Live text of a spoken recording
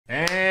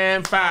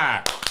And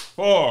 5,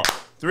 4,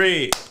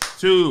 3,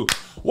 2.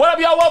 What up,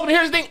 y'all? Welcome to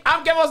Here's the Thing.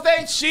 I'm Kevin on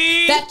stage.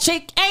 She. That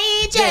chick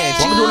angel.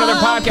 Welcome to another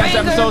podcast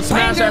episode.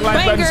 Smash that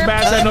like button,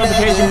 smash that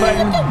notification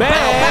button.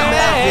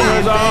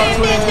 Bangers on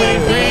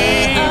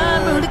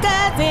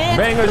 2023.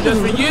 Bangers just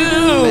for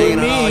you.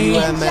 Me.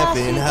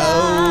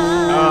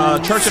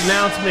 Church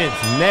announcements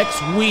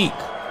next week.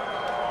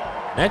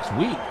 Next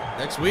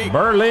week.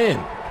 Berlin.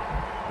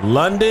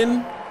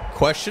 London.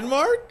 Question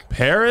mark?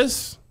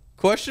 Paris.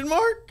 Question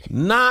mark?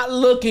 Not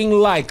looking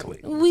likely.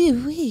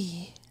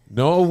 Oui.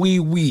 No,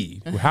 we.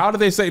 How do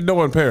they say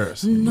no in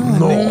Paris?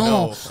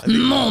 No.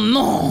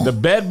 The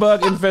bed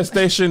bug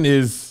infestation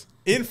is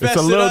it's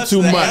a little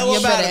too much.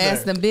 You better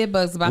ask them bed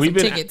bugs about some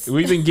tickets.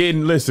 We've been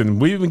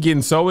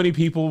getting so many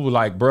people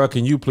like, bruh,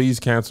 can you please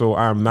cancel?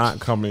 I'm not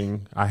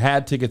coming. I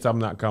had tickets, I'm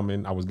not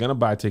coming. I was gonna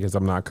buy tickets,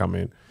 I'm not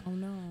coming. Oh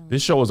no.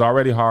 This show is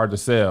already hard to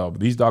sell.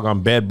 These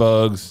doggone bed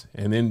bugs,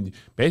 and then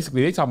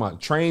basically they talking about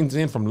trains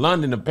in from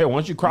London to Paris.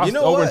 Once you cross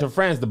over into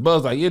France, the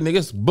bug's like, yeah, nigga,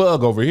 it's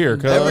bug over here.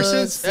 Ever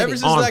since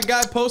that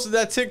guy posted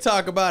that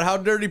TikTok about how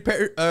dirty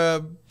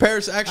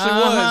Paris actually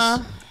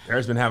was,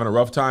 Paris been having a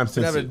rough time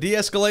since. Having a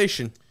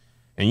de-escalation.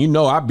 And you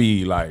know, I'd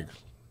be like,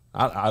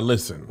 I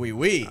listen.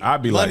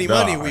 I'd be money,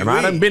 like, money, and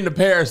I done been to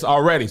Paris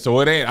already, so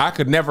it ain't. I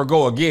could never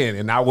go again,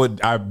 and I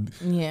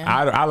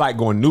like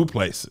going new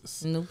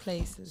places.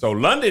 So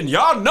London,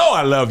 y'all know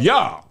I love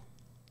y'all.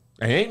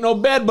 There ain't no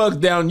bed bugs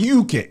down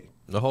UK.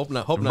 No, hope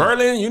not.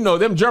 Berlin, you know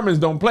them Germans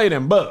don't play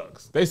them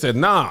bugs. They said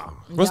nah.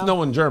 What's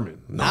no in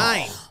German?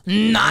 Nine.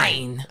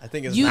 I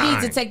think it's you 9.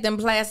 need to take them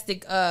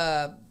plastic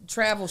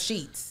travel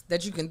sheets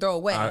that you can throw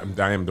away.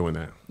 I am doing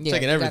that. Yeah,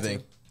 taking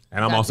everything.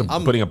 And I'm also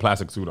putting a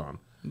plastic suit on.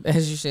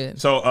 As you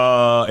should.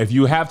 So if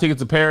you have tickets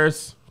to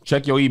Paris,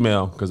 check your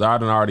email because I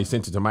done already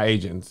sent it to my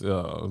agents. It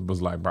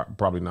was like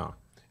probably not.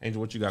 Angel,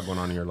 what you got going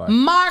on in your life?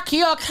 Mark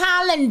your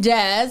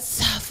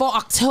calendars for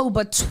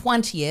October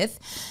 20th.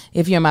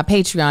 If you're on my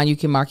Patreon, you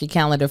can mark your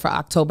calendar for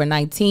October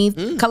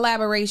 19th.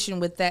 Collaboration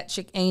with that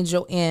chick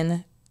Angel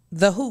in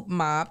the Hoop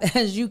Mob.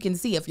 As you can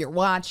see if you're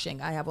watching,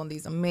 I have on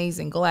these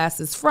amazing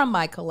glasses from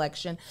my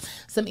collection.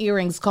 Some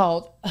earrings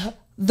called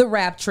the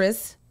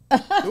Raptress.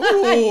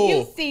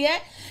 You see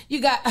it. You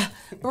got a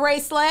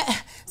bracelet,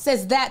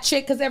 says that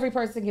chick, because every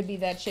person can be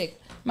that chick.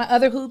 My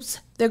other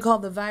hoops, they're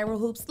called the viral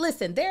hoops.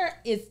 Listen,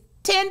 there is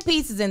 10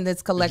 pieces in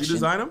this collection. Did you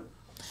design them?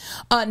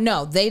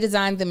 No, they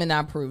designed them and I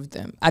approved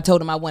them. I told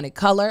them I wanted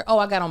color. Oh,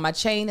 I got on my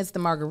chain. It's the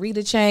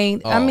margarita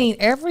chain. I mean,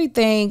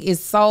 everything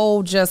is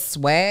so just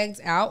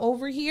swagged out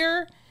over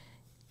here,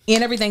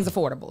 and everything's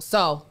affordable.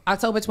 So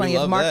October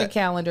 20th, mark your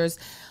calendars.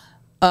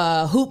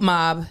 Hoop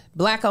Mob,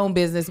 black-owned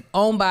business,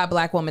 owned by a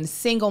black woman,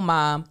 single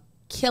mom,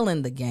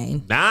 killing the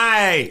game.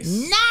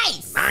 Nice.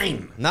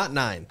 9. Not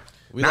 9.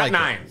 We not like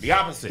 9. The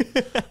opposite.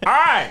 All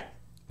right.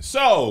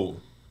 So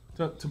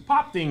to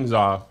pop things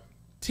off,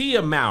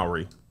 Tia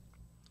Mowry,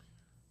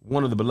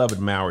 one of the beloved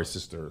Mowry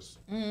sisters,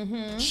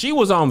 she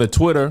was on the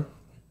Twitter,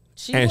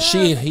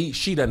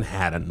 she done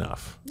had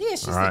enough. Yeah, she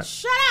said,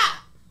 "Shut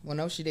up." Well,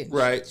 no, she didn't.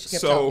 Right. She kept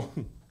so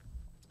talking.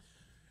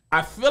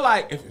 I feel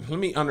like let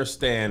me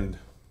understand.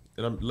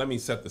 Let me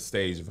set the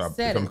stage if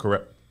I'm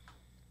correct.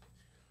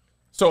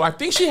 So I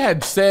think she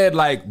had said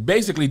like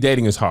basically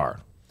dating is hard,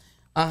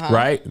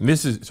 right? And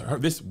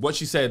this what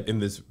she said in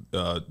this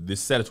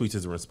set of tweets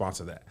is a response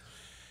to that.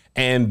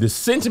 And the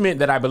sentiment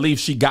that I believe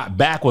she got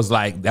back was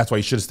like, that's why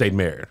you should have stayed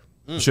married.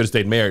 You should have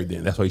stayed married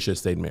then. That's why you should have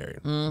stayed married,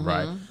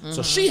 right?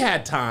 So she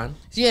had time.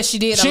 Yeah, she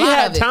did. She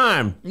had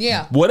time.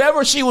 Yeah,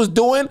 whatever she was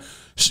doing,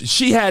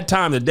 she had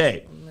time to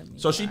date.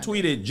 So she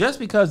tweeted, just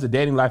because the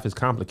dating life is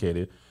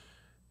complicated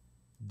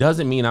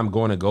doesn't mean I'm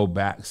going to go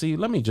back. See,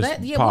 let me just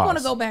pause. We want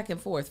to go back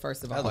and forth,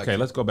 first of all. Okay,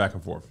 let's go back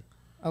and forth.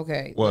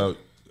 Okay. Well,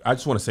 I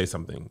just want to say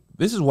something.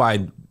 This is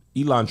why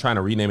Elon trying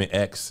to rename it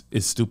X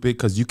is stupid,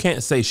 because you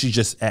can't say she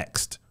just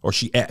X'd or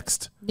she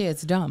X'd. Yeah,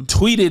 it's dumb.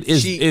 Tweeted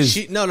is...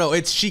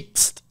 it's she...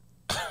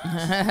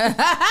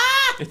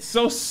 It's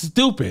so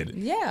stupid.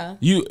 Yeah.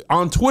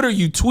 On Twitter,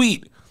 you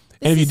tweet,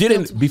 and if you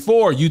didn't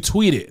before, you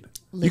tweeted.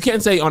 Listen. You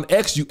can't say on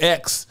X, you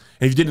X,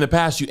 and if you did in the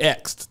past, you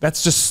X'd.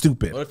 That's just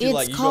stupid.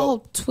 It's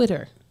called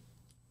Twitter.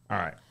 All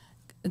right.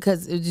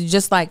 Because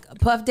just like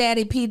Puff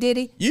Daddy, P.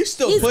 Diddy. You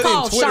still put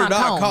in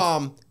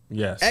Twitter.com.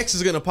 Yes. X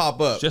is going to pop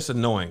up. Just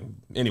annoying.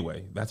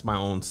 Anyway, that's my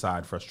own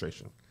side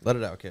frustration. Let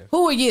it out, Kev.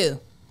 Who are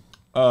you?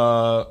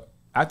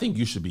 I think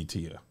you should be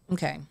Tia.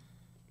 Okay.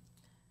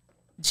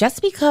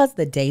 Just because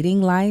the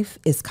dating life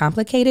is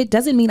complicated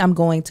doesn't mean I'm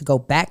going to go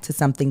back to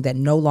something that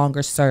no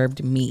longer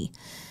served me.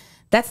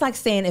 That's like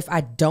saying if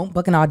I don't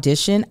book an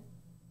audition,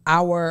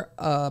 our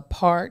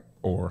part.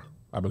 Or,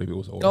 I believe it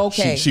was or.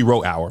 Okay. She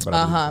wrote our, but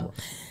I believe it was or.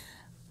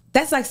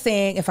 That's like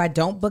saying if I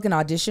don't book an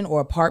audition or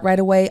a part right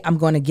away, I'm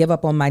going to give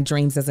up on my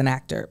dreams as an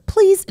actor.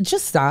 Please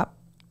just stop.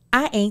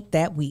 I ain't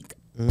that weak.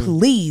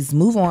 Please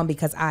move on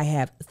because I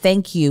have.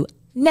 Thank you.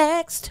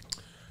 Next.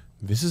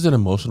 This is an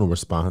emotional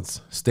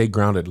response. Stay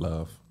grounded,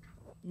 love.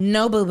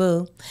 No,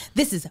 boo-boo.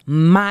 This is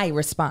my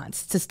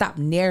response to stop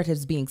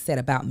narratives being said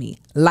about me.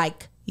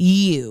 Like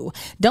you.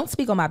 Don't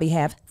speak on my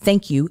behalf.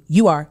 Thank you.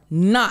 You are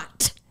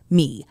not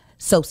me.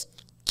 So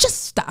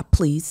just stop,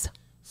 please.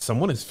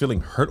 Someone is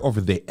feeling hurt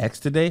over their ex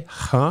today?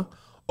 Huh?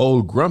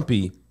 Old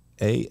grumpy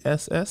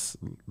ASS?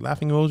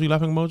 Laughing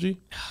emoji?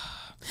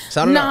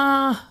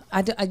 Nah,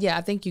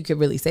 I think you could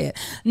really say it.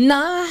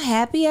 Nah,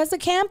 happy as a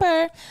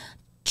camper.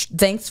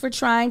 Thanks for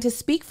trying to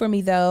speak for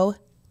me, though.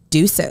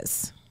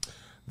 Deuces.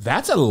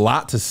 That's a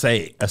lot to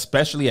say,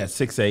 especially at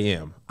 6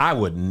 a.m. I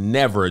would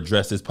never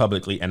address this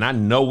publicly, and I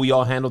know we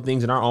all handle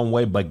things in our own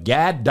way, but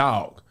gad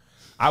dog,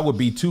 I would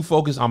be too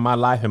focused on my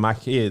life and my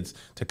kids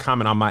to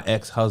comment on my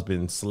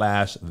ex-husband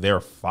 / their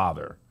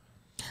father.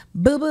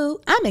 Boo-boo,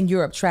 I'm in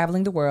Europe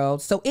traveling the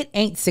world, so it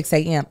ain't 6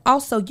 a.m.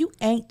 Also, you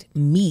ain't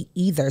me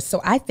either, so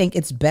I think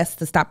it's best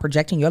to stop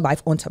projecting your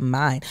life onto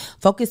mine.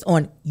 Focus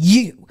on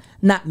you,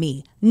 not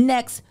me.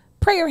 Next,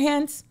 prayer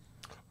hands.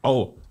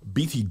 Oh,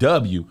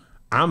 BTW,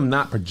 I'm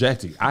not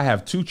projecting. I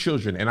have 2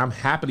 children, and I'm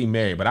happily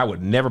married, but I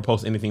would never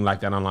post anything like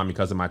that online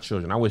because of my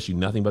children. I wish you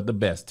nothing but the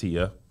best,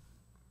 Tia.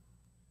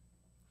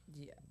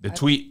 Yeah,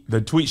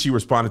 the tweet she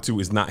responded to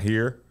is not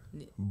here.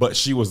 But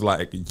she was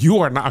like, you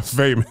are not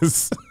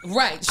famous.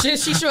 Right. She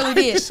surely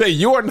did. She said,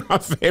 you are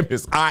not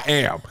famous. I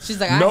am. She's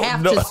like, I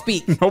have to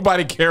speak.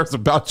 Nobody cares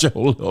about your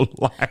little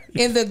life.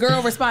 And the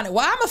girl responded,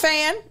 well, I'm a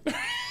fan.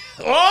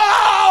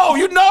 Oh,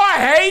 you know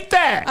I hate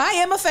that. I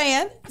am a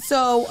fan.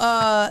 So,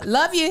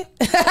 love you.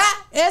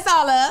 It's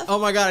all love. Oh,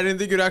 my God. I didn't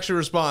think you'd actually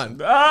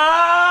respond.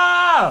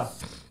 Ah!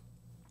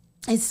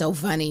 It's so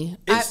funny.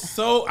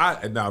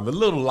 Now, the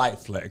little light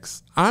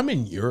flex. I'm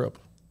in Europe.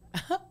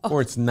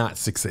 Or it's not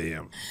 6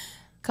 a.m.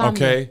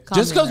 Okay?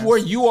 Just because where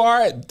you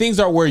are, things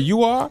are where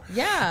you are.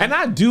 Yeah. And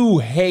I do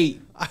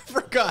hate. I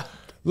forgot.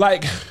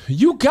 Like,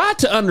 you got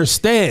to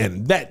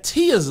understand that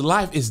Tia's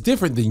life is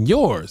different than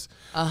yours.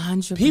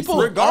 100%. People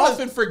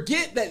often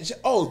forget that,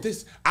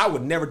 I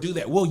would never do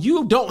that. Well,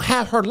 you don't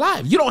have her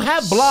life. You don't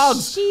have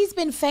blogs. She's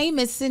been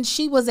famous since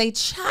she was a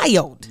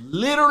child.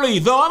 Literally,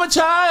 though I'm a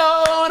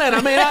child and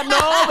I may not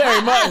know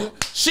very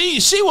much.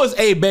 She was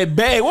a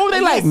baby. What were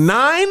they, like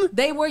 9?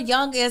 They were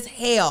young as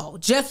hell.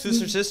 Just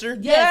sister?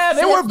 Yeah,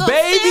 they were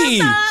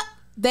babies.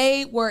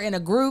 They were in a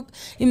group.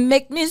 It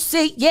make me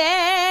say,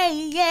 yeah,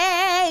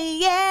 yeah,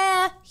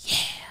 yeah,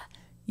 yeah.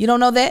 You don't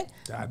know that?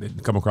 That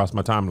didn't come across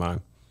my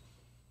timeline.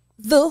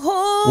 The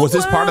whole was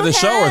this part of the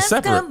show or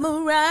separate?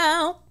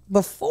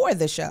 Before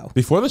the show.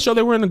 Before the show,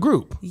 they were in a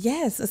group.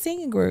 Yes, a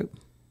singing group.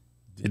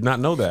 Did not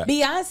know that.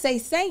 Beyonce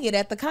sang it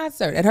at the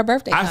concert, at her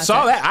birthday concert. I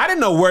saw that. I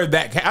didn't know where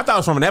that came. I thought it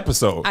was from an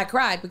episode. I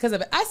cried because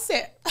of it. I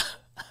said...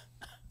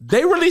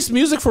 They released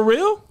music for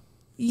real?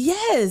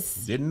 Yes.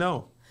 Didn't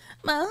know.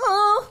 My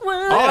whole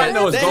world. All I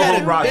know is Go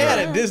Home Roger. They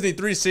had a Disney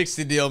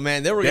 360 deal,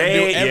 man. They were going to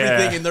do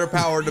everything in their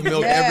power to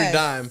milk every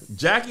dime.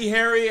 Jackie,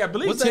 Harry, I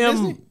believe was Tim... that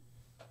Disney?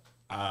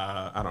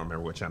 I don't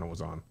remember what channel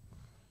was on.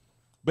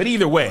 But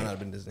either way, Might have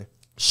been Disney.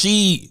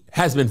 She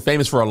has been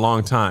famous for a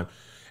long time.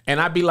 And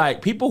I'd be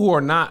like, people who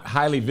are not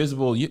highly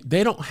visible,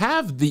 they don't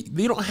have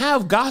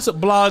gossip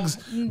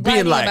blogs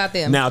being like, about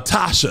them. Now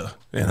Tasha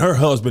and her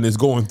husband is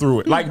going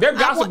through it. Like their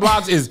gossip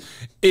blogs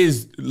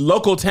is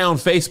local town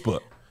Facebook.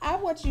 I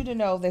want you to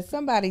know that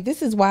somebody,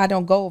 this is why I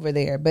don't go over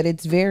there, but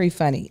it's very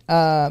funny.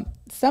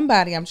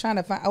 Somebody, I'm trying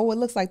to find, it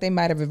looks like they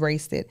might have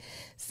erased it.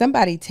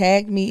 Somebody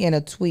tagged me in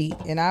a tweet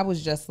and I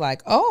was just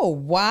like, oh,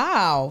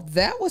 wow,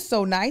 that was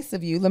so nice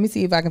of you. Let me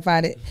see if I can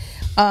find it.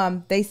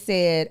 They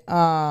said,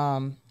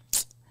 dang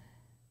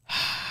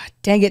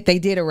it, they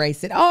did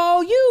erase it.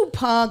 Oh, you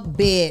punk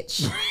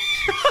bitch.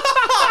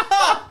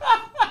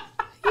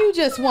 You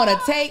just want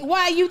to take,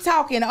 why you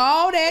talking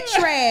all that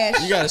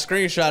trash? You got a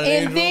screenshot of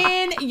it. And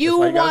then you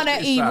want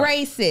to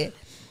erase it.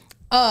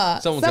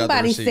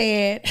 Somebody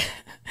said,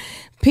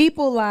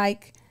 people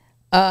like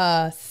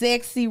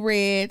Sexy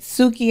Red,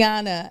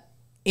 Sukiana,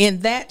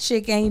 and that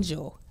chick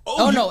Angel.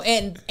 Oh no,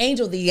 and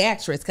Angel the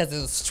actress, because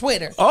it was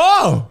Twitter.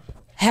 Oh.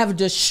 Have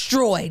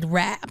destroyed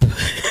rap.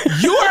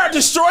 You are a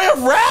destroyer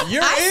of rap?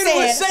 You're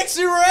with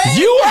Sexy Red?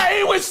 You are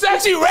in with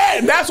Sexy Red.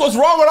 And that's what's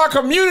wrong with our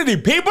community.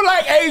 People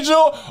like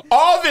Angel,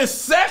 all this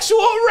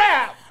sexual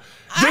rap,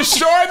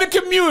 destroy the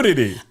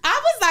community.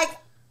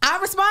 I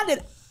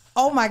responded,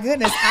 oh my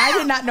goodness, I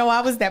did not know I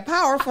was that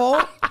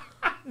powerful.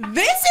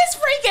 This is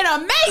freaking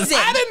amazing.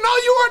 I didn't know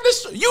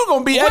you were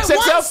going to be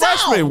XXL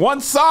freshman.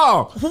 One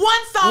song. With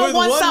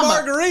one summer.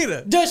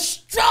 Margarita.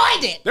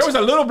 Destroyed it. There was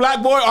a little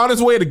black boy on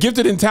his way to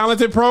Gifted and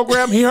Talented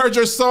program. He heard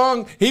your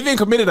song. He then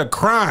committed a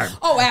crime.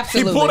 Oh,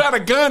 absolutely. He pulled out a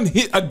gun.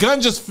 A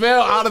gun just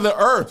fell out of the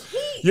earth.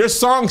 Your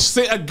song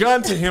sent a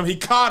gun to him. He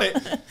caught it.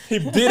 He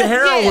did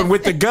heroin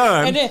with the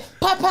gun. And then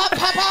pop, pop,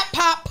 pop, pop,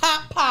 pop,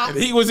 pop, pop.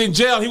 And he was in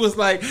jail. He was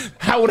like,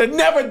 I would have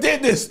never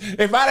did this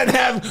if I didn't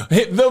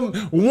have them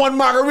one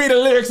margarita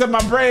lyrics in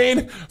my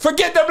brain.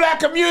 Forget the black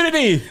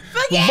community.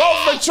 Vote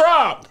for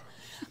Trump.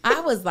 I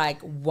was like,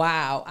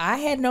 wow, I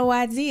had no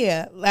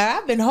idea. Like,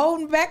 I've been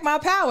holding back my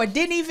power.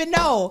 Didn't even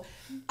know.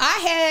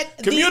 I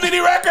had community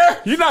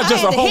wrecker. You're not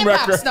just a home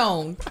wrecker.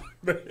 Stone.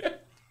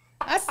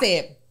 I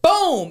said,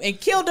 boom, and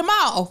killed them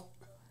all.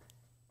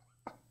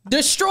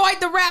 Destroyed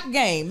the rap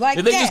game. Like,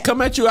 did they just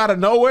come at you out of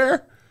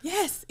nowhere?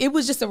 Yes, it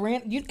was just a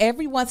random.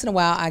 Every once in a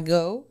while, I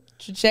go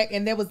to check,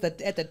 and there was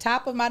at the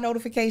top of my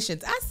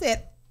notifications. I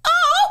said,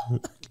 "Oh,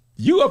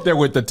 you up there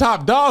with the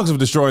top dogs of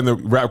destroying the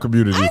rap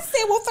community." I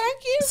said, "Well,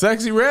 thank you."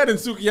 Sexy Red and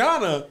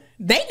Sukihana.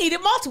 They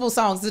needed multiple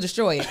songs to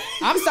destroy it.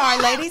 I'm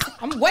sorry, ladies.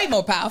 I'm way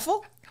more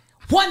powerful.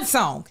 One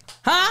song,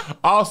 huh?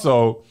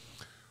 Also,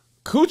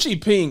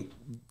 Coochie Pink.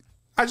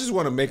 I just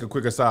want to make a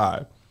quick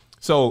aside.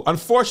 So,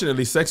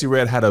 unfortunately, Sexy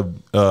Red had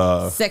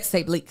a sex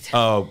tape leaked.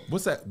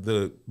 What's that?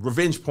 The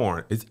revenge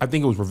porn. I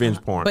think it was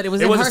revenge porn. But it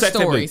was in her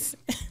stories.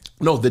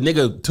 No, the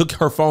nigga took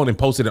her phone and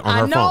posted it on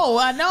her phone.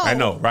 I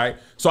know, right?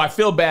 So I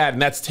feel bad,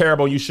 and that's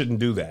terrible. You shouldn't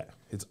do that.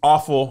 It's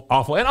awful,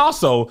 awful. And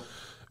also,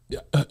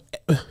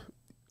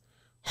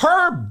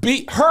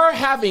 her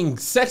having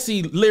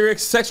sexy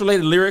lyrics,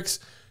 sex-related lyrics,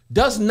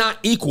 does not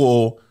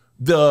equal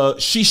this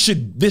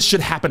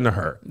should happen to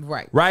her.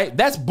 Right. Right?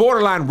 That's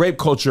borderline rape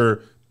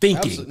culture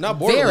thinking. Not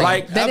borderline.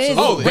 Like,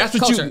 absolutely.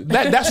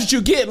 That's what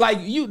you get. Like,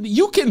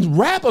 you can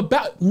rap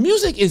about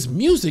music is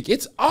music.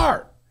 It's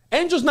art.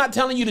 Angel's not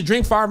telling you to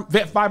drink five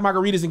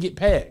margaritas and get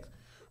pegged.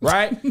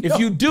 Right? No. If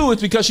you do,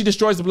 it's because she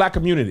destroys the black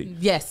community.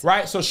 Yes.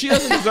 Right? So she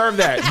doesn't deserve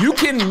that. You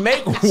can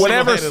make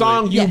whatever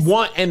song you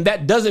want, and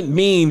that doesn't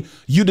mean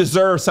you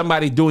deserve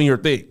somebody doing your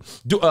thing.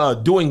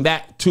 Doing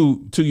that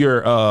to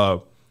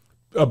your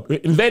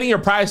invading your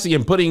privacy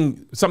and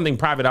putting something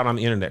private out on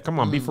the internet. Come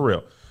on, be for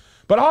real.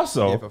 But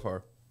also,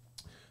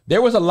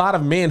 there was a lot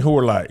of men who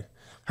were like,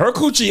 her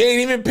coochie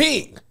ain't even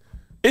pink.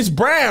 It's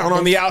brown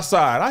on the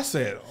outside. I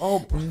said,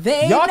 oh,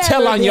 y'all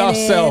tell on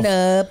yourself.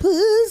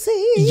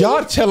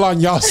 Y'all tell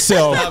on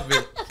yourself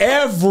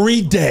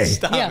every day.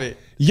 Stop it.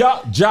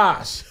 Y'all,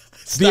 Josh,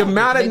 the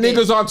amount of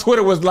niggas on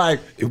Twitter was like,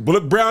 it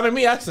look brown to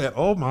me. I said,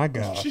 oh my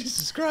God.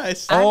 Jesus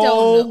Christ. I don't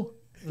know.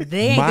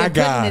 They ain't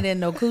been putting it in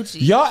no coochie.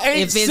 Y'all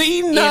ain't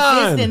seen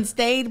none. If it's in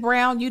stayed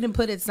brown, you didn't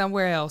put it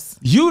somewhere else.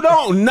 You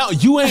don't know.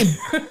 You ain't.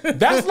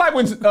 That's like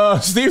when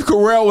Steve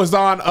Carell was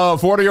on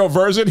 40-year-old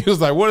version. He was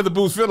like, what did the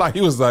boots feel like?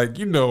 He was like,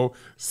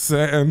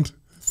 sand.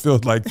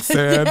 Feels like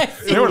sand.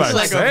 They were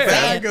like sand. A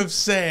bag of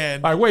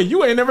sand. Like, wait,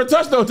 you ain't never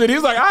touched no titty.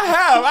 He's like, I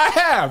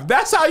have.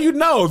 That's how you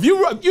know. If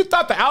you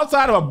thought the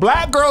outside of a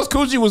black girl's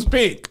coochie was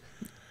pink,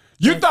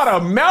 you thought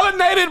a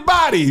melanated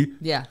body.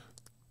 Yeah.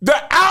 The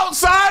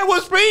outside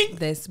was pink.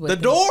 The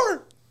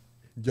door.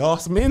 Y'all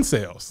some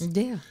incels.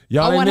 Yeah.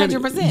 Y'all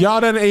 100%.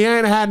 Y'all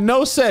ain't had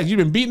no sex. You've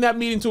been beating that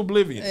meat into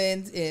oblivion.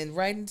 And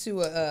right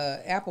into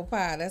a apple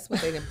pie. That's what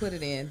they didn't put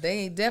it in.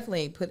 They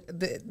definitely ain't put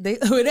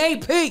it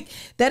ain't pink.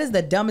 That is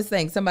the dumbest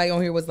thing. Somebody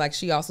on here was like,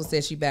 she also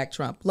said she backed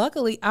Trump.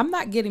 Luckily, I'm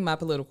not getting my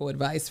political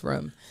advice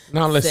from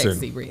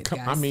Sexy Red,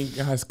 guys. I mean,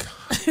 guys,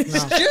 no.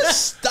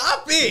 Just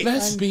stop it.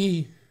 Let's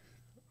be.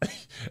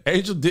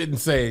 Angel didn't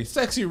say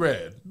Sexy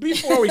Red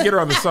before we get her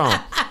on the song.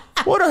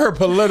 What are her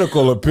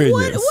political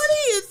opinions? What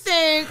do you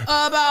think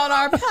about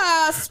our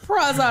past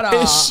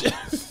president?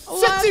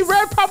 Sexy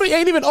Red probably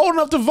ain't even old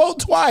enough to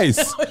vote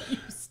twice.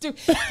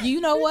 You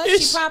know what?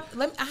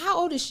 How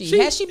old is she?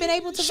 Has she been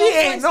able to vote? She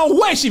ain't no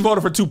way she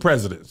voted for 2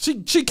 presidents.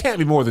 She can't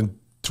be more than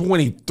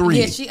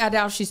 23. Yeah, I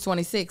doubt she's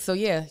 26. So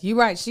yeah, you're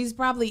right. She's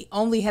probably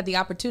only had the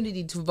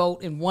opportunity to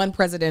vote in one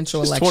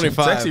presidential election.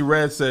 25. Sexy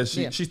Red says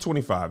she's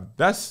 25.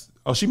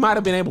 She might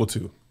have been able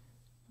to.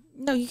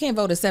 No, you can't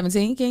vote at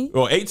 17, can you?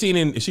 Well, 18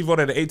 and she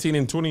voted at 18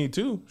 and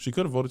 22. She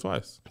could have voted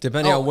twice.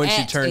 Depending on when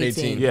she turned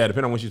 18. Yeah,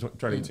 depending on when she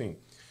turned 18.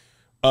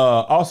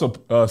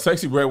 Also,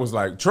 Sexy Red was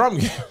like,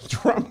 Trump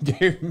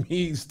gave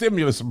me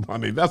stimulus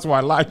money. That's why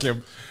I like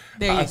him.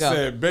 There you go. I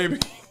said, baby,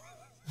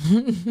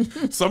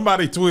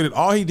 somebody tweeted,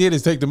 all he did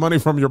is take the money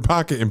from your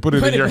pocket and put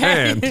it in your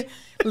hand.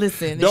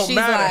 Listen, Don't she's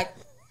matter. like,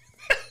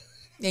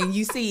 and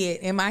you see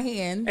it in my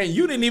hand. And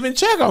you didn't even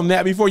check on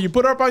that before you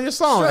put her up on your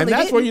song. Surely and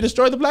that's where you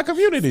destroy the black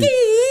community.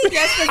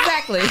 Yes,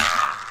 exactly.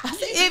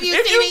 If you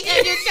see me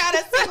and you try to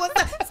see what's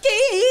up,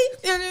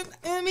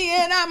 ski, me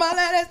and I'm all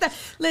that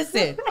stuff.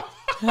 Listen,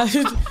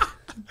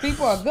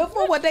 people are good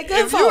for what they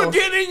good for. If you're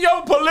getting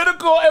your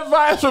political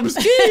advice from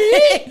Ski,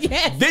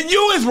 yes, then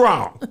you is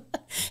wrong.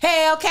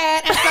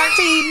 Hellcat,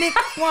 SRT,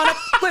 niggas wanna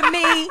with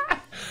me.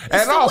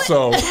 And so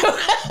also,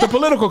 the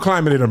political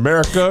climate in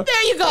America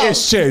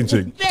is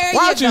changing.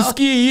 Why don't you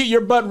ski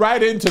your butt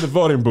right into the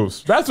voting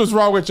booths? That's what's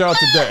wrong with y'all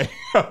today.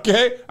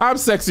 Okay? I'm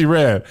Sexy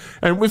Red.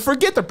 And we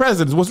forget the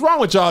presidents. What's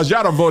wrong with y'all is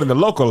y'all don't vote in the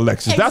local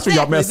elections. Exactly. That's where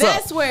y'all mess up.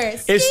 That's where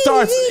it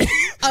starts.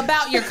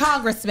 About your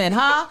congressman,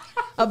 huh?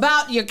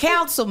 About your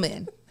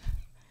councilman.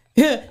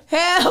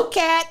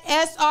 Hellcat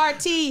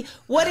SRT.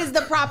 What is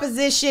the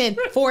proposition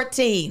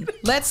 14?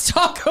 Let's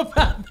talk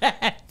about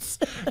that.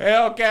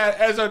 Hellcat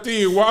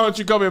SRT. Why don't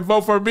you come and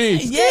vote for me?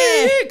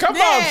 Yeah, come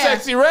on,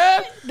 Sexy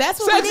Red. That's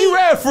what Sexy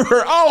Red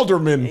for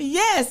alderman.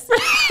 Yes.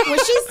 When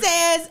she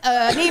says,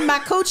 "I need my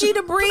coochie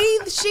to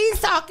breathe," she's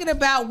talking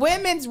about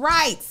women's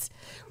rights,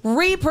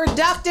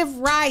 reproductive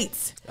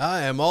rights.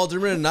 I am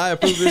Alderman and I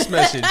approve this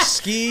message.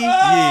 Ski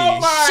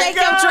ye. Shake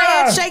your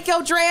dreads, shake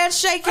your dreads,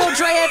 shake your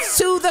dreads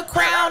to the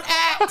Crown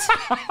Act.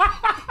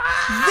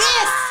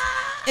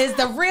 This is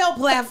the real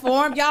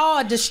platform. Y'all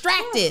are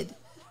distracted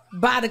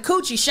by the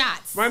coochie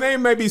shots. My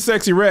name may be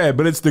Sexy Red,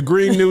 but it's the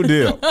Green New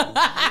Deal.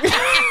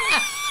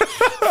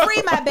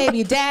 Free my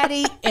baby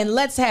daddy, and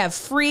let's have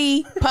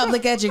free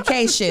public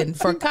education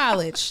for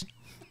college.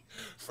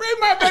 Free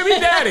my baby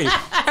daddy.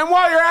 And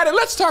while you're at it,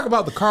 let's talk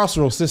about the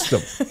carceral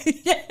system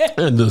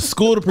and the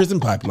school to prison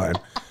pipeline.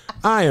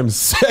 I am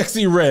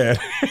Sexy Red.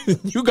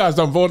 You guys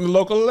don't vote in the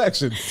local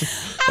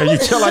elections. And you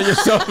tell on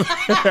yourself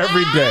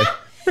every day.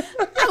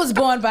 I was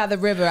born by the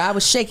river. I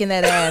was shaking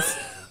that ass,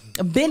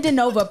 bending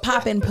over,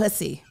 popping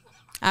pussy.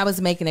 I was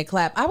making it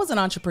clap. I was an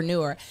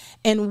entrepreneur.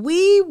 And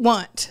we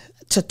want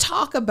to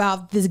talk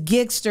about this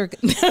gigster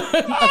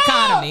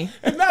economy.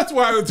 And that's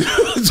why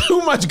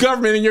too much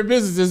government in your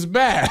business is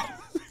bad.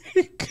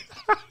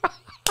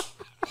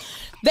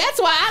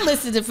 That's why I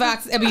listen to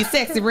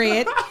Sexy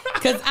Red,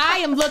 because I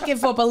am looking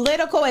for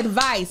political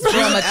advice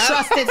from a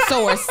trusted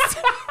source.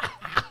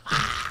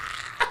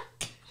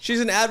 She's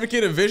an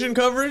advocate of vision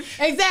coverage?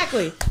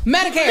 Exactly.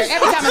 Medicare,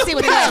 every time I see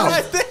what it is.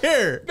 Right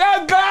there.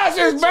 That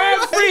glasses, man.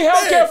 Right Free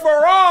healthcare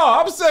for all.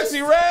 I'm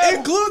Sexy Red.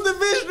 Include the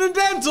vision and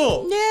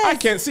dental. Yes. I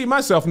can't see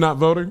myself not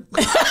voting.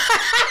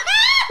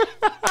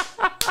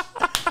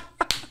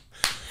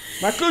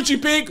 My coochie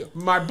pink,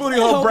 my booty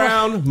hole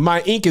brown,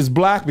 my ink is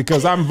black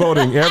because I'm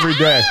voting every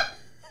day.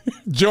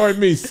 Join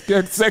me,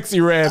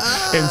 Sexy Red,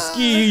 and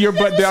ski your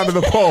butt down to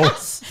the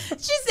polls.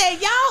 She said,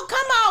 y'all,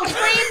 come on,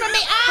 scream for me.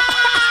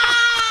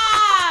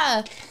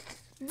 Ah!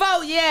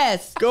 Vote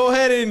yes. Go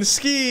ahead and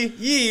ski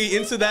ye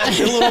into that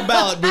little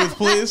ballot booth,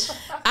 please.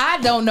 I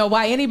don't know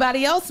why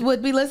anybody else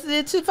would be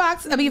listening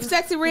to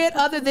Sexy Red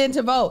other than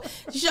to vote.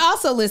 You should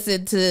also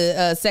listen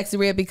to Sexy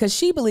Red because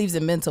she believes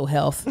in mental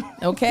health.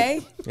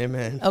 Okay?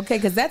 Amen. Okay,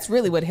 because that's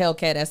really what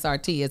Hellcat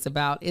SRT is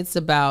about. It's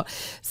about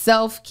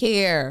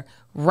self-care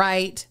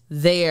right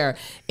there.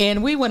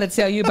 And we want to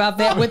tell you about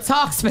that with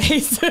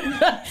TalkSpace.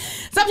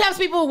 Sometimes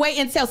people wait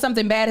until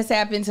something bad has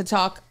happened to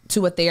talk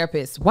to a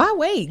therapist. Why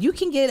wait? You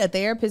can get a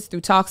therapist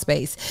through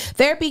TalkSpace.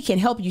 Therapy can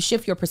help you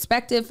shift your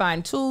perspective,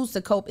 find tools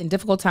to cope in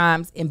difficult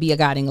times, and be a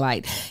guiding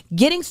light.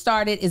 Getting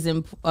started is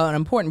an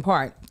important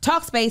part.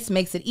 TalkSpace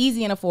makes it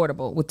easy and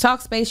affordable. With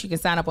TalkSpace, you can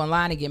sign up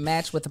online and get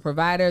matched with a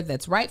provider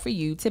that's right for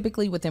you,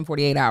 typically within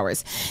 48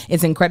 hours.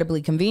 It's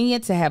incredibly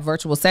convenient to have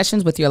virtual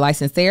sessions with your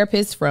licensed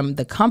therapist from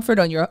the comfort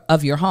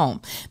of your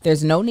home.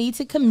 There's no need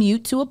to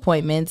commute to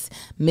appointments,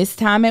 miss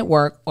time at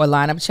work, or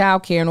line up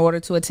childcare in order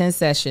to attend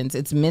sessions.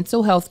 It's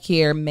mental health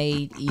care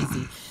made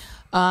easy.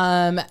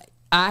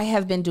 I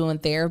have been doing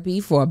therapy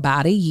for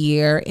about a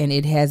year, and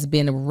it has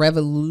been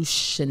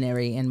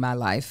revolutionary in my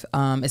life,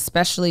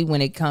 especially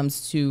when it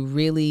comes to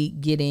really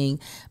getting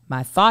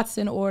my thoughts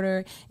in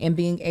order and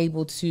being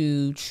able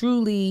to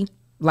truly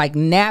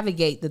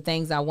navigate the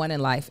things I want in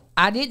life.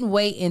 I didn't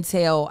wait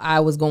until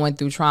I was going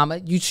through trauma.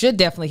 You should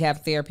definitely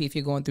have therapy if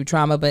you're going through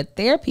trauma, but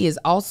therapy is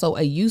also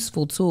a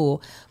useful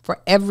tool for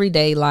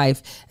everyday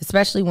life,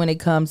 especially when it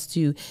comes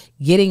to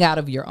getting out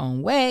of your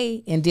own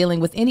way and dealing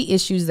with any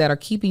issues that are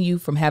keeping you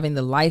from having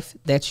the life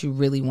that you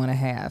really want to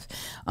have.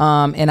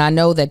 And I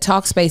know that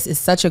TalkSpace is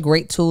such a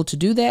great tool to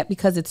do that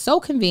because it's so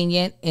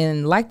convenient.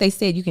 And like they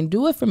said, you can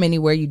do it from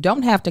anywhere. You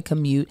don't have to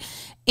commute,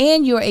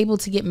 and you're able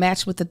to get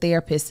matched with a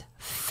therapist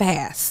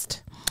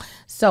fast.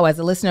 So as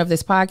a listener of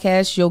this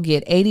podcast, you'll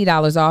get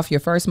 $80 off your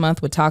first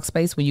month with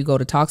TalkSpace when you go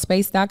to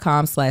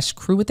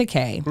TalkSpace.com/crew with a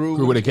K.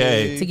 Crew with a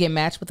K. To get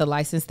matched with a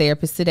licensed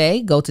therapist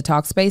today, go to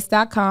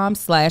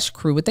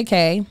TalkSpace.com/crew with a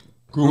K.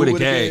 Crew with a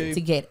K. To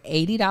get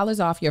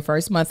 $80 off your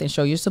first month and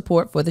show your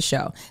support for the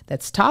show.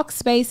 That's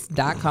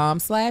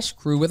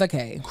TalkSpace.com/crew with a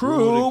K.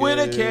 Crew with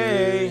a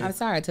K. I'm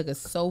sorry I took us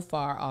so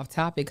far off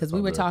topic because we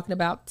were talking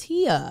about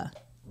Tia.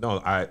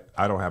 No, I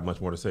don't have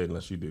much more to say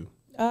unless you do.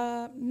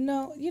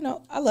 No,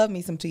 I love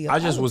me some Tia. I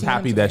just was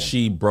happy that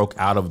she broke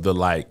out of the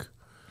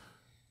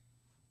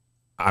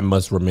I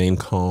must remain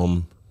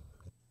calm.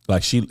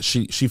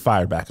 She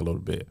fired back a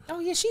little bit. Oh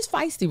yeah, she's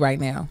feisty right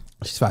now.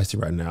 She's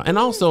feisty right now. And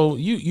also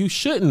you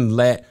shouldn't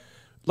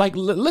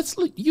let's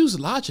use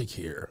logic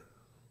here.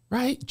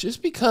 Right?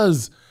 Just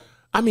because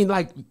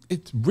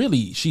it's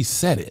really, she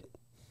said it.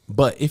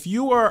 But if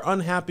you are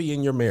unhappy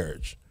in your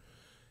marriage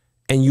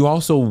and you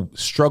also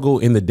struggle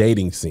in the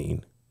dating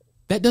scene,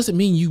 that doesn't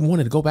mean you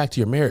wanted to go back to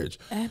your marriage.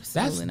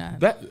 Absolutely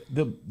not.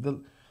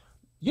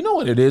 You know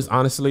what it is,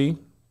 honestly,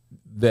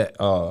 that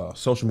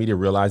social media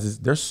realizes?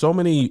 There's so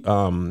many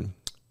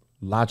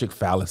logic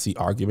fallacy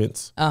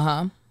arguments.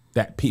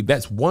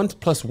 That's 1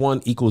 +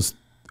 1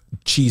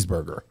 =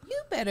 cheeseburger.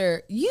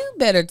 You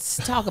better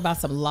talk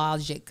about some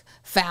logic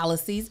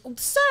fallacies,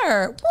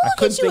 sir.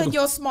 Look at you and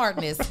your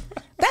smartness.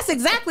 That's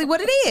exactly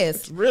what it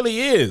is. It really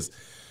is.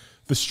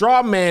 The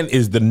straw man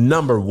is the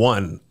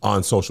 #1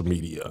 on social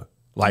media.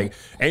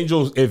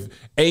 If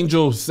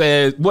Angel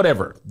says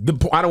whatever,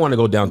 I don't want to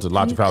go down to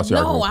logic fallacy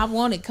argument. No, I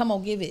want it. Come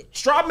on, give it.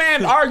 Straw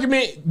man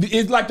argument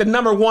is the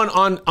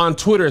 #1 on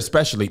Twitter,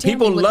 especially.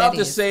 People love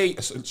to say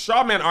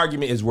straw man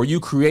argument is where you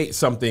create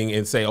something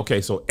and say,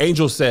 okay, so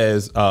Angel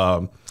says,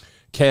 Kev,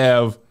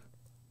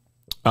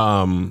 I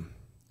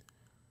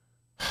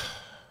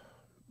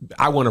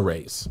want to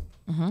raise,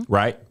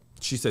 right?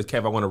 she says,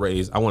 Kev, I want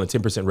a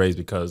 10% raise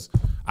because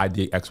I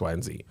did X, Y,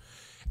 and Z.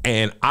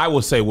 And I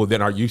will say, well,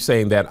 then are you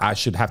saying that I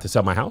should have to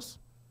sell my house?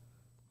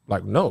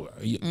 Like, no,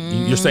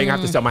 you're saying I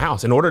have to sell my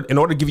house. In order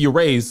to give you a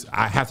raise,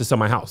 I have to sell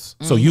my house.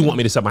 So you want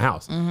me to sell my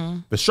house.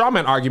 The straw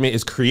man argument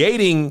is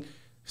creating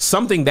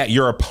something that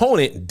your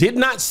opponent did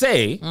not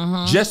say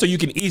just so you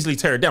can easily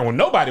tear it down. Well,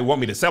 nobody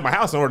want me to sell my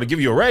house in order to give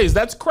you a raise.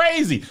 That's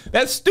crazy.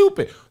 That's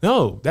stupid.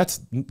 No,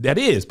 that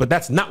is, but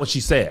that's not what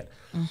she said.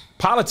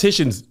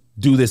 Politicians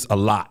do this a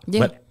lot.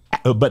 Yeah.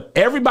 But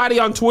everybody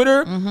on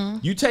Twitter,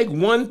 you take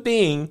one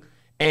thing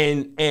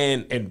and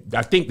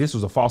I think this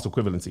was a false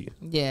equivalency.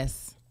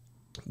 Yes.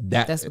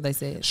 That's what they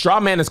said. Straw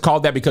man is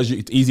called that because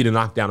it's easy to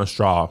knock down a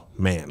straw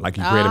man. Like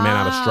you create a man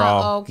out of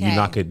straw, you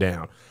knock it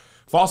down.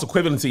 False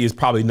equivalency is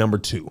probably number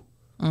 2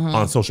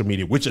 on social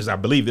media, which is, I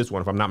believe, this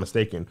one, if I'm not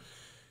mistaken.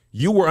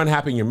 You were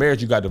unhappy in your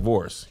marriage, you got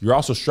divorced. You're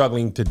also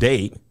struggling to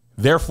date.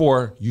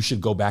 Therefore, you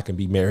should go back and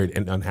be married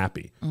and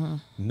unhappy.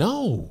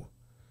 No.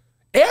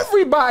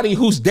 Everybody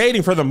who's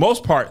dating, for the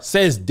most part,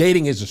 says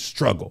dating is a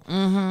struggle.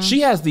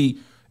 She has the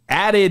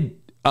added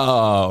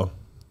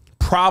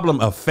problem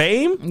of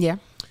fame. Yeah.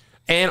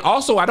 And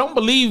also, I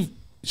believe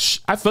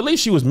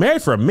she was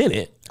married for a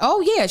minute.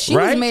 Oh, yeah. She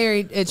was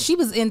married. She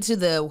was into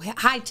the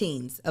high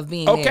teens of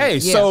being married. Okay,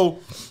 so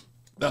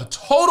the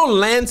total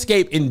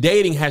landscape in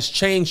dating has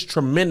changed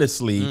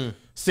tremendously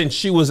since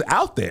she was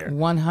out there.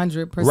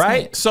 100%.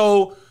 Right?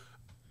 So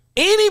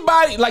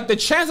anybody, like the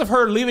chance of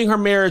her leaving her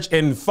marriage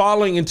and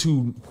falling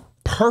into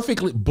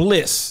perfectly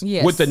bliss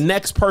with the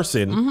next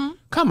person,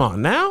 come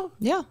on now.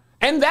 Yeah.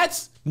 And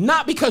that's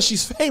not because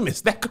she's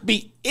famous. That could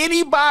be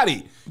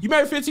anybody. You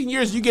married 15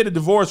 years, you get a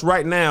divorce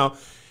right now,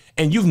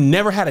 and you've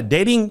never had a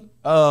dating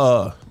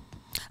app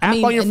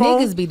on your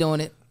phone? Niggas be doing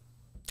it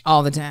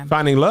all the time.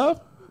 Finding love?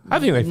 I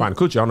think they find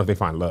coochie. I don't know if they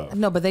find love.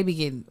 No, but they be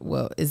getting,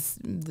 it's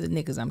the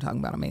niggas I'm talking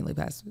about are mainly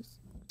pastors.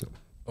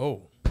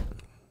 Oh.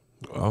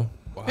 Well,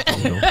 wow.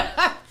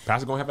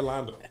 Pastor gonna have it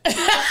lined up.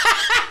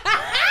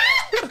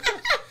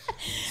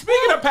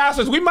 Speaking of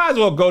pastors, we might as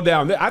well go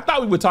down. I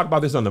thought we would talk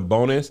about this on the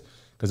bonus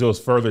because it was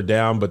further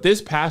down, but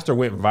this pastor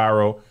went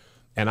viral,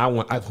 and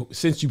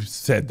since you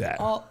said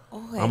that, I'm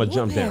gonna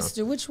jump down.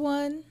 Pastor? Which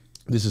one?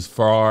 This is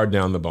far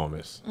down the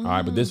bonus. All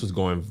right, but this was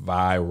going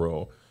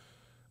viral.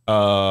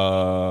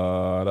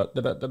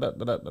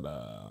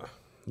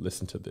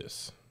 Listen to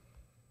this,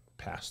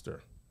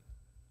 pastor.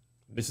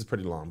 This is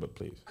pretty long, but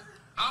please.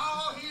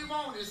 All he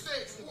want is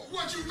sex.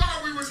 What you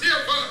thought we was here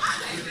for?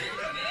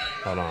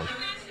 Hold on.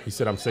 He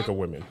said, I'm sick of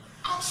women.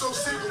 I'm so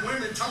sick of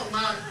women talking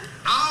about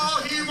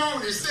all he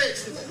want is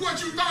sex.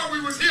 What you thought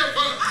we was here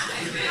for?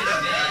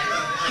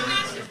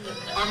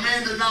 A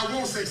man does not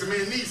want sex. A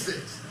man needs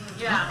sex.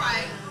 Yeah.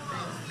 Right.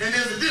 And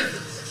there's a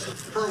difference.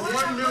 Per 1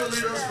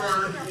 milliliter of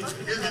sperm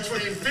is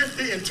between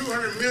 50 and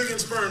 200 million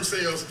sperm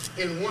cells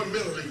in 1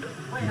 milliliter.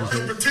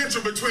 The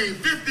potential between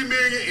 50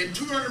 million and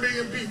 200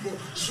 million people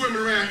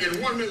swimming around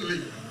in 1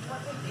 milliliter.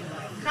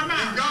 Come on.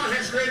 And God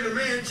has created a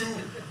man to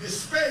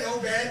dispel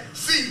that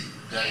seed.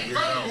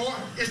 Furthermore,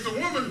 it's the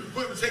woman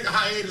who has to take a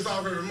hiatus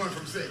off every month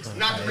from sex,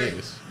 not the man. A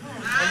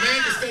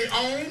man can stay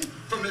on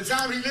from the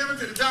time he living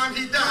to the time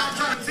he dies. What I'm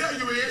trying to tell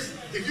you is,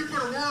 if you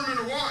put a worm in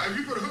the water, if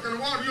you put a hook in the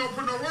water, you don't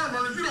put no worm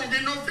on it, you don't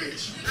get no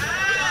fish.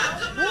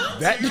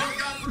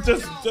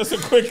 Just a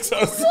quick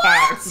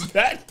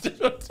aside.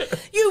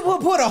 You will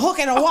put a hook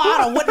in the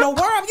water with no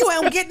worm, you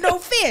ain't get no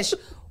fish.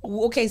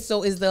 Okay,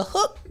 so is the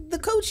hook the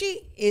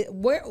coochie?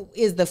 Where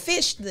is the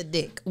fish the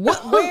dick?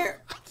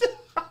 Where?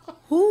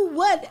 Who?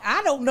 What?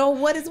 I don't know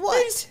what is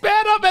what. He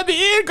spat up at the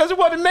end because it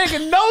wasn't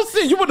making no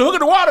sense. You put the hook in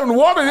the water and the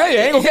woman,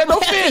 hey, ain't gonna get no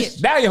fish.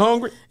 Now you're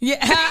hungry.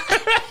 Yeah.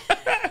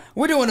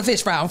 We're doing a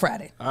fish fry on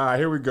Friday. All right,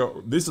 here we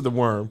go. This is the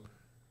worm.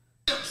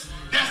 That's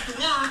the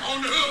worm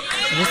on the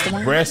hook. What's the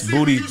worm? Breast,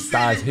 booty,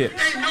 thighs,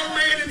 hips. Ain't no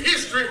man in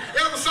history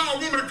ever saw a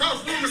woman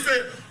across the room and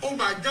said, oh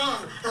my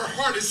God, her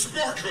heart is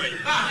sparkling.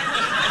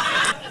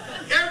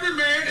 Every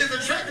man is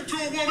attracted to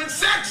a woman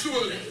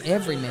sexually.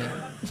 Every man.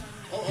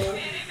 Uh-oh.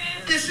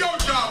 It's your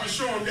job to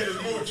show him that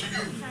there's more to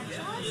you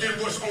than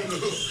what's on the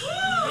hook.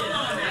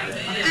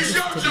 It's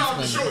your job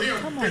to show him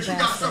that you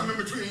got something in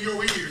between your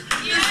ears.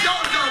 It's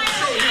your job to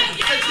show him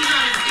that you're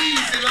not as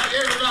easy like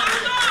everybody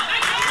else.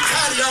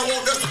 How do y'all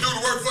want us to do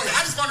the work for you?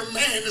 I just want a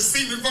man to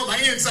see me for my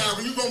inside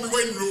when you're going to be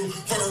waiting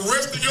for the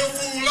rest of your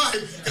fool life,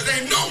 because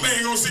ain't no man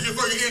going to see you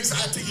for your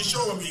inside till you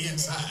show him the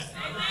inside.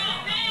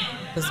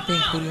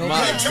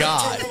 My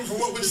God. For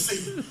what we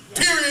see.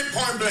 Period,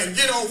 point blank.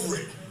 Get over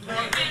it.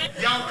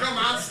 Y'all come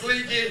out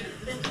sleeping,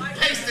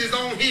 pasties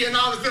on here and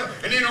all this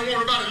stuff, and then don't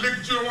want nobody to look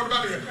at you, don't want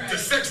nobody to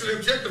sexually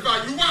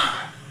objectify you.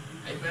 Why?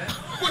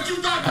 What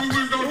you thought we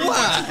was going to do? What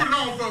you put it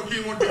on for if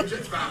you didn't want to be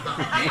objectified by?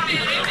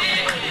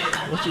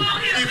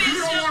 If you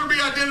don't want to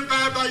be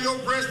identified by your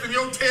breast and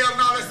your tail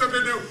and all that stuff,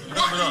 then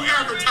why are you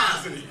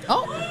advertising it?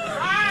 Oh.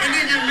 And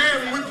then get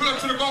mad when we pull up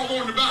to the bar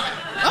going to buy it.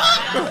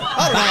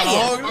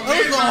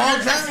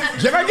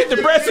 Can I get the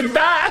breast and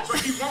thighs?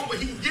 But he want what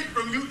he can get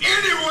from you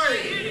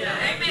anyway.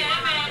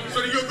 So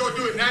then you'll go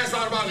do it. Now it's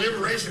all about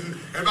liberation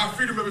and about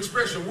freedom of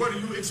expression, what are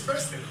you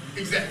expressing?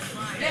 Exactly.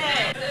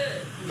 Yeah.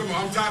 Come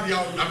on, I'm tired of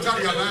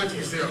y'all lying to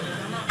yourself.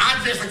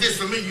 I dress like this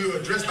for me, you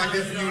dress like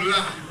that for you to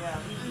lie.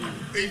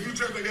 If you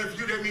dress like that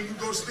for you, that means you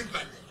go sleep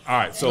like that. All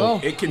right, so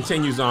it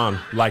continues on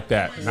like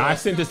that. Now, I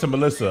sent this to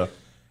Melissa,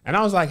 and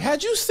I was like,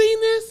 had you seen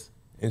this?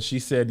 And she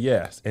said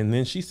yes. And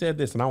then she said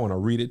this, and I want to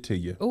read it to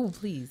you. Oh,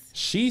 please.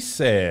 She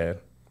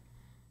said,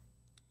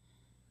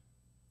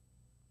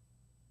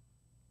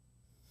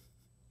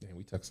 damn,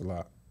 we text a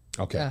lot.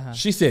 Okay.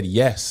 She said,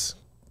 yes.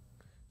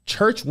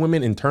 Church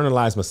women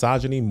internalize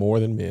misogyny more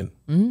than men.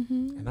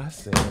 And I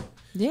said,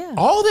 yeah.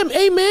 All them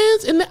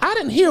amens, and I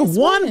didn't hear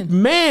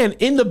one man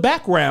in the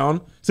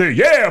background say,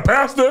 yeah,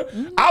 Pastor,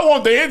 I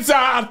want the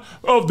inside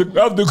of the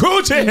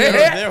coochie.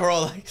 They were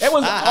all like, it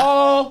was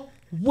all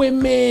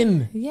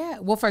women. Yeah.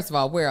 Well, first of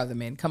all, where are the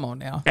men? Come on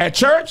now. At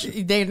church?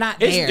 They're not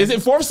there. Is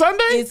it Fourth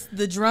Sunday? It's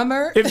the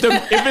drummer. If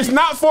it's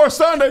not Fourth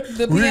Sunday,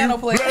 the piano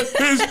player. Bless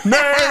his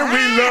name,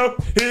 we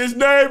love his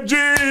name,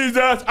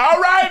 Jesus.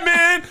 All right,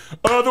 men.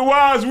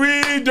 Otherwise,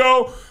 we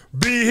don't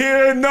be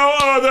here no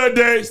other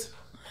days.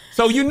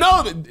 So you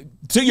know,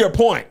 to your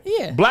point,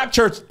 black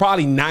church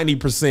probably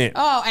 90%.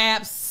 Oh,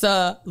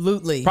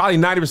 absolutely. Probably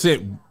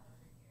 90%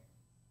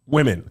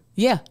 women.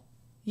 Yeah.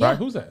 Right?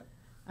 Who's that?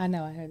 I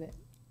know. I heard that.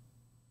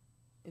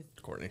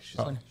 Courtney. She's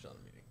on the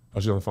meeting. Oh,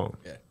 she's on the phone.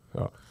 Yeah.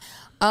 Oh.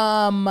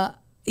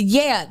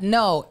 Yeah.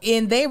 No.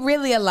 And they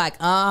really are like,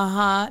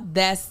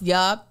 that's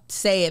y'all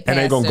say it, Pastor. And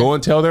they're gonna go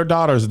and tell their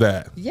daughters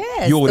that.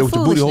 Yes. You over there with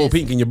your booty hole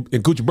pink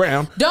and Gucci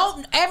brown.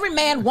 Don't every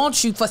man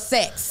wants you for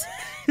sex.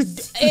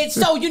 And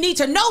so you need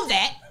to know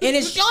that. And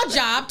it's your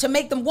job to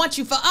make them want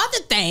you for other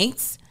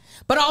things,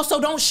 but also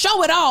don't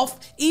show it off,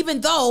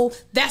 even though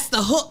that's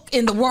the hook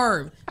in the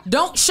worm.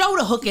 Don't show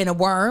the hook in the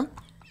worm.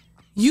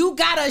 You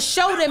gotta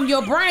show them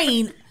your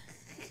brain.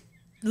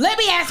 Let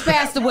me ask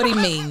Pastor what he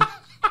mean.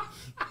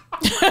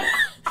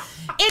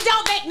 It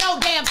don't make no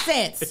damn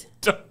sense.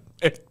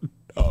 It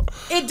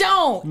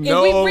don't.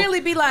 No. And we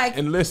really be like.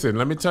 And listen,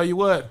 let me tell you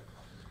what.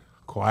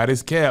 Quiet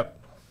as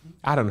kept.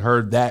 I done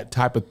heard that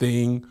type of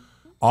thing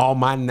all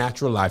my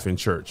natural life in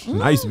church.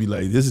 And I used to be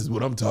like, this is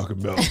what I'm talking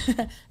about.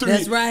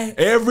 That's right.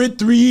 Every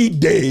 3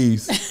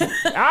 days.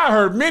 I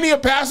heard many a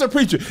pastor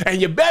preacher,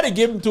 and you better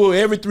give it to him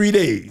every 3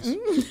 days.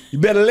 You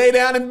better lay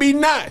down and be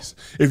nice.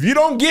 If you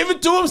don't give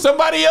it to him,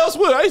 somebody else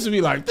will. I used to be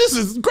like, this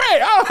is great.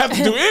 I don't have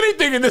to do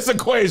anything in this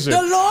equation.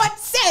 The Lord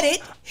said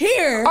it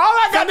here. All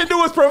I got to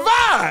do is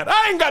provide.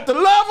 I ain't got to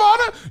love on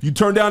her. You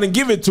turn down and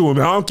give it to him.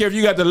 I don't care if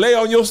you got to lay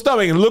on your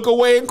stomach and look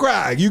away and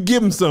cry. You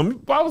give him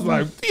some. I was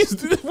like,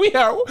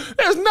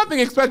 there's nothing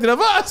expected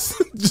of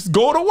us. Just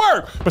go to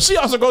work. But she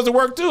also goes to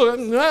work too.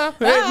 And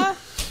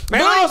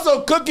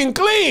also cook and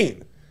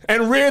clean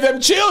and rear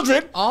them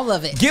children. All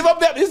of it. Give up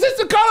that. Is this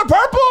the color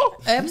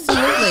purple?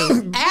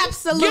 Absolutely.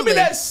 Absolutely. Give me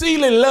that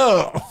ceiling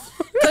love.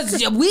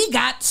 Because we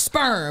got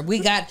sperm. We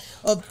got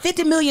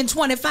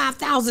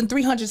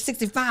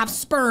 50,025,365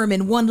 sperm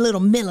in 1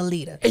 little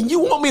milliliter. And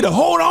you want me to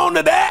hold on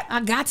to that?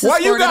 I got to. Why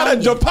you got a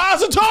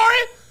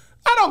depository?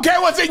 I don't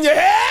care what's in your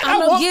head.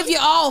 I'm going to give you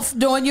off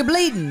during your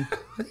bleeding.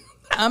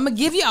 I'm going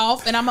to give you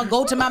off, and I'm going to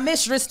go to my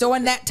mistress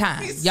during that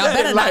time. Y'all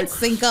better not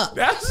sync up.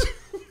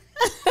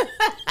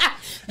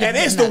 And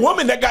it's the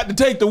woman that got to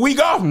take the week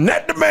off,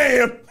 not the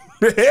man.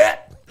 And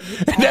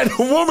that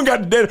woman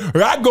got to,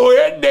 I go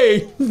every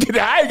day.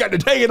 I ain't got to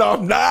take it off.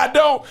 No, I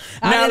don't.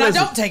 Now,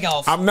 listen, I don't take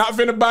off. I'm not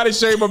finna body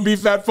shame or be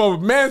fat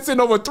forward. Man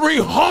sitting over 3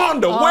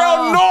 Honda,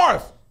 well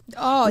north.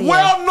 Oh, yeah.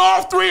 Well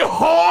north 3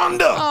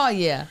 Honda. Oh,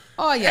 yeah.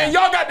 Oh, yeah. And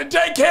y'all got to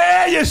take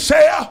care of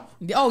yourself.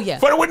 Oh, yeah.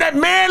 But when that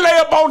man lay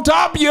up on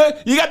top of you,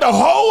 you got to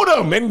hold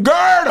him and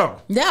gird him.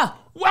 Yeah.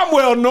 Well, I'm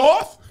well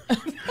north.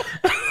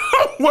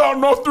 Well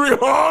north 3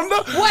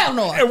 Honda. Well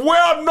north. And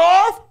well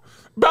north.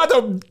 About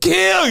to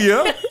kill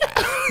you.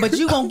 But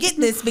you gonna get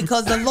this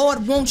because the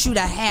Lord wants you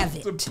to have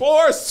it. To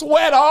pour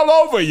sweat all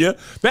over you.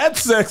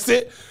 That's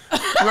sexy.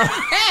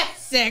 That's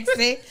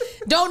sexy.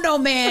 Don't no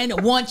man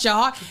want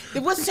y'all.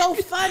 It was so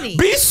funny.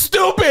 Be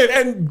stupid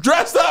and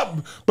dress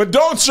up, but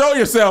don't show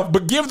yourself.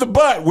 But give the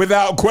butt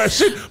without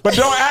question. But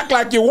don't act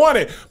like you want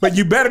it. But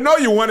you better know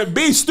you want it.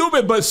 Be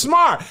stupid but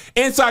smart.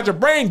 Inside your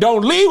brain,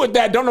 don't lead with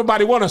that. Don't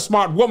nobody want a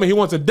smart woman. He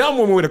wants a dumb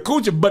woman with a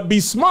coochie. But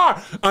be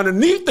smart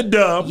underneath the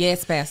dumb.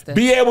 Yes, Pastor.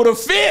 Be able to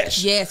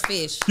fish. Yes,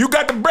 fish. You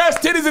got the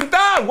breast, titties, and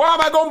thighs. Why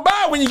am I gonna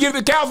buy it when you give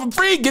the cow for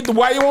free? Get the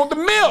why you want the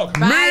milk.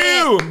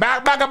 Milk.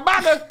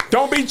 Baka.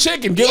 Don't be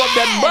chicken. Give up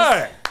that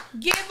butt.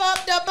 Give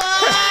up the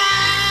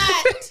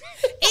butt.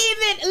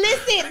 Even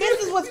listen,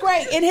 this is what's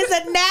great. In his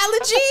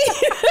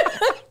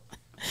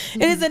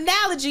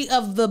analogy,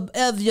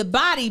 of your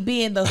body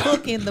being the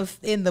hook in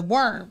the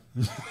worm.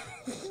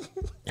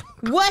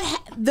 What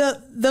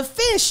the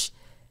fish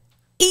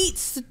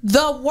eats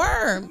the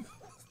worm.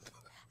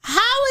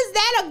 How is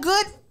that a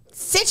good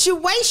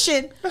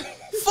situation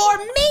for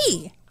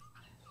me?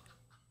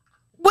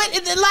 Where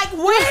in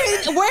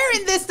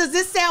this does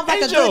this sound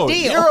like Angel, a good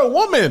deal? You're a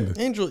woman.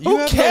 Angel,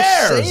 who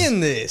cares? No say in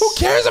this. Who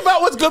cares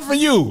about what's good for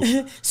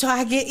you? So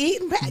I get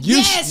eaten back.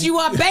 Yes, you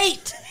are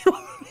bait.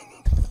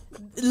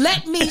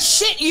 let me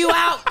shit you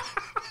out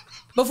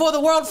before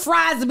the world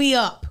fries me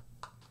up.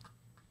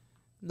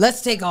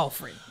 Let's take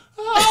offering.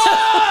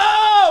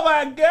 Oh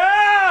my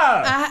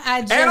God!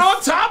 And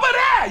on top of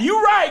that,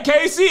 you're right,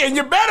 Casey, and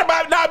you better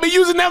not be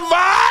using them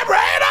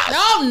vibrators.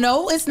 Oh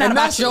no, it's not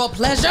about your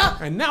pleasure.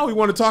 And now we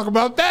want to talk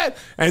about that,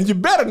 and you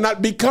better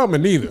not be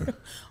coming either.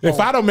 If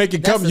I don't make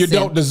it come, you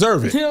don't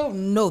deserve it.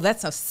 No,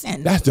 that's a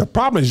sin. That's the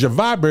problem. Is your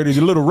vibrators,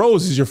 your little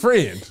rose is your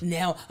friend.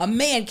 Now a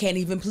man can't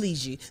even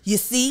please you. You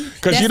see,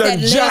 because you done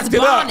jacked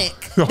it up.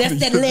 That's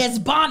that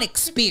lesbonic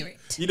spirit.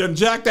 You done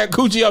jacked that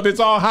coochie up. It's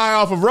all high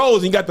off of rose.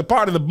 And you got the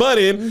part of the butt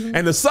in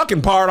and the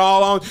sucking part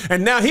all on.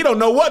 And now he don't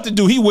know what to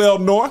do. He well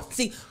north.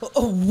 See,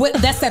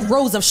 that's that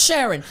rose of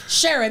Sharon.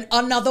 Sharon,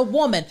 another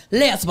woman,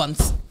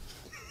 lesbians.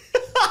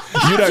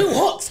 How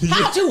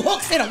two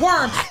hooks in a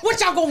worm?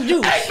 What y'all gonna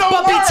do?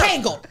 But be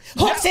tangled.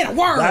 Hooks in a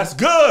worm. That's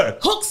good.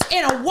 Hooks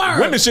in a worm.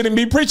 Women shouldn't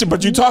be preaching,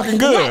 but you talking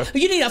good. Right.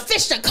 You need a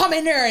fish to come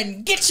in there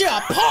and get you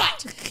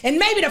apart. And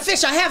maybe the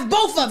fish will have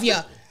both of you.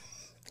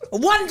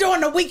 One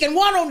during the week and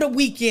one on the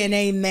weekend.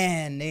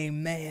 Amen.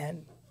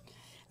 Amen.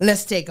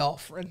 Let's take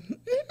offering.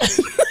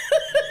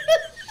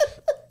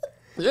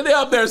 You're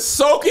up there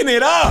soaking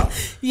it up.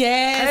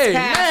 Yes,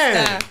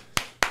 Pastor. Man.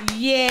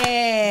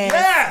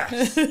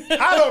 Yes.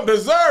 I don't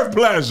deserve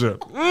pleasure.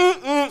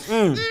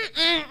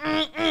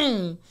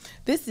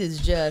 This is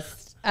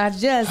just,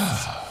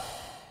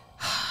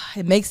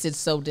 it makes it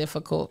so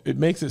difficult. It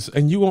makes it,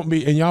 and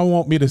y'all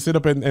want me to sit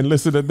up and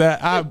listen to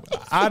that.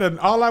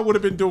 All I would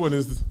have been doing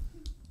is,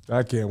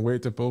 I can't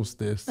wait to post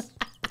this.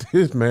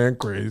 This man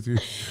crazy.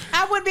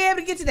 I wouldn't be able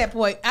to get to that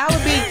point. I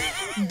would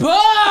be,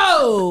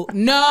 boo!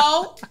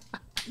 No.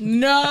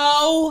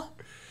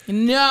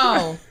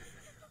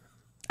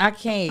 I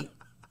can't.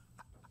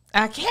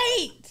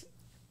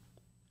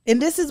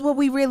 And this is what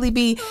we really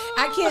be.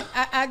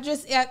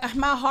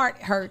 My heart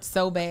hurts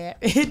so bad.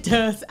 It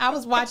does. I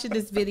was watching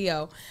this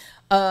video.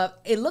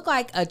 It looked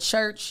like a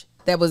church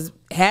that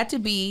had to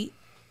be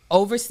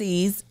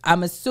overseas.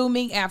 I'm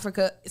assuming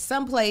Africa,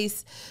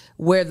 someplace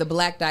where the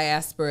black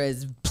diaspora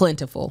is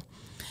plentiful.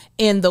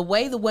 And the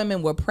way the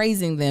women were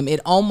praising them, it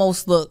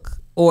almost looked,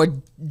 or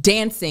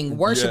dancing,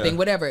 worshiping,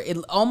 whatever, it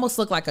almost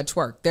looked like a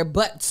twerk. Their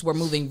butts were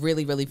moving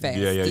really, really fast.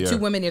 The two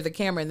women near the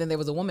camera, and then there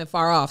was a woman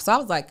far off. So I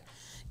was like,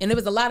 and there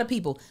was a lot of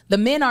people. The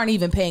men aren't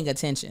even paying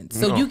attention.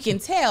 So you can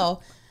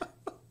tell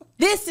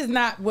this is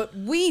not what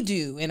we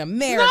do in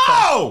America.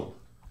 No!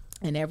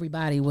 And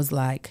everybody was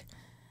like,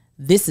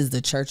 this is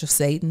the church of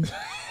Satan.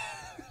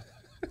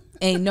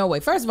 Ain't no way.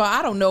 First of all,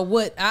 I don't know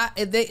what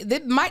they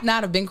might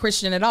not have been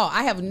Christian at all.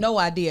 I have no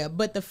idea.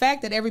 But the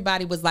fact that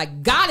everybody was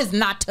like, God is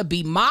not to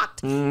be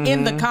mocked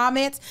in the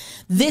comments.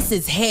 This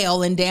is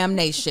hell and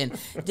damnation.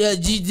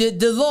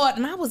 The Lord.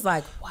 And I was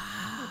like,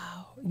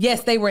 wow.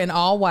 Yes, they were in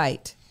all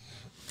white.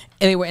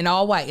 And they were in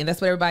all white. And that's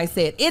what everybody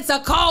said. It's a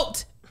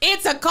cult.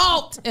 It's a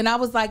cult. And I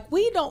was like,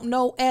 we don't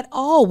know at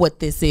all what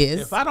this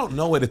is. If I don't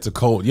know it, it's a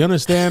cult. You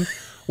understand?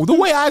 Well, the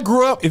way I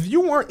grew up, if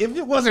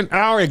it wasn't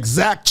our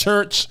exact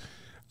church,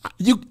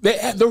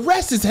 the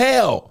rest is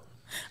hell.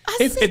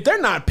 If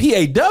they're not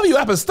PAW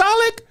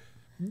apostolic,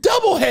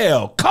 double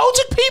hell.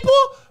 Coaching people,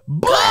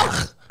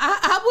 buck.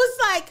 I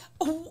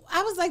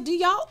was like, do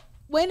y'all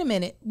wait a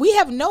minute? We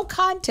have no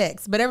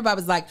context, but everybody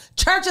was like,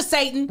 Church of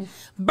Satan,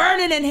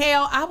 burning in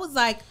hell. I was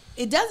like,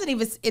 it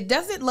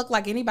doesn't look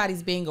like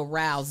anybody's being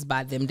aroused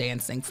by them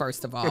dancing.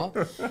 First of all,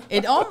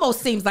 it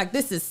almost seems like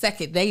this is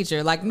second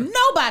nature. Like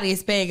nobody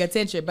is paying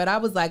attention. But I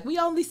was like, we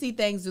only see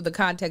things through the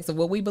context of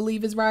what we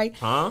believe is right.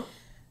 Huh?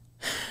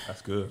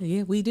 That's good.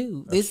 Yeah, we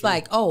do. It's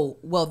like, oh,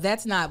 well,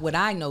 that's not what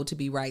I know to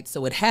be right,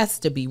 so it has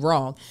to be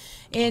wrong.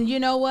 And you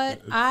know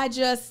what? I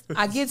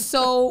get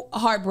so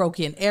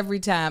heartbroken every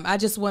time. I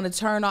just want to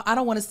turn off. I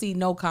don't want to see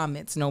no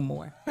comments no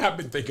more. I've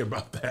been thinking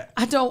about that.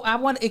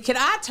 Can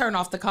I turn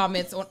off the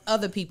comments on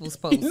other people's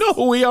posts? You know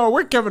who we are.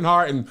 We're Kevin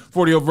Hart and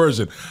 40-year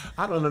version.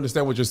 I don't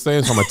understand what you're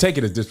saying, so I'm going to take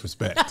it as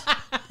disrespect.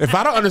 If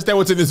I don't understand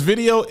what's in this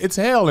video, it's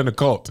hell in a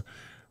cult.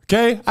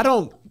 Okay? I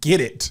don't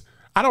get it.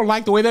 I don't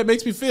like the way that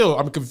makes me feel.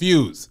 I'm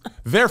confused.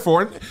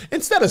 Therefore,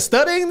 instead of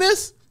studying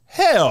this,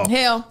 hell,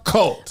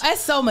 cult.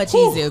 That's so much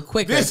easier,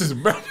 quicker. This is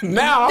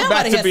now.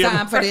 Nobody has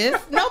time for this.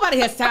 Nobody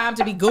has time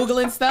to be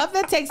Googling stuff.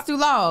 That takes too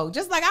long.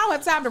 Just like I don't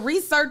have time to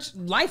research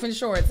life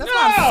insurance. That's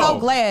why I'm so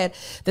glad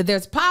that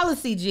there's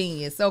Policy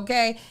Genius.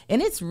 Okay,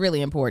 and it's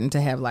really important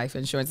to have life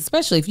insurance,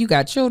 especially if you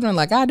got children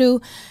like I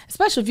do.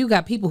 Especially if you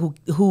got people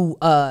who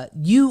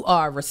you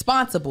are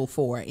responsible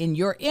for, and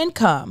your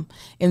income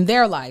in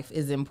their life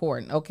is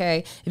important.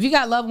 Okay, if you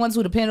got loved ones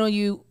who depend on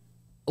you,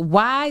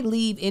 why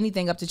leave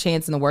anything up to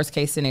chance in the worst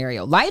case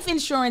scenario? Life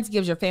insurance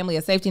gives your family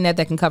a safety net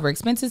that can cover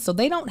expenses so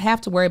they don't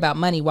have to worry about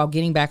money while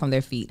getting back on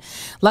their feet.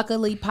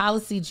 Luckily,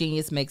 Policy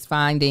Genius makes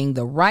finding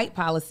the right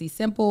policy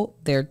simple.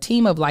 Their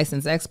team of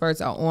licensed experts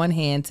are on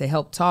hand to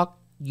help talk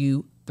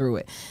you through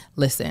it.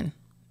 Listen,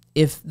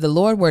 if the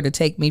Lord were to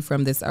take me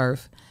from this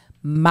earth,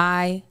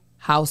 my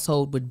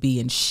household would be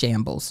in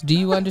shambles. Do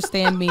you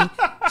understand me?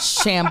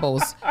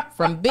 shambles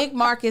from Big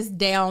Marcus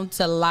down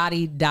to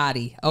Lottie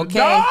Dottie.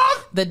 Okay,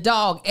 the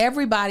dog.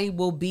 Everybody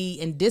will be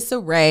in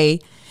disarray.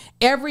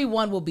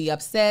 Everyone will be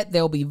upset.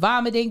 They'll be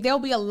vomiting. There'll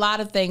be a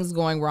lot of things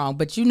going wrong.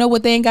 But you know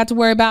what they ain't got to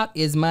worry about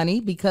is money,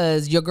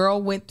 because your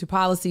girl went to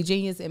Policy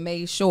Genius and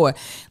made sure,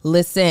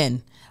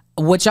 listen,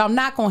 what y'all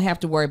not going to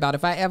have to worry about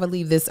if I ever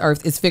leave this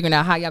earth is figuring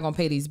out how y'all going to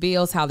pay these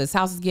bills, how this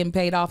house is getting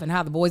paid off, and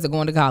how the boys are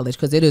going to college,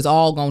 because it is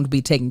all going to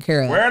be taken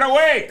care of. Where to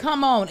wait?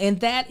 Come on. And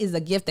that is a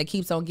gift that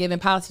keeps on giving.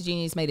 Policy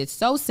Genius made it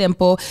so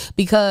simple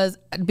because,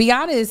 to be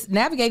honest,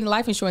 navigating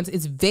life insurance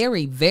is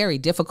very, very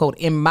difficult,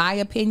 in my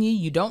opinion.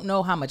 You don't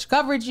know how much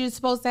coverage you're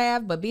supposed to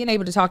have, but being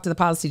able to talk to the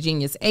Policy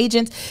Genius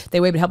agents, they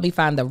were able to help me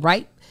find the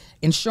right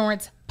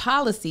insurance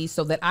policy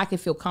so that I can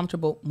feel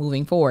comfortable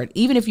moving forward.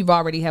 Even if you've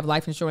already have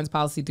life insurance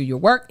policy through your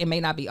work, it may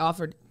not be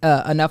offered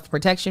enough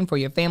protection for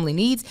your family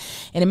needs,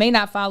 and it may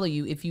not follow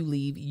you if you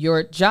leave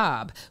your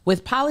job.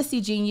 With Policy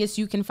Genius,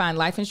 you can find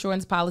life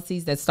insurance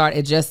policies that start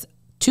at just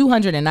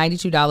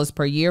 $292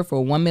 per year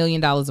for $1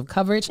 million of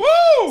coverage.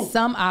 Woo!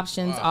 Some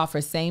options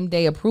offer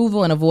same-day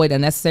approval and avoid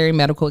unnecessary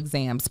medical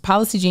exams.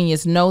 Policy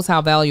Genius knows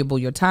how valuable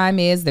your time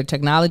is. Their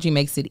technology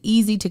makes it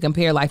easy to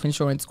compare life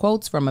insurance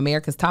quotes from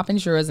America's top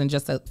insurers in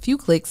just a few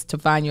clicks to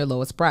find your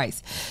lowest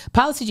price.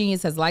 Policy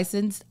Genius has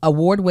licensed,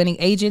 award-winning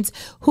agents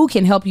who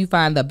can help you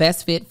find the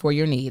best fit for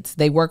your needs.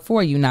 They work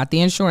for you, not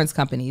the insurance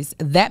companies.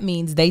 That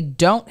means they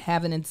don't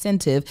have an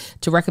incentive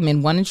to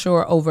recommend one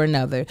insurer over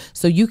another,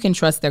 so you can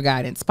trust their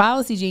guidance.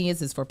 Policy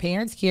Genius is for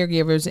parents,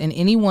 caregivers, and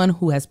anyone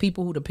who has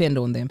people who depend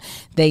on them.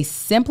 They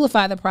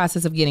simplify the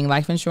process of getting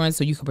life insurance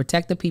so you can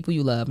protect the people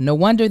you love. No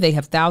wonder they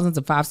have thousands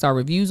of 5-star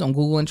reviews on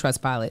Google and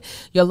Trustpilot.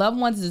 Your loved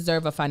ones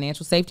deserve a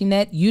financial safety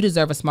net. You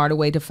deserve a smarter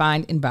way to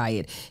find and buy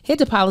it. Head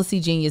to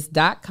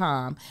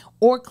policygenius.com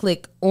or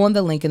click on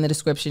the link in the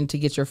description to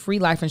get your free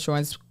life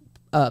insurance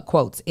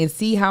quotes and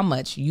see how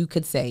much you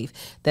could save.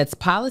 That's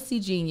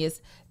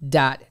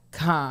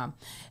policygenius.com.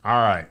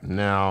 All right,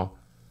 now,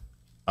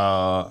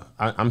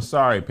 I'm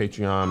sorry,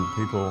 Patreon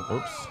people.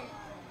 Oops.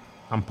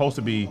 I'm supposed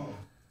to be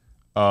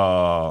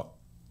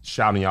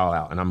shouting y'all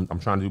out, and I'm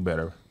trying to do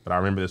better. But I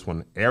remember this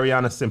one.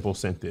 Ariana Simple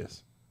sent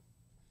this.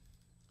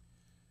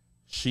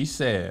 She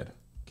said,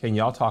 can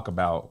y'all talk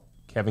about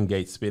Kevin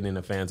Gates spitting in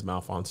a fan's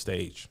mouth on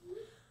stage?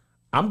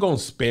 I'm going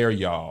to spare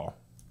y'all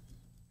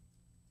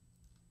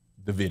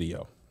the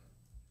video.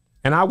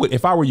 And I would,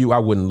 if I were you, I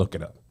wouldn't look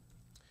it up.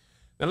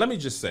 Now, let me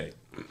just say,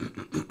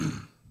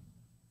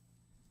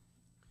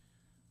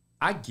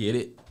 I get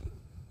it.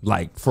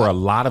 Like, for a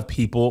lot of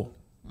people,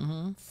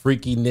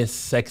 freakiness,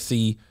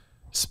 sexy,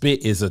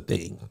 spit is a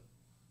thing.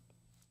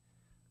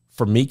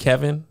 For me,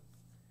 Kevin,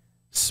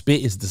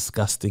 spit is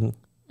disgusting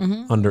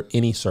under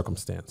any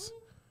circumstance.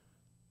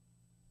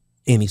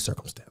 Any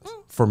circumstance.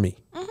 For me.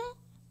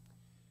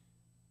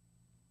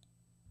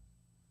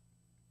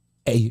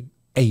 A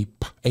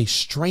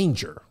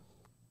stranger,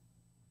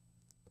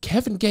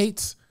 Kevin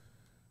Gates,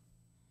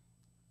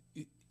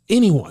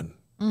 anyone,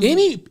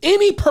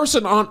 any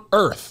person on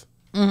earth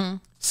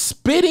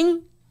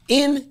spitting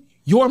in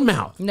your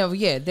mouth. No,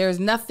 yeah, there's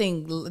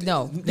nothing.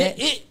 No,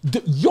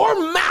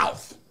 your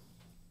mouth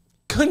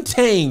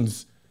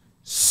contains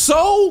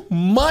so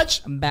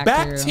much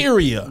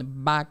bacteria.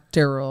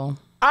 Bacterial.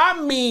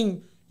 I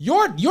mean,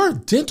 your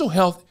dental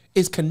health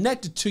is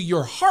connected to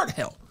your heart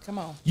health. Come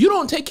on. You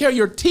don't take care of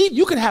your teeth,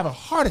 you could have a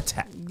heart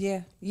attack.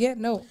 Yeah,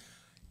 no.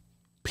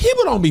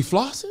 People don't be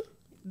flossing.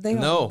 They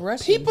don't be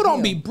brushing. People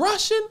don't be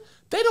brushing.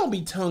 They don't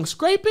be tongue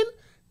scraping.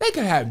 They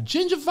could have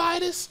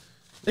gingivitis,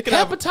 hepatitis. They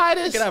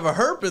could have a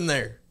herp in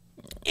there.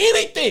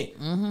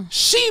 Anything.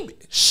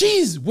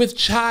 She's with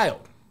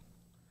child.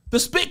 The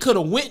spit could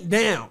have went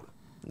down.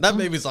 That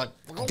baby's like,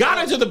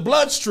 got into the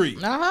bloodstream.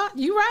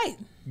 You right.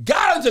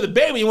 Got into the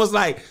baby and was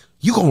like,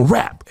 you gonna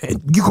rap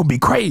and you gonna be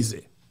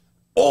crazy.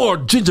 Or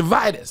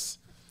gingivitis.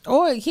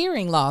 Or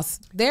hearing loss.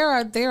 There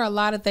are a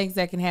lot of things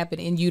that can happen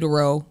in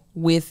utero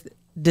with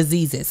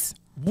diseases.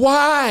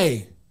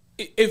 Why?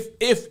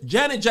 If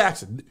Janet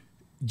Jackson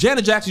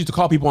used to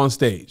call people on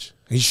stage,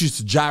 and she used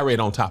to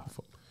gyrate on top of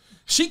them.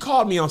 She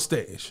called me on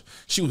stage.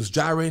 She was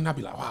gyrating. I'd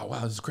be like, wow,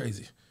 this is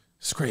crazy.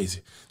 It's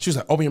crazy. She was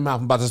like, open your mouth,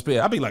 I'm about to spit.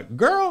 I'd be like,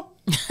 girl,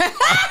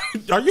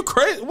 are you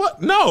crazy?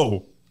 What?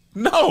 No.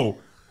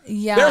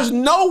 Yeah. There's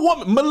no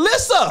woman.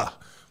 Melissa.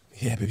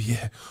 Yeah, baby,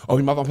 yeah.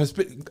 Open your mouth, I'm going to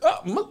spit.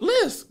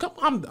 Liz, come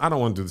on. I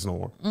don't want to do this no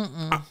more.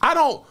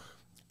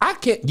 I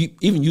can't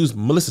even use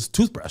Melissa's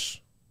toothbrush.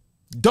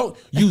 Don't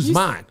use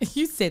mine.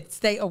 You said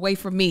stay away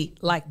from me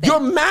like that. Your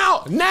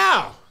mouth.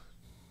 Now,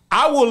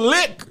 I will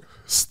lick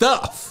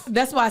stuff.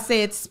 That's why I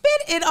said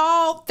spit in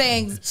all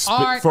things.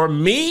 For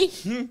me,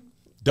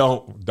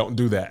 don't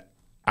do that.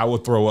 I will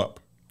throw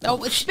up.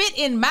 Oh, spit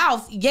in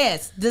mouth.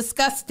 Yes,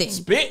 disgusting.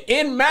 Spit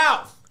in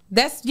mouth.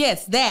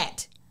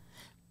 That.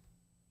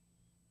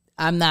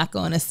 I'm not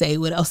going to say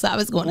what else I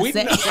was going to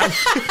say.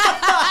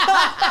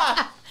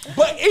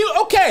 But,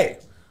 okay.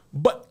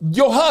 But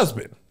your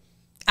husband.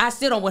 I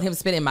still don't want him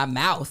spit in my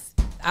mouth.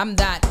 I'm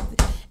not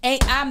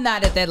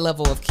at that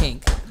level of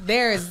kink.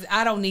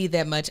 I don't need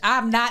that much.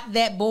 I'm not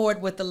that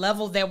bored with the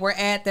level that we're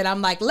at that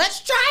I'm like,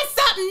 let's try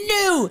something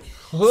new.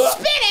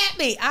 Spit at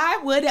me. I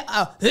would.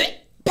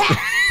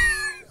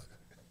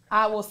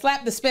 I will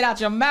slap the spit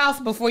out your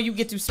mouth before you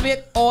get to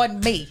spit on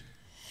me.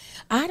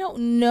 I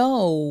don't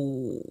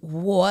know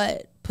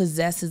what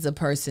possesses a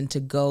person to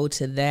go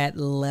to that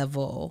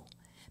level.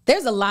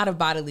 There's a lot of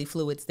bodily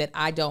fluids that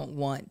I don't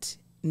want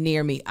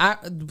near me. I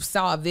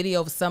saw a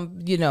video of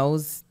some, it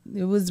was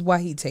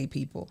Wahite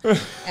people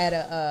at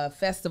a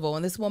festival,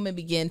 and this woman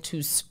began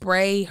to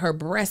spray her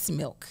breast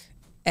milk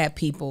at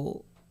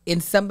people,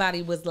 and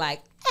somebody was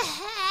like,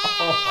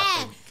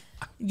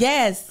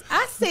 yes.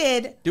 I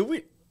said,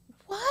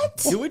 what?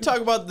 Did we talk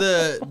about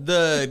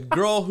the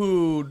girl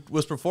who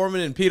was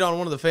performing and peed on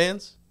one of the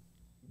fans?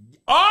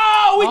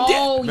 Oh, we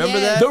did. Remember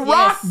that? The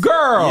rock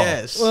girl.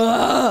 Yes.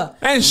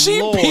 And she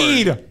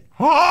peed.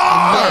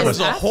 That was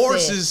a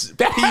horse's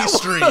pee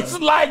stream. It was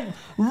like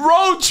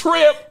road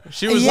trip.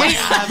 She was like,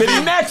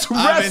 the next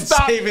rest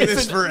stop. I've been saving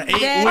this for 8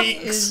 weeks. That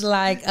is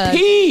like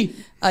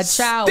a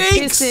child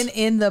stinks. pissing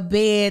in the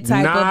bed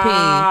type of pee.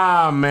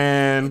 Ah,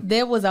 man.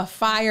 There was a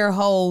fire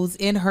hose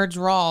in her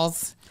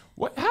drawers.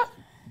 What?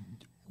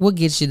 What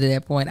gets you to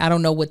that point? I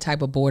don't know what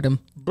type of boredom.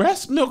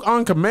 Breast milk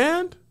on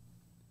command?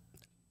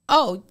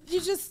 Oh, you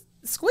just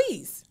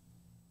squeeze.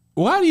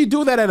 Why do you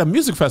do that at a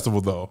music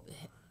festival, though?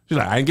 She's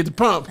like, I didn't get the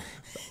pump.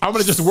 I'm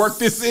going to just work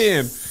this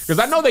in. Because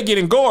I know they get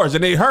engorged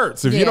and it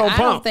hurts if you don't pump.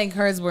 I don't think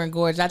hers were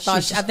engorged. I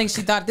think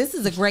she thought this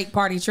is a great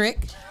party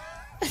trick.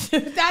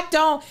 I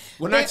don't.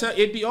 When I tell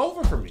it'd be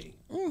over for me.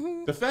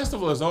 Mm-hmm. The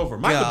festival is over.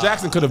 Michael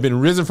Jackson could have been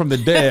risen from the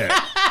dead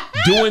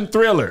doing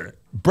Thriller.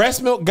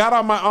 Breast milk got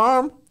on my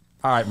arm.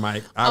 All right,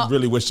 Mike. I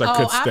really wish I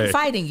could stay. I'm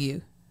fighting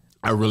you.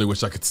 I really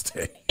wish I could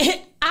stay.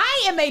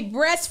 I am a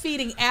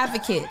breastfeeding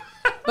advocate.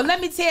 But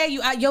let me tell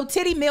you, your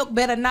titty milk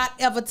better not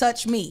ever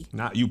touch me.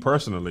 Not you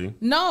personally.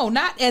 No,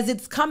 not as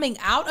it's coming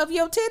out of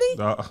your titty.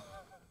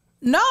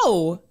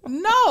 No.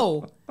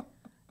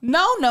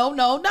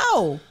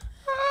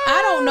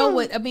 I don't know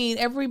what,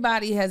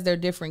 everybody has their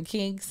different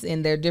kinks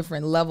and their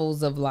different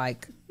levels of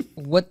like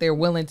what they're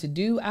willing to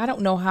do. I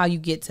don't know how you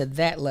get to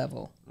that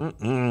level.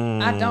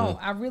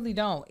 I really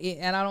don't.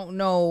 And I don't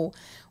know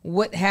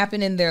what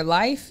happened in their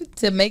life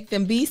to make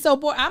them be so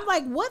bored. I'm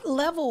like, what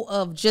level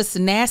of just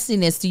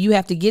nastiness do you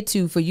have to get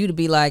to for you to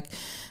be like,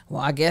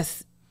 well, I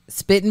guess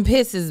spit and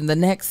piss is the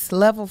next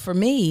level for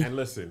me. And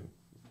listen,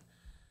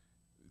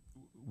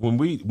 when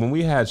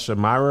we had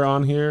Shamira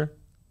on here,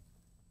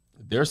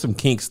 there's some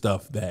kink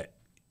stuff that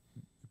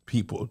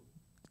people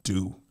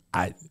do.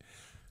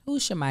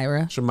 Who's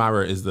Shamira?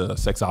 Shamira is the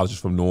sexologist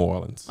from New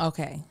Orleans.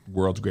 Okay.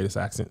 World's greatest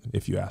accent,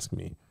 if you ask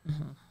me.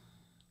 Mm-hmm.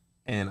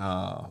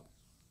 And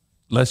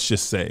let's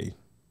just say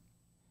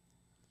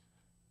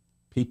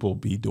people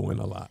be doing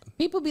a lot.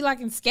 People be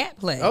liking scat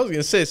play. I was going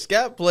to say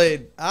scat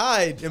play.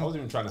 I wasn't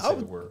even trying to say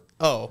the word.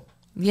 Oh.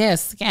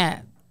 Yes,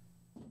 scat.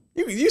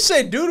 You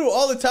say doo-doo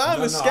all the time.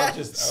 No, scat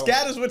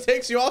is what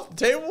takes you off the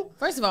table?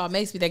 First of all, it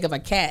makes me think of a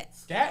cat.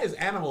 Scat is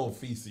animal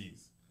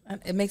feces.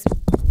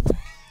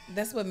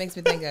 That's what makes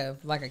me think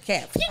of like a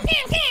cat.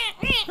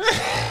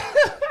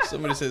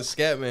 Somebody said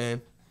scat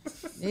man.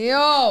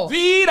 Yo.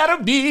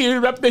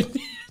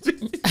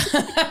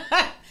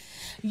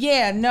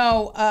 Yeah,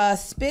 no,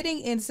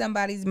 spitting in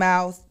somebody's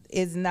mouth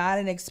is not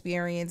an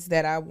experience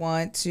that I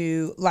want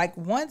to, like,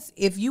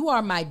 if you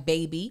are my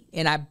baby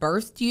and I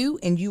birthed you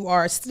and you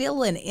are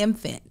still an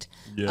infant,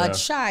 a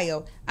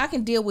child, I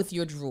can deal with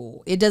your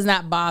drool. It does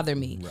not bother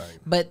me. Right.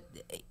 But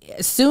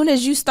as soon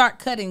as you start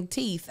cutting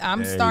teeth,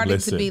 I'm starting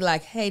to be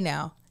like, hey,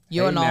 now,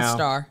 you're an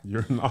all-star.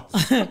 You're an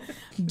all-star.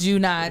 do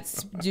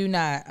not.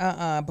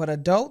 But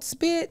adult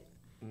spit,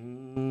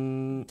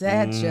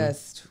 that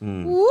just,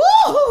 woo!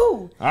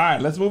 All right,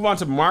 let's move on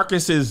to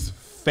Marcus's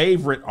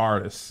favorite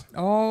artist.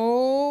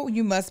 Oh,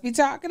 you must be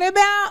talking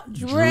about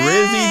Drake.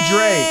 Drizzy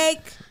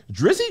Drake.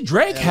 Drizzy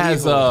Drake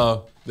has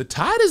the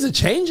tide is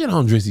changing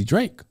on Drizzy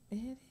Drake.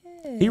 It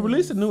is. He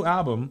released a new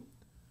album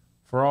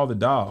for all the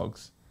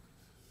dogs.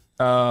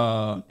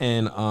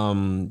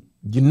 And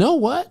you know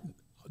what?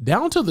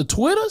 Down to the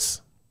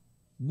Twitters,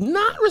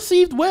 not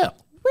received well.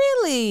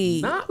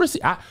 Really? Not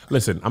received.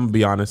 Listen, I'm gonna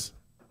be honest.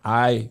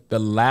 The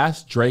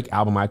last Drake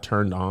album I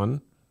turned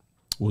on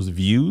was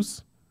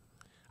Views.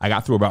 I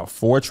got through about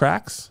 4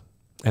 tracks,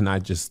 and I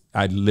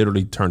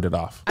literally turned it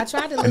off. I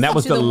tried to listen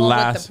to the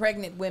one with the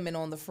pregnant women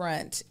on the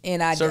front,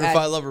 and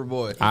Certified Lover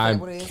Boy. I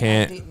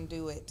can't. I didn't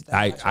do it.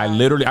 I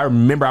literally, I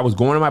remember I was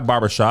going to my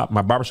barbershop.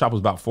 My barbershop was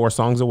about 4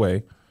 songs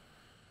away,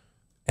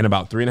 and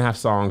about 3.5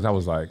 songs, I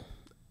was like,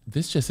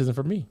 this just isn't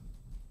for me.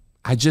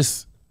 I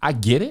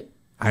get it.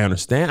 I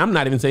understand. I'm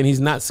not even saying he's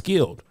not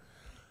skilled.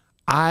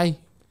 I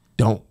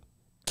don't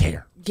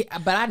care. Yeah,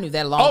 but I knew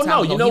that a long time ago.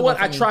 Oh, no. You know what?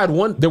 I tried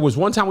one. There was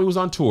one time we was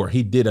on tour.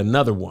 He did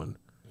another one.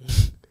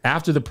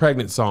 After the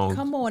pregnant song,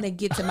 Come on and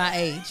get to my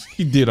age.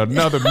 he did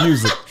another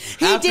music.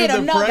 He did the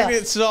another.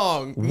 pregnant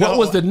song. What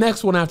was the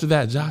next one after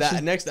that, Josh?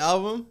 That next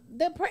album?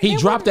 He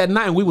dropped that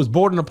night and we was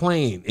boarding a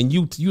plane and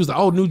you was like,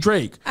 oh, new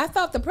Drake. I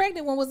thought the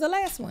pregnant one was the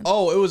last one.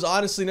 Oh, it was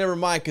Honestly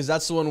Nevermind, because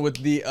that's the one with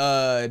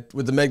the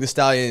Meg Thee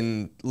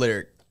Stallion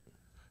lyric.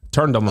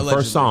 Turned on the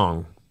Allegedly. first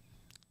song.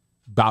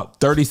 About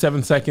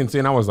 37 seconds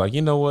in, I was like,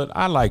 you know what?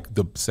 I like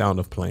the sound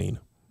of plane.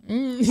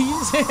 I'm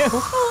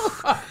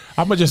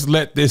gonna just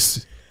let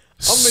this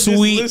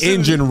sweet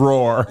engine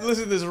roar.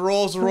 Listen to this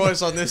Rolls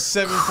Royce on this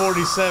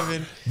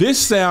 747. This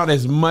sound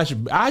is much.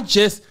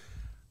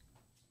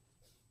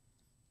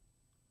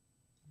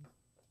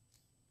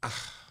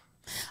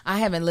 I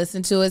haven't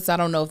listened to it, so I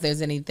don't know if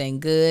there's anything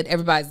good.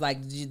 Everybody's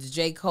like, the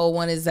J. Cole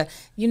one is,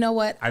 you know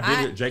what? I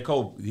did it. J.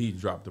 Cole, he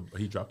dropped the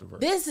verse.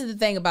 This is the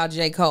thing about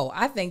J. Cole.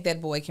 I think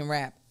that boy can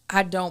rap.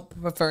 I don't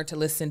prefer to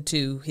listen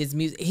to his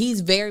music.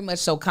 He's very much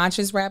so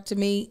conscious rap to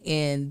me,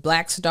 and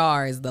Black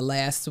Star is the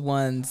last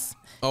ones.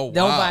 Oh, wow.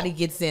 Nobody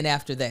gets in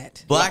after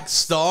that. Black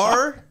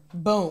Star?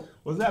 Boom.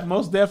 Was that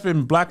Mos Def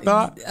and Black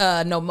Thought?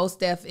 No, Mos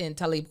Def and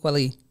Talib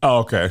Kweli. Oh,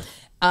 okay.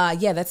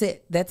 Yeah, that's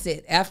it. That's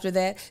it. After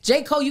that,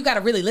 J. Cole, you got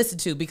to really listen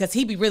to because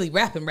he be really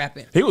rapping.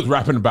 He was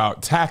rapping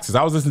about taxes.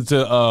 I was listening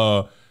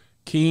to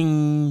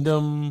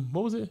Kingdom.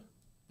 What was it?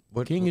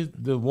 What King is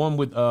the one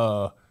with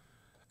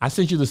I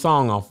sent you the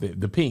song off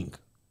it, the Pink,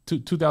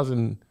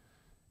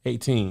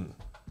 2018.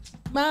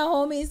 My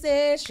homie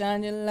said,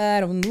 "Shine your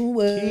light on the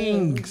world."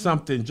 King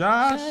something,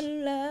 Josh.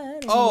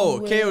 Oh,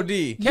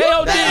 KOD. You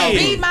better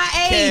be my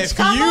age.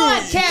 Come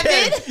on,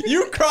 Kevin.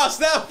 You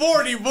crossed that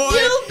 40, boy.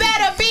 You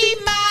better be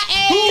my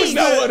Who age.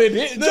 know what it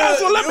is?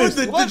 Josh, well, let me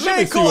see the what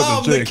J. Cole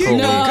album, The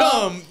Kingdom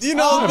Come. You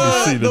know,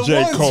 Let me see the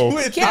J. ones Cole.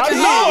 with I Kevin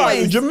know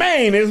always-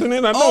 Jermaine, isn't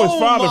it? I know his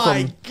father Oh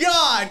my from.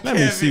 God, Let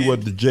me see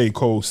what the J.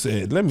 Cole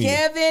said. Let me.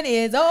 Kevin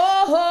is No,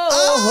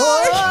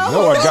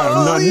 I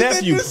got my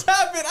nephew. This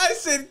happened. I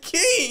said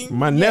King.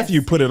 My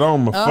nephew put it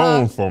on my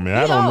phone for me.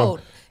 I don't know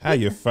old. how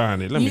you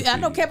find it. Let me see. I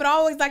know Kevin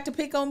always like to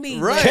pick on me.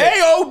 Right.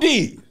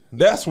 KOD.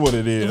 That's what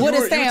it is. What You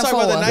it were stand talking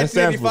for? about the That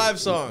stands for 1985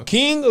 song.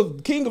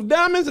 King of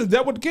Diamonds. Is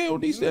that what the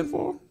KOD stand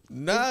for?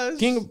 Nah,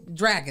 King of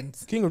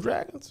Dragons.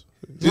 Dragons.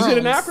 Is it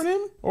an Drums.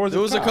 acronym or is it?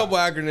 there was a COD? couple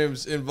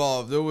acronyms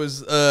involved. There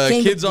was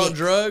King Kids of on Dicks.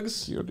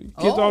 Drugs. Kids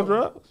Oh. on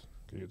drugs.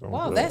 Kids on Wow,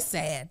 drugs. that's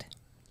sad.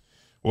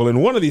 Well, in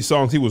one of these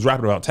songs, he was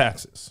rapping about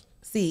taxes.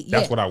 See,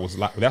 That's yeah. what I was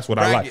like. That's what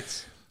I like.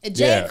 Brackets.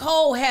 J. Yeah.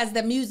 Cole has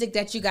the music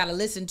that you got to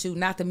listen to,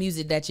 not the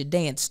music that you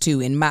dance to,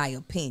 in my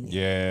opinion.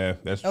 Yeah,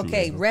 that's true.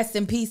 Okay, rest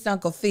in peace,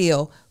 Uncle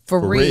Phil. For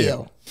real.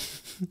 real.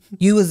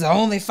 You was the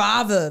only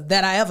father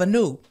that I ever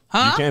knew.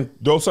 Huh? You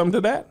can't throw something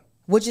to that?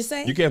 What'd you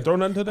say? You can't throw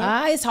nothing to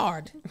that? It's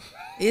hard.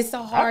 It's a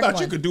I hard thought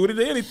one. you could do it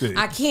to anything.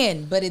 I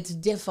can, but it's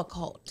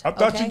difficult. I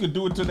thought okay? you could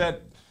do it to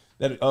that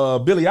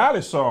Billie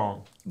Eilish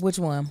song. Which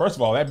one? First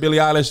of all, that Billie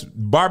Eilish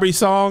Barbie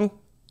song,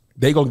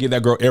 they gonna give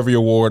that girl every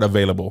award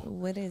available.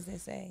 What does it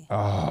say?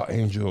 Oh,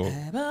 Angel.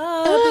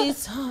 Barbie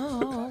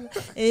song,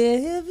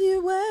 if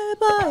you were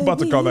Barbie. I'm about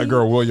to call that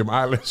girl William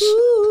Eilish.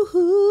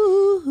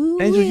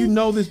 Angel, you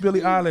know this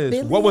Billie Eilish.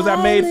 Billie What was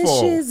that made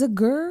for? She's a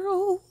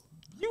girl.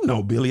 You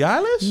know Billie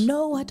Eilish?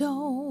 No, I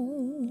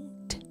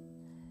don't.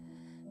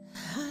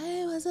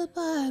 I was a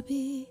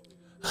Barbie.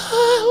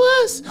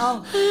 I was.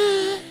 Oh,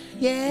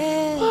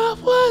 yeah.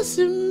 What was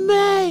it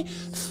made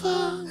for?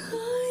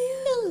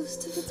 I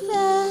used to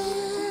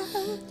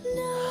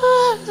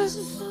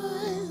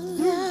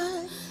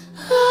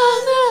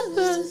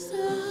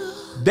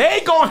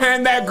They gonna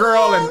hand that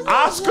girl an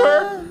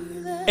Oscar,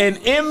 an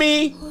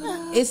Emmy.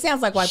 It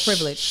sounds like white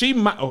privilege. She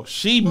might. Oh,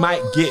 she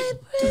might get.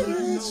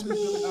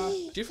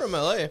 She from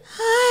LA.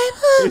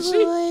 Is she?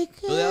 Billie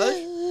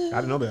Eilish? I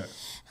didn't know that.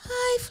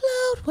 I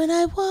float when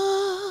I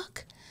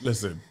walk.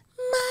 Listen.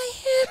 My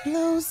hair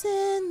blows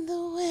in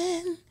the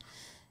wind.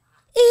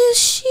 Is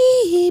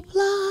she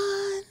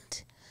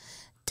blonde?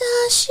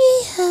 Does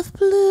she have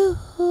blue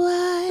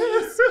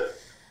eyes?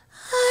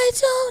 I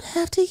don't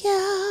have to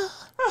yell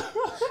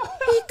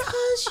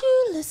because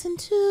you listen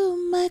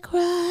to my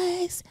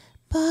cries.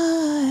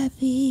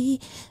 Barbie,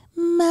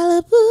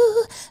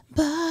 Malibu,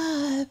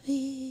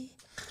 Barbie.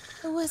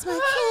 Where's my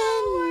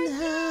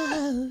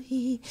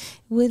candy?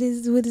 What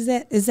is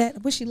that? Is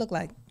that what she look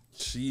like?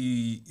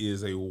 She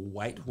is a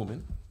white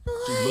woman.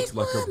 She looks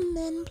like a.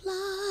 woman,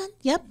 blonde.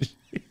 Yep.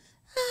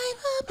 I'm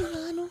a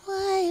blonde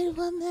white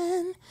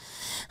woman.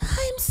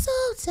 I'm so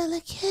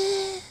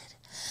delicate.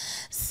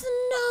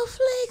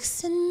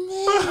 Snowflakes and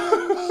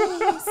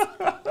mayonnaise.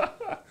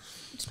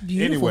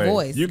 Beautiful Anyway,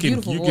 voice. you can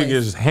Beautiful you voice. can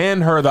just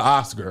hand her the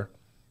Oscar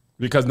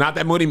because not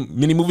that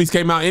many movies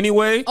came out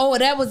anyway. Oh,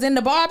 that was in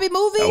the Barbie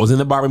movie? That was in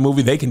the Barbie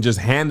movie. They can just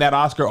hand that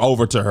Oscar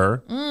over to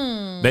her.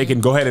 They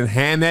can go ahead and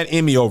hand that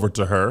Emmy over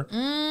to her.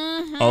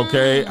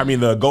 Okay, I mean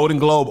the Golden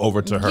Globe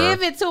over to her.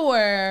 Give it to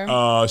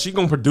her. She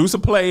gonna produce a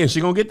play and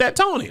she gonna get that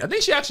Tony. I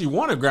think she actually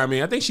won a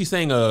Grammy. I think she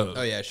sang a.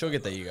 Oh yeah, she'll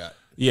get that. You got.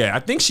 Yeah, I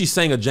think she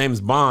sang a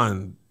James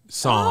Bond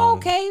song. Oh,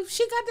 okay.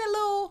 She got that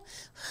little.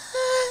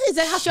 Is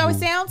that how she always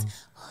sounds?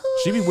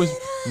 She be with.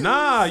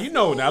 Nah, you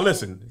know. Now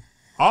listen.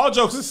 all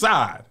jokes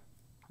aside,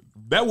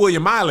 that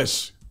William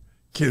Eilish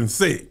can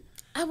sing.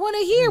 I want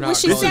to hear what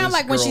she sound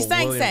like when she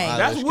sang.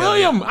 That's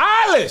William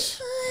Eilish.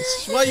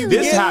 This is why you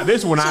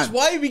This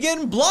you be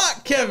getting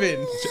blocked,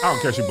 Kevin. I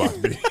don't care if she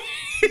blocked me.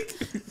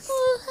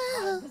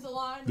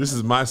 This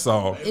is my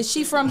song. Is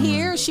she from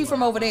here? Or is she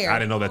from over there? I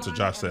didn't know that till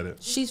Josh said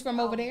it. She's from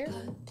over there?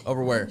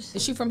 Over where?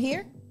 Is she from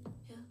here?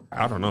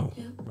 I don't know.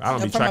 I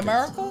don't be from tracking.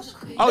 America?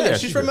 Oh yeah,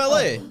 she's from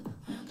LA.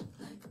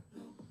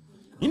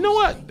 You know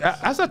what?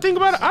 As I think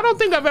about it, I don't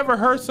think I've ever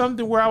heard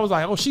something where I was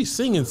like, "Oh, she's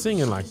singing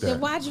like that." Then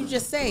why'd you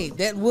just say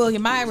that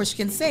William Irish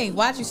can sing?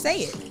 Why'd you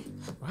say it?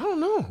 I don't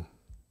know.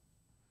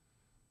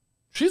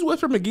 She's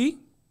Whisper McGee.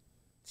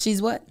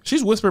 She's what?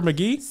 She's Whisper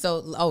McGee.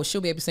 So,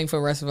 she'll be able to sing for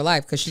the rest of her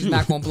life because she's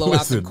not going to blow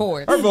out the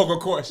chords. Her vocal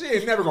cords. She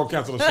ain't never going to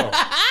cancel the show.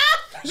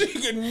 She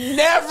can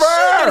never.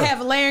 She could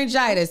have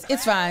laryngitis.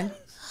 It's fine.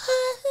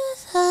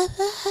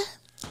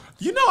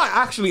 You know, I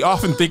actually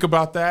often think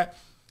about that.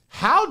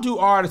 How do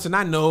artists, and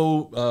I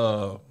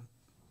know...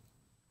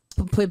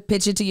 Put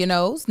pitch it to your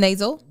nose,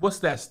 nasal. What's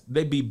that?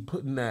 They be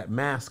putting that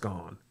mask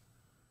on.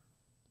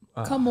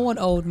 Come on,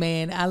 old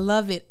man. I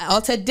love it. Oh,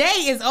 today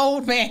is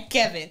old man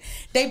Kevin.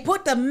 They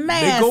put the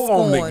mask they go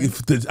on.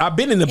 I've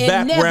been in the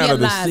background of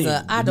the scene.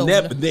 I don't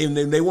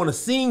know. They want to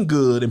sing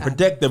good and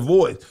protect their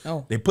voice.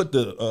 Oh. They put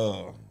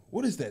the,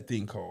 what is that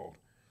thing called?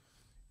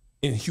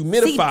 In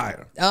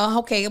humidifier.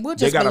 Okay, we'll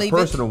just They got believe a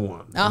personal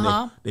one.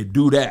 Uh-huh. They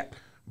do that.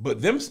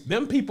 But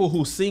them people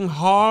who sing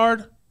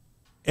hard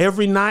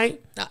every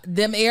night.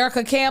 Them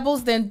Erica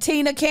Campbells, them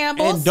Tina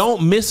Campbells. And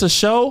don't miss a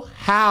show?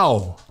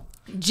 How?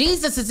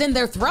 Jesus is in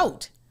their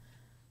throat.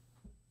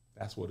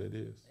 That's what it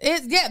is.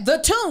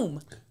 The tomb.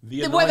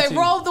 Where they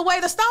rolled away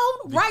the stone?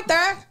 Right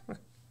there.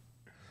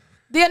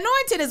 The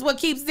anointing is what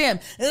keeps them.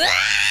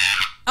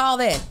 All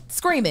that.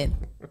 Screaming.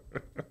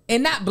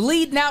 And not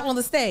bleeding out on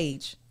the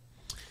stage.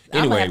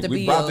 Anyway,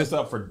 we brought this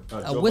up for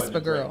a whisper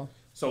girl.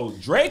 So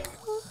Drake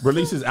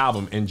released his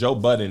album, and Joe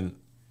Budden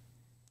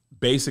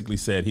basically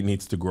said he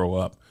needs to grow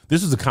up.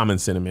 This is a common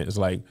sentiment. It's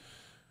like,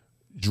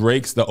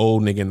 Drake's the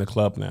old nigga in the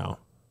club now.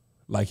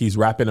 Like, he's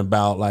rapping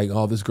about, like,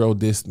 oh, this girl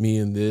dissed me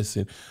and this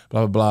and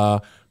blah, blah,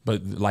 blah.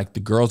 But, like, the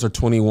girls are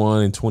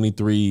 21 and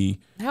 23.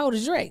 How old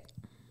is Drake?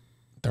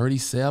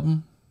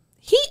 37.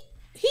 He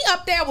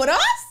up there with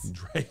us?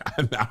 Drake,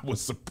 I was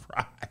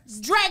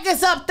surprised. Drake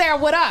is up there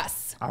with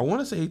us. I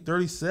want to say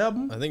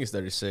 37. I think it's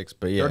 36,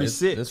 but yeah,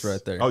 36. It's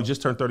right there. Oh, he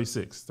just turned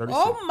 36. 36.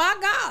 Oh, my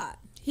God.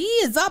 He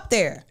is up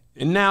there.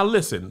 And now,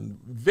 listen,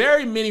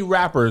 very many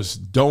rappers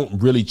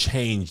don't really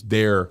change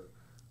their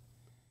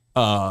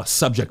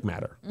subject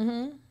matter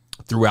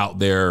throughout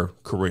their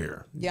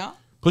career. Yeah.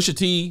 Pusha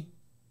T,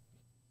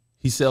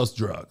 he sells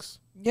drugs.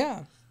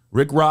 Yeah.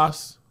 Rick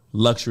Ross,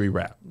 luxury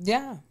rap.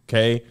 Yeah.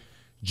 Okay.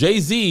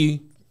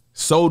 Jay-Z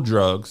sold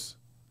drugs.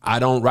 I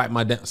don't write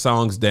my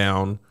songs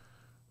down.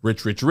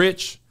 Rich, rich,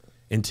 rich.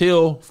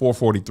 Until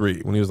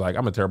 443, when he was like,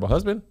 I'm a terrible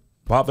husband,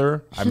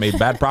 father. I made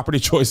bad property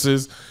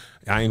choices.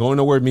 I ain't going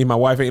nowhere. Me and my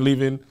wife ain't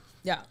leaving.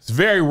 Yeah. It's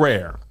very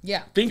rare.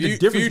 Yeah. Think the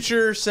difference.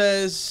 Future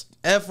says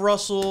F.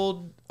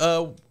 Russell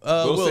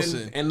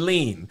Wilson and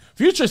lean.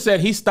 Future said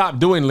he stopped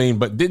doing lean,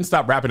 but didn't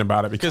stop rapping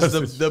about it because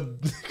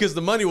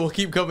the money will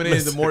keep coming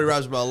in the more he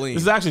raps about lean.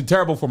 This is actually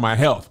terrible for my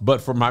health,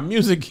 but for my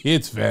music,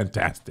 it's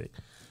fantastic.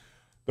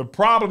 The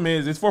problem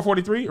is, it's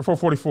 443 or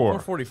 444?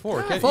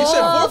 444. You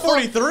said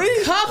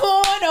 443? Come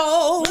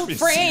on, old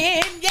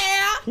friend.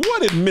 Yeah.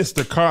 What did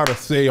Mr. Carter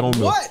say on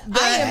the... What the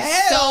so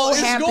hell is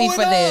happy going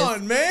for this.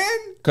 on,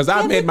 man? Because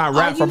I made my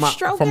rap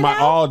from my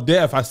all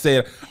deaf. I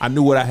said I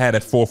knew what I had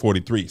at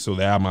 443, so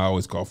the album I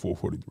always call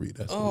 443.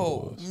 That's what it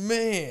was.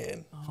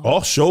 Man.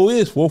 All show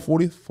is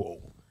 444.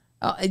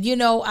 You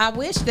know, I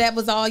wish that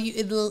was all you.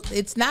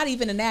 It's not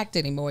even an act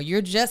anymore.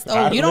 You're just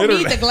you don't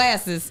need the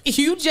glasses.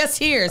 You just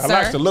here, sir.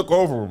 I like to look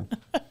over them.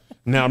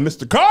 Now,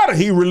 Mr. Carter,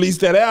 he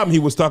released that album. He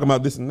was talking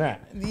about this and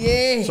that.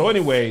 Yeah. So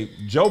anyway,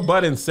 Joe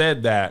Budden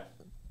said that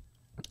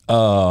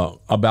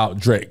about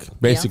Drake.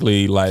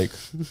 Basically, like,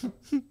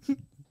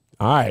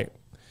 all right,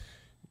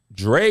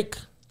 Drake.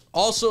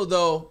 Also,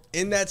 though,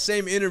 in that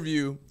same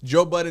interview,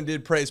 Joe Budden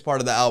did praise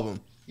part of the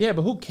album. Yeah,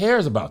 but who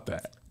cares about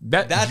that?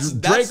 That's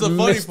Drake the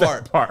funny missed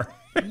part. That part.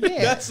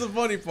 Yeah. That's the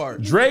funny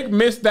part. Drake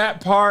missed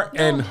that part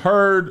and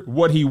heard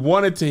what he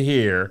wanted to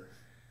hear.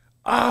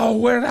 Oh,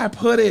 where did I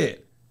put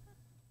it?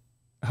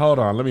 Hold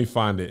on, let me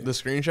find it. The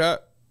screenshot?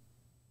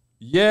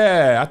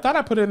 Yeah, I thought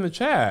I put it in the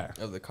chat.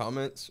 Of the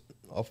comments?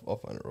 I'll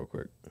find it real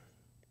quick.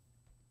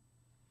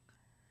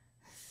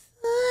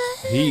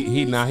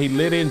 He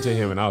lit into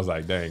him, and I was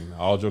like, dang,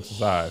 all jokes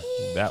aside,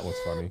 that was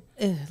funny.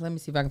 Let me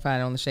see if I can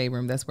find it on the Shade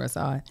Room. That's where I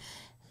saw it.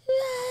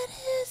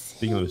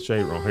 Speaking of the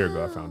Shade Room, here we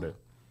go, I found it.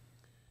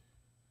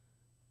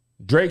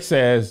 Drake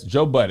says,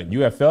 Joe Budden,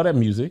 you have failed at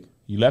music.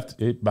 You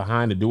left it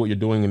behind to do what you're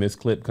doing in this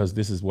clip because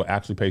this is what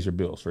actually pays your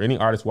bills. For any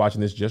artist watching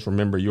this, just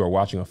remember you are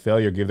watching a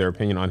failure give their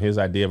opinion on his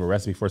idea of a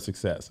recipe for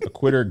success. A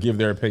quitter give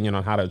their opinion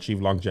on how to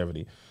achieve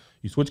longevity.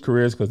 You switch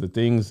careers because the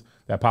things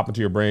that pop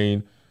into your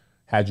brain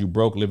had you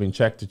broke living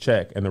check to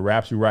check, and the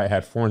raps you write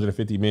had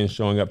 450 men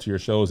showing up to your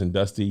shows in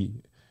dusty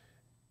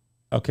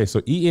Okay,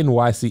 so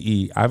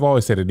ENYCE. I've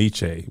always said a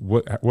Nietzsche.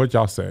 What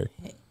y'all say?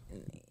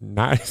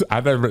 Nice.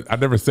 I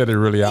never said it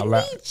really out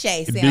loud.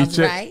 Nietzsche sounds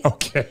right.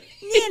 Okay.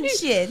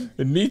 Nietzsche.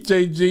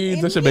 Nietzsche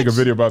jeans. I should make a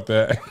video about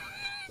that.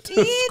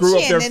 To screw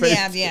up their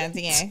face. Yeah.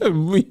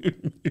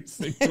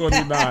 Music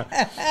 29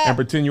 and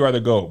pretend you are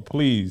the GOAT.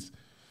 Please.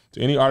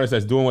 To any artist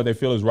that's doing what they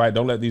feel is right,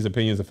 don't let these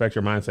opinions affect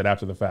your mindset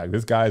after the fact.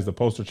 This guy is the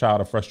poster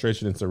child of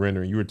frustration and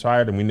surrendering. You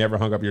retired and we never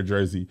hung up your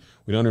jersey.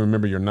 We don't even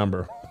remember your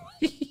number.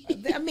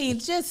 I mean,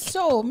 just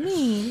so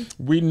mean.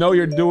 We know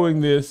you're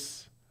doing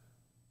this.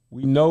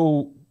 We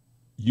know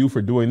you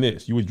for doing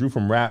this. You withdrew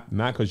from rap,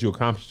 not because you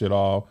accomplished it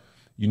all.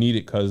 You need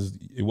it because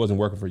it wasn't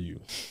working for you.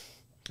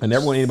 I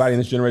never want anybody in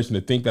this generation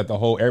to think that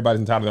everybody's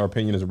entitled to their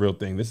opinion is a real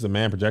thing. This is a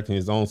man projecting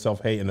his own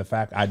self-hate and the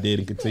fact I did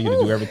and continue to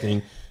do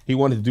everything he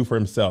wanted to do for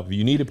himself. If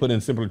you need to put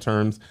in simpler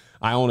terms,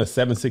 I own a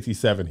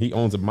 767. He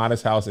owns a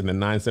modest house in the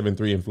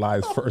 973 and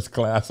flies first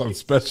class on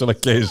special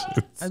occasions.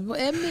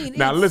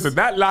 Now listen,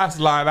 that last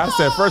line I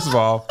said, first of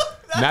all,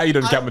 now you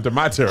done come into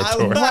my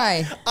territory.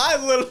 I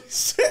literally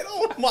said,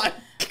 oh my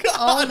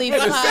God. Only the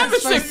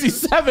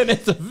 767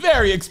 is a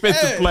very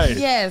expensive plane.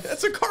 Yes.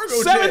 That's a cargo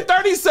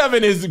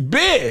 737 is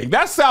big.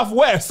 That's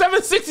Southwest.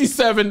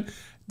 767,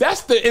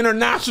 that's the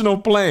international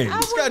plane.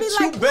 It's got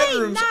two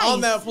bedrooms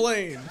on that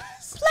plane.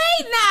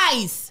 Play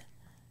nice.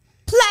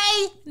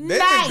 Play They've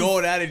nice. been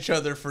going at each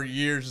other for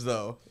years,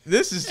 though.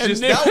 This is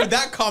just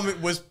that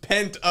comment was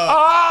pent up.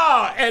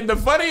 Ah, and the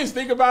funniest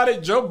thing about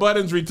it, Joe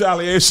Budden's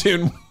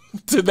retaliation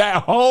to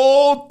that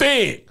whole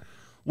thing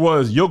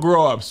was you'll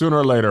grow up sooner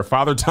or later.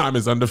 Father Time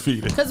is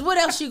undefeated. Because what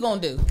else you gonna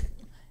do?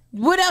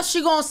 What else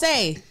you gonna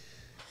say?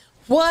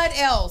 What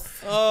else?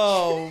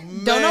 Oh,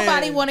 man. Don't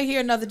nobody want to hear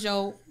another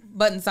Joe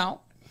Budden song.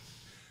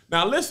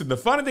 Now listen, the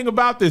funny thing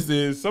about this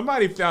is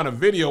somebody found a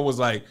video was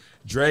like,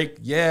 Drake,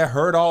 yeah,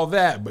 heard all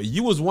that, but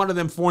you was one of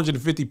them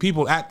 450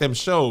 people at them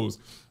shows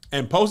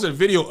and posted a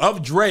video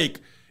of Drake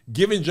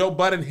giving Joe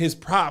Budden his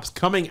props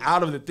coming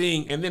out of the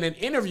thing, and then an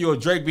interview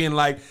of Drake being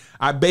like,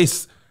 I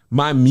base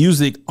my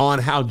music on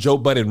how Joe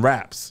Budden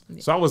raps.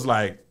 So I was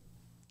like,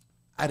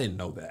 I didn't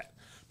know that.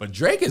 But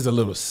Drake is a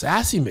little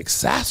sassy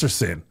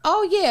McSasserson.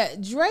 Oh, yeah.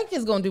 Drake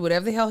is going to do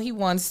whatever the hell he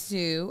wants to.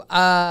 You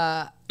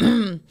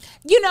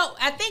know,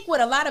 I think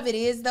what a lot of it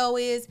is, though,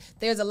 is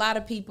there's a lot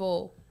of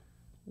people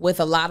with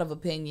a lot of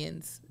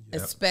opinions,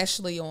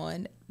 especially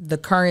on the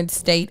current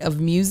state of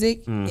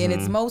music. And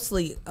it's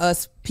mostly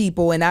us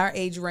people in our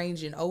age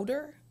range and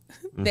older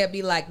that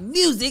be like,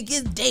 music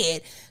is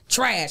dead,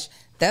 trash.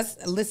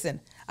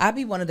 Listen, I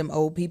be one of them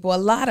old people a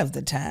lot of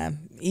the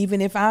time,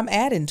 even if I'm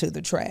adding to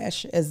the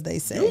trash, as they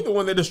say. You're the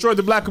one that destroyed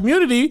the black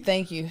community.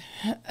 Thank you.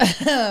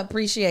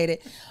 Appreciate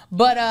it.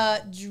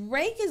 But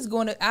Drake is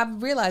going to,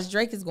 I've realized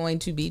Drake is going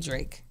to be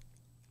Drake.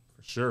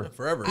 For sure.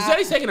 Forever. He said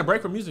he's taking a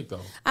break from music,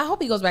 though. I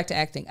hope he goes back to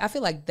acting. I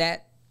feel like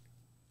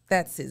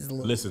that's his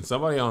look. Listen,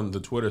 somebody on the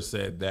Twitter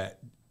said that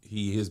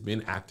he has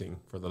been acting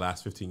for the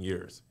last 15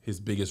 years. His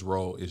biggest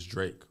role is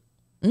Drake.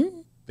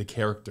 The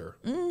character.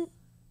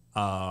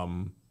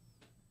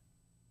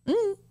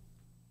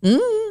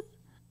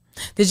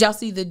 Did y'all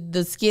see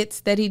the skits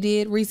that he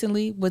did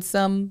recently with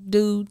some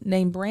dude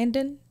named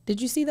Brandon? Did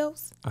you see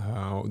those?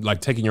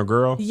 Like Taking Your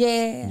Girl?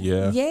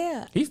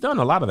 Yeah. He's done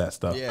a lot of that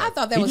stuff. Yeah. I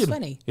thought that was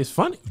funny. It's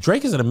funny.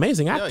 Drake is an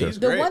amazing actor. he's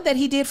The great. one that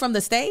he did from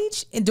the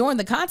stage and during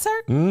the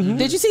concert?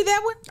 Did you see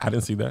that one? I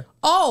didn't see that.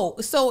 Oh,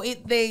 so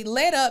they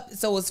led up.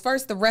 So it was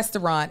first the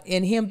restaurant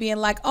and him being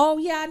like, oh,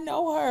 yeah, I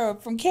know her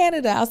from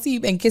Canada. I'll see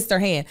you, and kissed her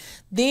hand.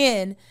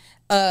 Then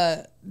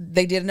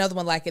they did another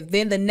one like it.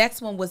 Then the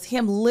next one was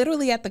him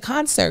literally at the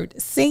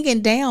concert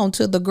singing down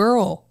to the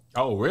girl.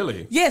 Oh,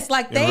 really? Yes,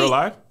 like In real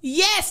life?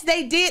 Yes,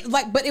 they did.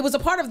 Like, but it was a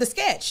part of the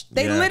sketch.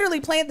 They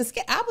literally planned the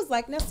sketch. I was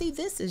like, now see,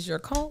 this is your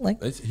calling.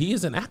 He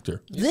is an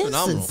actor. This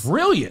phenomenal. is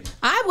Brilliant.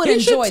 I would He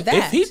enjoy should- that.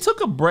 If he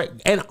took a break,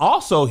 and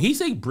also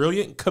he's a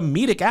brilliant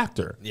comedic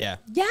actor. Yeah.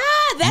 Yeah,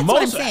 that's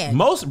what I'm saying.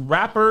 Most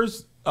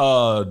rappers,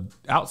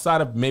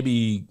 outside of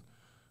maybe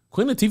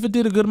Queen Latifah,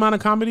 did a good amount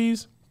of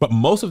comedies, but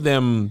most of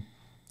them,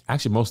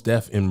 actually, Mos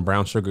Def in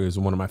Brown Sugar is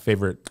one of my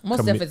favorite.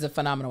 Mos Def is a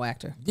phenomenal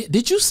actor.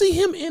 Did you see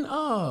him in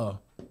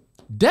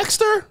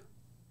Dexter?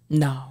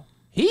 No.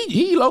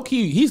 He low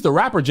key, he's the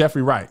rapper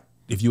Jeffrey Wright,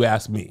 if you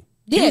ask me.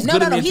 Yeah, He's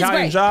good at the he's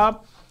Italian great.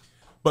 Job,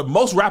 but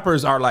most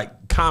rappers are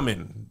like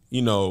common.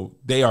 You know,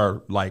 they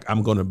are like,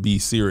 I'm gonna be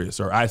serious.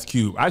 Or Ice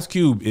Cube. Ice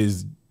Cube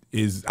is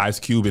Ice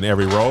Cube in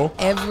every role.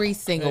 Every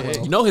single You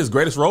role. know his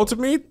greatest role to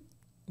me?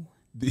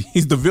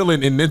 He's the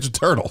villain in Ninja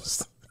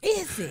Turtles.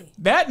 Is he?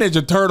 That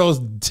Ninja Turtles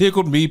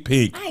tickled me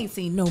pink. I ain't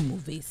seen no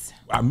movies.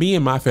 Me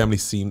and my family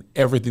seen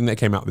everything that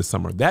came out this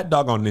summer. That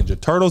doggone Ninja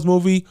Turtles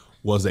movie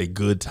was a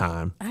good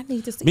time. I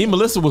need to see Me and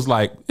Melissa was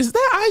like, is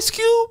that Ice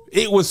Cube?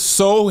 It was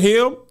so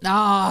him.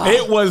 Oh.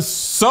 It was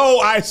so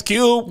Ice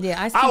Cube.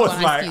 Yeah, Ice Cube I was on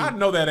Ice like, Cube. I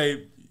know that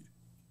ain't.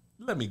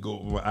 Let me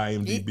go with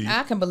IMDb.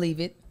 I can believe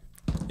it.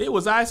 It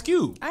was Ice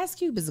Cube. Ice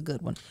Cube is a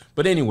good one.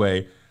 But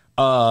anyway,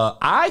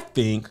 I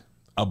think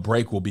a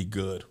break will be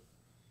good.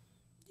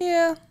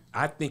 Yeah.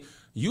 I think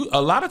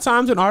a lot of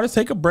times when artists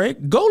take a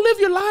break, go live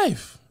your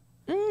life.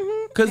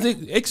 because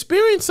it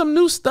experienced some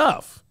new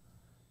stuff.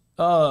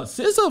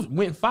 SZA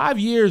went 5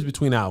 years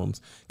between albums.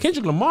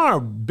 Kendrick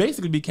Lamar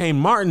basically became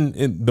Martin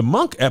in the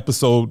Monk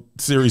episode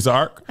series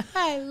arc.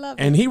 I love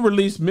it. And he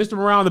released Mr.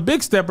 Morale and the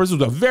Big Steppers,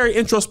 was a very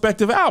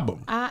introspective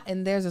album.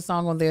 And there's a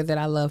song on there that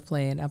I love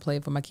playing. I play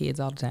it for my kids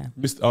all the time.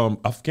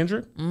 Of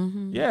Kendrick?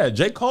 Yeah,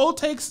 J. Cole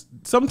takes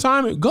some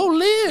time and go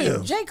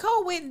live. J.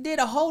 Cole went and did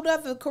a whole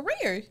other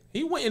career.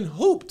 He went and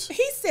hooped.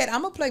 He said,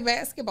 I'm going to play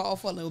basketball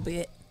for a little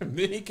bit. And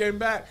then he came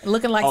back.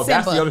 Looking like Simba.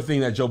 That's the other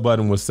thing that Joe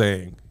Budden was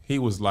saying. He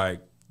was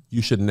like,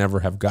 you should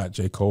never have got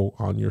J. Cole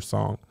on your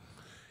song,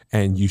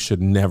 and you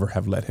should never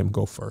have let him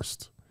go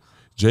first.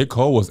 J.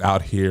 Cole was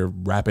out here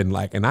rapping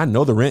like, and I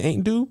know the rent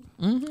ain't due,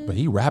 but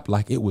he rapped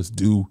like it was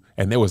due,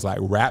 and there was like,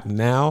 rap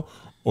now,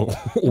 or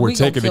we're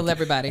taking kill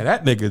everybody. And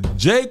that nigga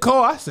J.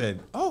 Cole, I said,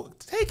 oh,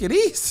 take it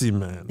easy,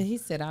 man. He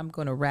said, I'm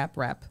gonna rap,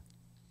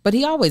 but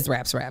he always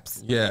raps.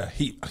 Yeah,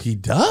 he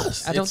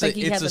does. I don't think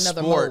he has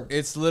another sport. mode.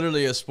 It's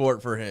literally a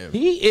sport for him.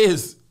 He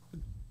is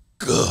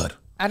good.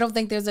 I don't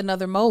think there's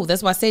another mode.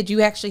 That's why I said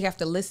you actually have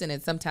to listen,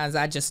 and sometimes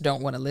I just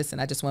don't want to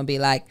listen. I just want to be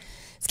like,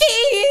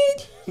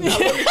 Skeet! Now,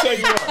 let me tell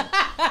you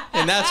what.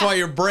 And that's why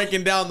you're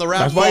breaking down the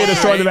rap. That's why you're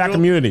destroying the rap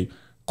community.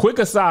 Quick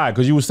aside,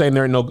 because you were saying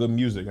there ain't no good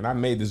music, and I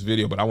made this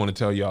video, but I want to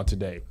tell y'all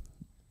today.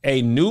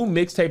 A new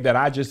mixtape that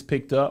I just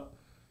picked up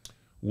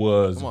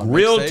was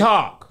Grill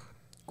Talk.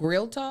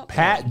 Grill Talk?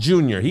 Pat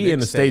Jr. He in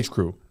the stage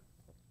crew.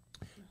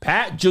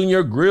 Pat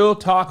Jr. Grill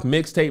Talk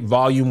mixtape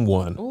volume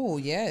 1. Oh,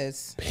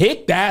 yes.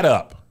 Pick that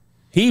up.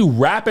 He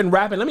rapping.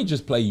 Let me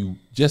just play you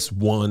just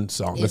one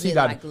song. Is it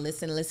like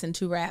listen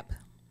to rap?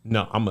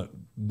 No, I'm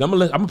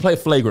gonna play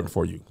Flagrant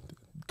for you.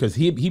 Because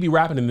he be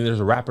rapping, and then there's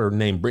a rapper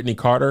named Brittany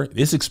Carter.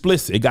 It's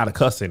explicit. It got a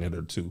cuss in it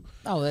or two.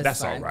 Oh,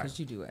 that's all fine, right. 'cause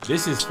you do it.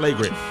 This is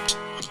Flagrant.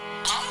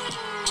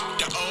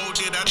 The old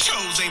that I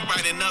chose ain't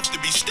bright enough to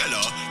be stellar.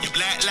 Your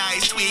black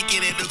lights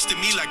tweaking, it looks to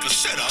me like a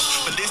setup.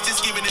 But this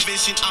is giving a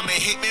vision. I'm a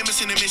hit man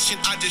missing a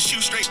mission. I just shoot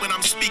straight when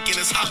I'm speaking.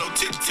 It's hollow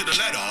tip to the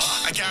letter.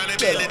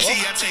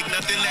 Accountability, I take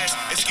nothing less.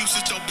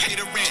 Excuses don't pay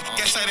the rent.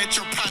 Guess I at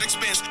your product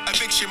expense.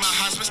 Eviction, my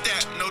husband's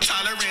stat, no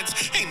tolerance.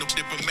 Ain't no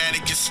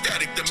diplomatic, it's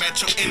static. The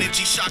metro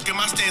energy shocking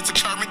my stance of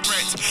current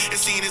threats.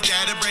 It's seen as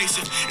that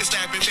abrasive. It's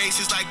slapping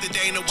faces like the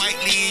Dana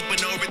White League,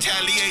 but no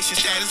retaliation.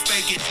 Status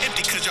vacant.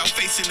 Empty cause y'all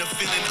facing a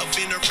feeling of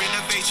inner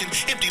renovation.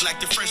 Empty like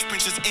the Fresh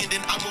Prince is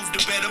ending. I move to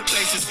better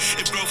places.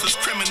 If growth is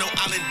criminal,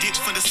 I'll indict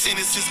for the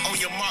sentences. On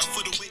your mark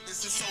for the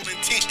witnesses. Sole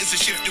intent is a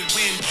shift in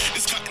wind.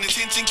 It's cutting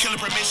attention, killing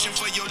permission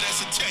for your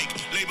lesson take.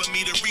 Label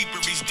me the reaper,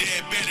 he's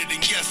dead better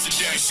than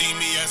yesterday. You see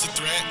me as a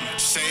threat,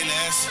 say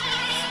less.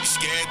 You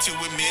scared to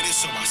admit it,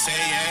 so I say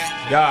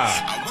yeah.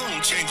 I won't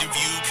change your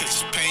view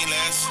cause it's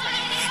painless.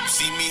 You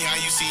see me how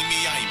you see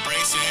me, I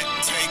embrace it.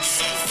 Take it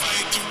so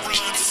fake to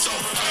run, so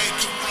fake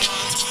to run.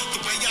 The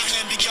way I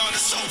handle y'all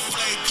is so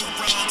fake to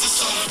run,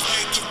 so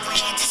fake to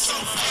run, so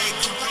fake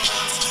to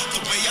run.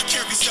 The way I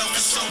carry self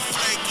is so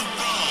fake to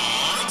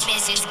run.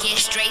 Bitches get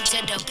straight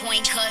to the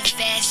point, cut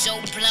fast, so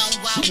blunt.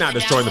 She's not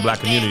destroying the black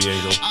community,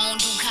 Angel. On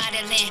do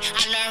coddling,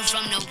 I learn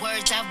from the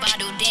words I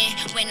bottled in.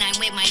 When I'm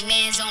with my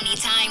mans, only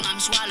time I'm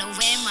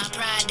swallowing my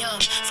pride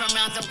up. From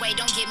out the way,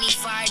 don't get me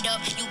fired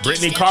up. You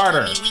Brittany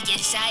Carter. We can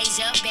size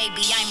up,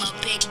 baby. I'm a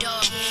big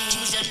dog.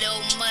 Use a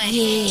little mud.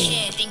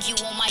 Yeah, think you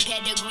want my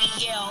pedigree?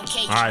 Yeah,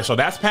 okay. All right, so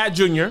that's Pat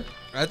Jr.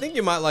 I think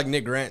you might like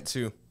Nick Grant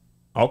too.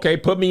 Okay,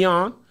 put me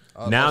on.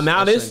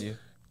 Now this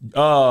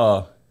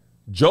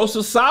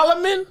Joseph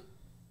Solomon.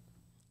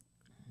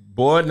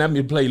 Boy, let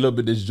me play a little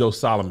bit of this Joe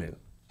Solomon.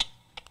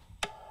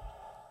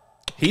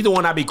 He the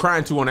one I be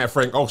crying to on that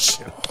Frank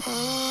Ocean.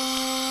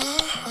 Oh,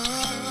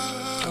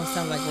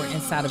 sounds like we're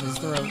inside of his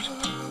throat.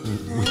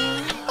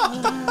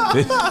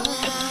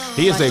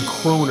 He is a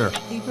crooner.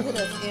 He put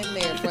us in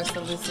there for us to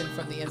listen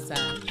from the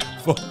inside.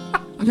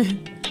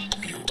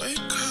 Wake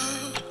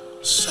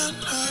up, sun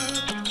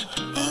up,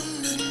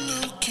 I'm in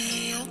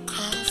your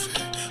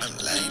coffee. I'm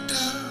laid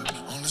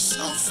up on the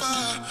sofa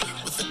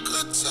with a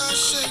guitar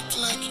shaped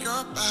like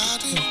your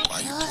body. Why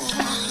you pull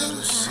my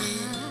little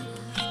seat?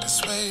 This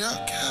way your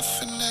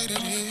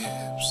caffeinated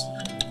hips,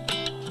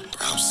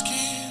 brown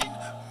skin,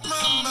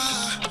 mama.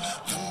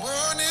 The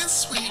morning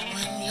sweet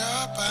when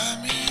you're by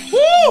me.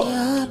 Woo!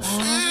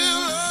 Feel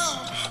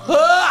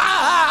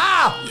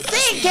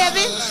Sing,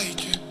 Kevin.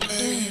 like it,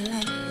 baby.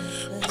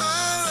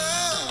 My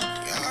love,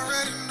 you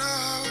already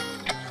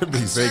know.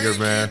 Big singer,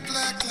 man.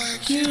 Black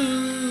like you.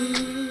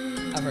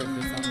 I've heard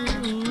this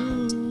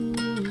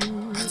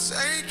song. I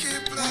take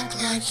it black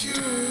like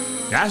you.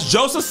 That's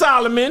Joseph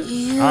Solomon.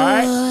 All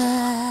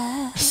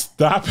right.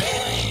 Stop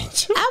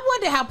it. I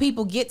wonder how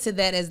people get to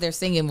that as their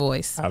singing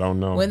voice. I don't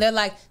know. When they're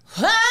like,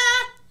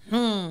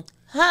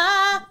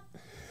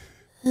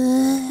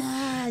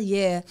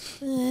 yeah.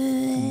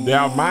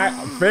 Now, my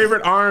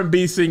favorite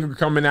R&B singer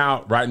coming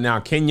out right now,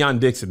 Kenyon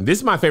Dixon. This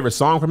is my favorite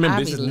song from him.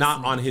 This is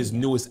not on his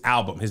newest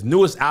album. His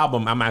newest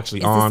album, I'm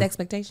actually on. Is this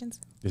Expectations?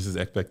 This is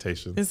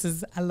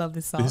Expectations. I love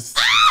this song.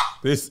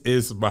 This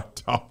is my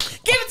talk.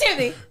 Give it to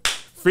me.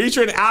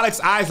 Featuring Alex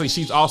Isley.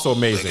 She's also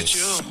amazing.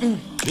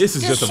 This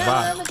is just a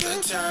vibe.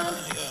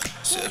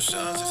 Sip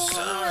songs at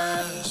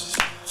sunrise.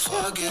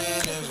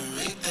 Forget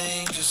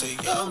everything, just say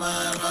your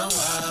mind run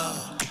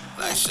wild.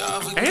 Like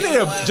ain't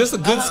it just a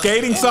good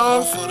skating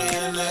song?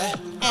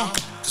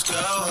 Cause girl,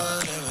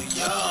 whatever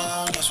you're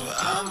on, that's what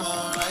I'm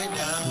on right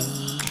now.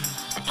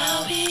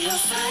 I'll be your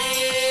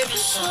favorite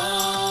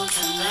song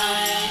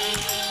tonight.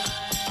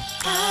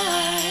 Oh,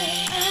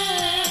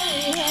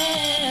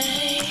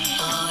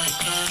 I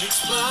can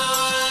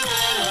explore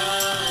that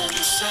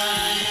other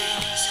side.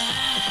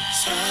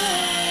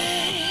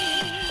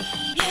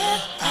 Yeah,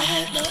 I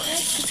had no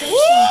expectation.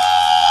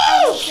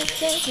 I was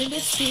expecting to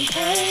see,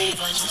 hey,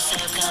 but just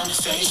have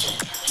conversation.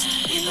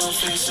 You know,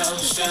 face up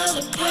to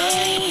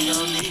celebrate. We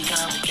don't need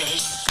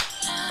complications.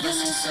 This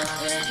is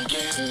already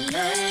getting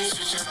late.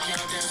 Switch up your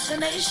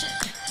destination.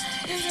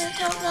 If you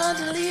don't want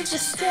to leave,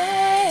 just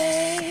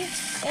stay.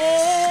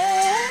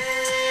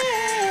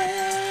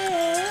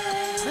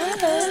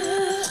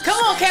 Come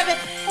on, Kevin.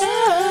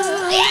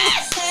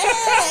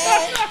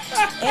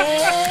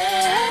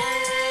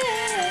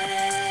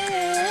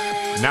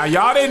 Now,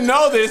 y'all didn't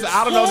know this.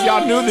 I don't know if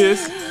y'all knew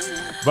this,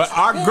 but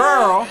our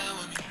girl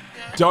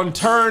done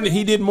turned.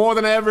 He did more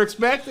than I ever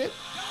expected.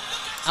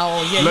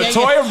 Oh, yeah,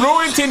 LaToya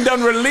Brewington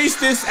done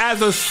released this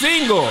as a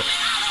single.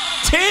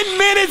 10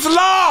 minutes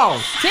long.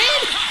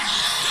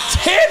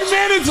 10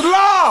 minutes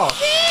long.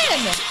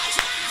 10.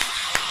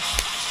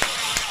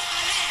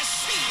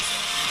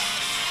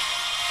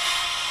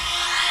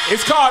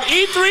 It's called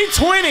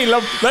E320,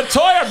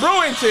 LaToya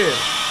Brewington.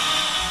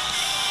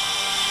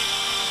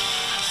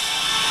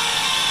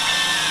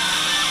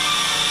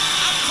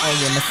 Oh,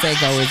 yeah,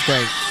 Masego is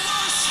great.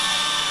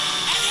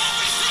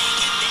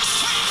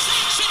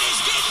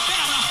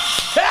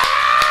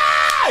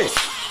 Hey!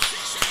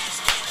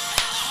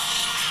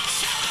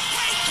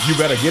 You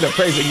better get a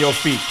praise in your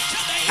feet.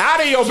 Out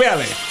of your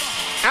belly.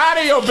 Out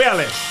of your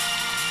belly.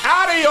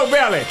 Out of your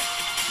belly.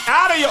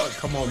 Out of your...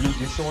 Come on,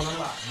 you're showing a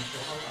lot.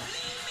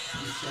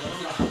 You're showing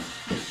a lot.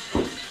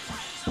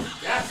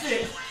 That's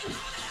it.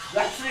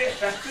 That's it.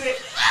 That's it.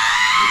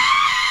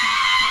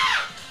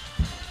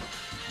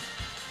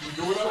 You're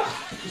doing a lot.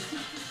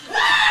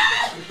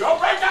 Don't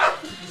break down.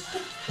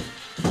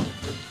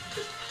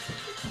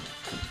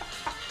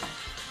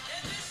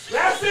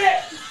 That's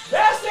it.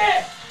 That's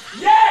it.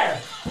 Yeah.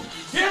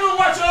 Give him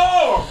what you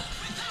owe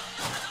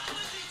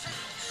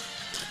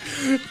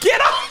him.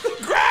 Get off the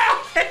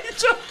ground,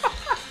 Angel.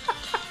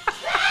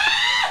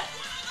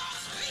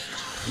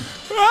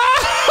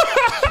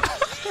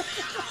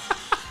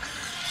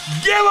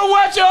 Give him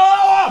what you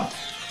owe him.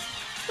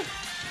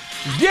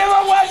 Give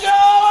him what you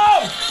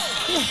owe him.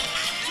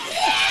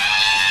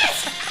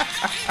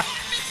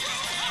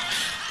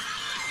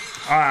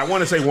 All right, I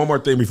want to say one more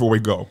thing before we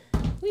go. We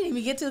didn't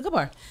even get to the good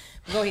part.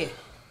 Go ahead.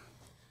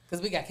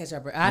 Because we got to catch our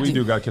breath. We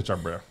do got to catch our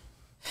breath.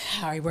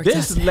 All right, work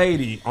This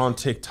lady on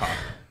TikTok.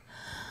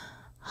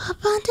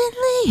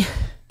 Abundantly.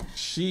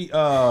 She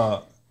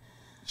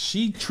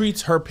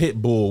treats her pit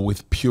bull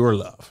with pure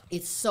love.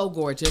 It's so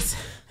gorgeous.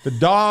 The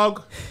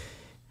dog,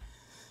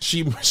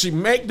 she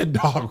make the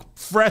dog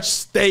fresh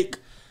steak,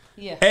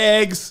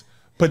 eggs,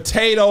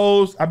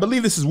 potatoes. I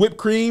believe this is whipped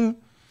cream.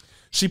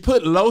 She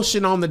put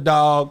lotion on the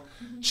dog.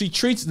 She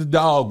treats the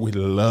dog with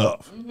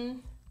love.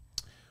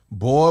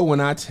 Boy, when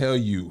I tell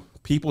you,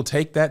 people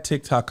take that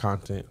TikTok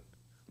content,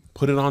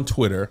 put it on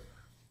Twitter,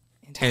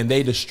 and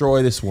they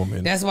destroy this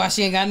woman. That's why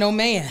she ain't got no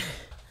man.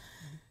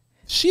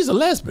 She's a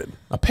lesbian,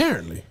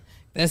 apparently.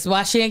 That's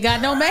why she ain't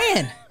got no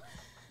man.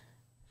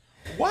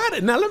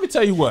 Now, let me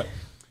tell you what.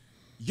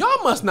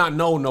 Y'all must not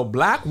know no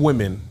black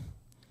women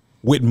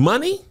with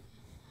money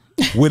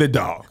with a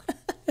dog.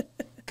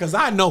 Because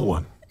I know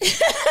one.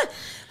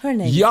 Her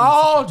name.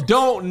 Y'all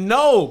don't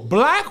know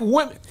black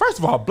women. First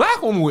of all,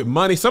 black women with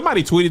money.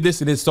 Somebody tweeted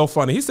this and it's so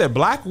funny. He said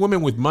black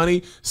women with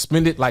money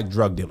spend it like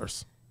drug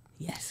dealers.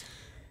 Yes.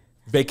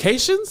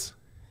 Vacations,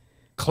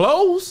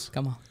 clothes,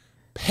 Come on.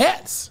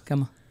 pets,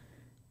 Come on.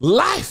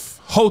 life,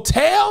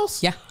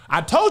 hotels. Yeah.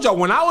 I told y'all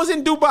when I was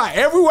in Dubai,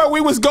 everywhere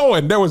we was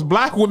going, there was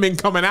black women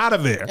coming out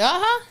of there.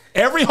 Uh-huh.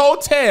 Every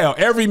hotel,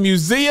 every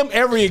museum,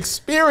 every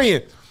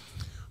experience.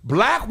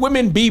 Black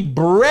women be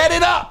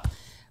breaded up.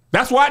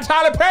 That's why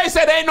Tyler Perry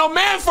said there ain't no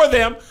man for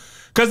them,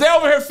 because they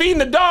over here feeding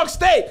the dog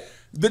steak.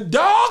 The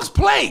dog's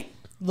plate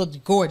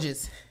Looked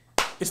gorgeous.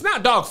 It's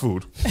not dog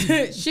food.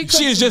 She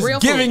is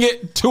just giving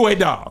it to a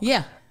dog.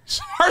 Yeah.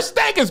 Her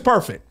steak is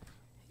perfect.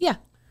 Yeah.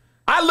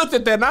 I looked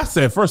at that and I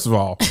said, first of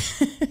all,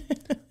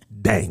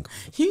 dang.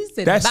 You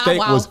said That bow steak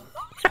wow. was...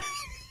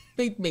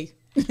 Beat me.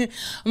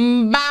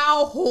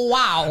 Bow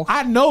wow.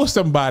 I know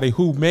somebody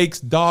who makes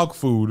dog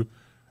food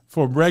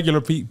for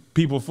regular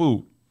people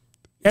food.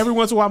 Every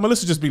once in a while,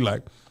 Melissa just be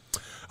like,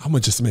 I'm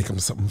going to just make him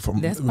something from...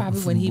 That's probably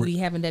when he be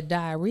having that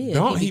diarrhea.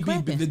 No, he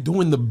be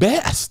doing the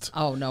best.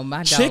 Oh, no,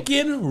 my dog.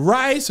 Chicken,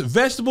 rice,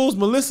 vegetables.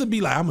 Melissa be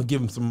like, I'm going to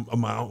give him some of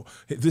my own.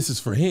 This is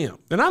for him.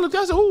 And I looked,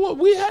 I said, oh,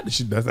 we had this.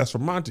 That's for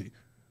Monty.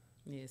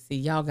 Yeah, see,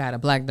 y'all got a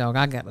black dog.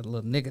 I got a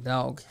little nigga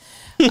dog.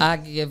 I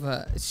give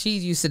her,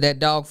 she's used to that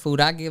dog food.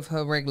 I give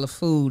her regular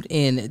food,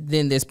 and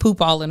then there's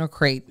poop all in her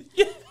crate.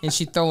 and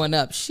she throwing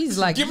up. She's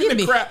like, give me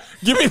the crap.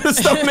 Give me the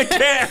stuff in the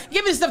can.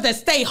 Give me the stuff that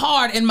stay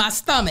hard in my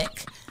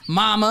stomach,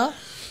 mama.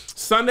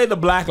 Sunday the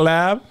Black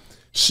Lab.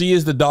 She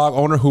is the dog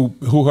owner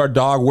who her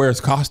dog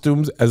wears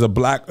costumes as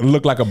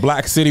look like a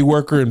black city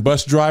worker and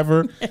bus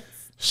driver.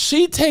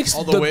 She takes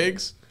all the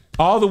wigs.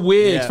 All the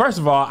wigs. Yeah. First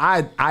of all,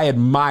 I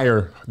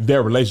admire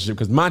their relationship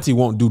because Monty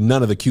won't do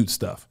none of the cute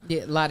stuff.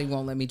 Yeah, Lottie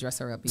won't let me dress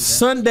her up either.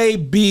 Sunday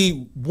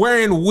be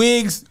wearing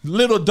wigs,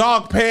 little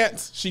dog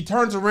pants. She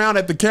turns around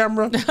at the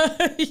camera.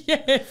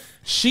 Yeah.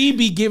 She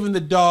be giving the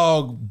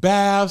dog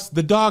baths.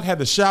 The dog had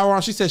the shower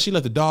on. She said she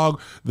let the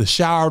dog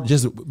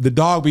the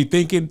dog be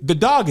thinking, the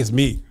dog is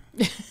me.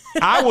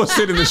 I will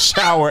sit in the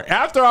shower.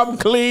 After I'm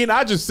clean,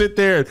 I just sit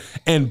there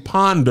and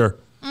ponder.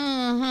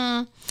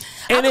 Mm-hmm.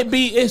 And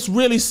it's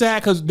really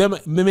sad because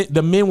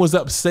the men was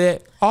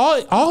upset.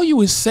 All you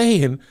was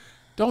saying,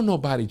 don't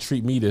nobody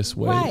treat me this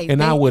way. Right.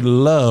 And I would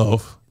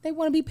love. They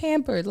want to be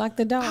pampered like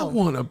the dog. I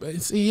want to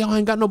see y'all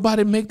ain't got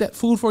nobody to make that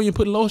food for you and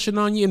put lotion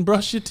on you and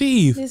brush your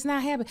teeth. It's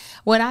not happening.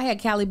 When I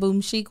had Callie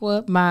Boom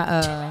Shikwa,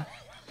 my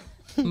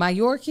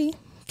Yorkie,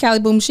 Callie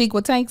Boom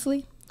Shikwa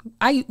Tanksley,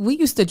 we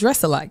used to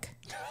dress alike.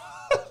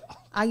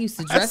 I used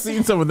to dress. I've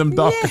seen some of them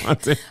dog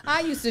content. I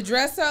used to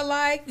dress her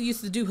like,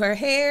 used to do her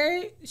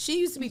hair. She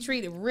used to be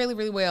treated really,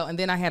 really well. And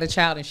then I had a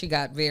child and she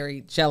got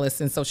very jealous.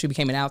 And so she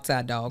became an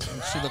outside dog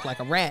and she looked like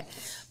a rat.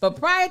 But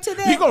prior to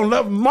that. You gonna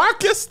love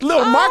Marcus?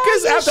 Little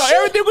Marcus? After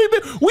everything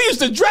we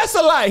used to dress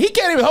alike. He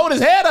can't even hold his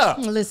head up.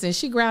 Listen,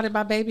 she grounded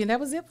my baby and that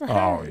was it for her.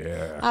 Oh,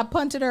 yeah. I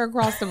punted her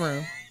across the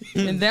room.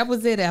 And that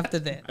was it after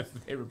that. My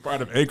favorite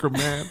part of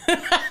Anchorman.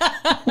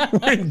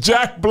 When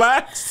Jack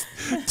Black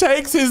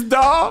takes his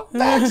dog.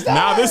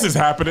 Now this is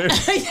happening.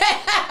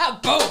 Yeah,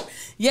 boom.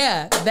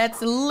 Yeah,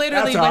 that's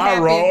literally what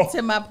happened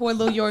to my poor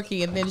little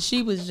Yorkie. And then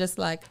she was just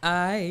like,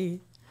 I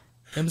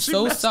am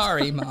so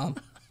sorry, Mom.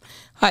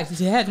 I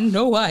had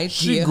no idea.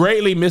 She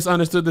greatly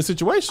misunderstood the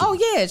situation. Oh,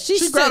 yeah.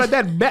 She grounded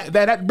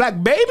that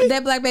black baby?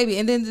 That black baby.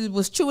 And then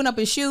was chewing up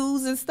his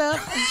shoes and stuff.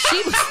 She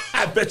was.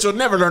 I bet you'll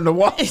never learn to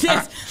walk.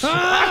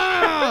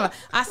 I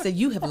said,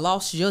 you have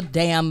lost your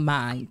damn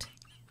mind.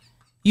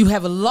 You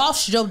have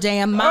lost your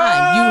damn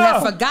mind. You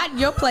have forgotten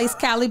your place,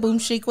 Callie Boom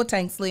Shikwa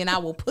Tanksley, and I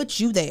will put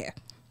you there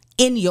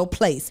in your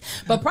place.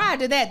 But prior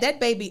to that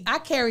baby, I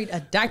carried a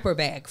diaper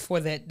bag for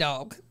that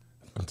dog.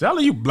 I'm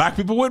telling you, black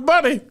people with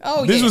money.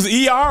 Oh, this was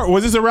ER?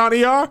 Was this around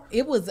ER?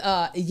 It was,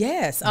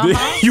 yes.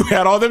 You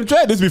had all them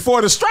dreads. This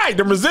before the strike.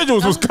 The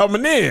residuals was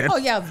coming in. Oh,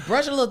 yeah. I was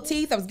brushing little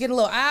teeth. I was getting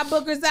little eye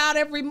boogers out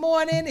every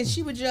morning. And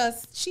she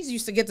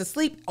used to get to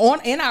sleep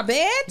in our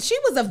bed. She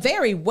was a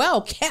very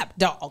well-kept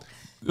dog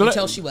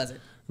until she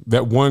wasn't.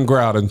 That one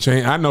growled and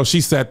changed. I know she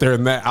sat there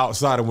in that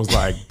outside and was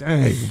like,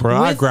 dang, bro,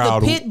 I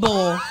growled. The pit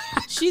bull.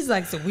 She's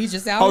like, so we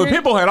just out here? Oh, the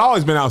pit bull had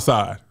always been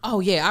outside.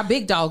 Oh, yeah. Our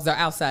big dogs are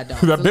outside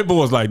dogs. That pit bull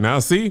was like, now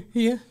see?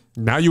 Yeah.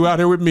 Now you out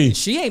here with me.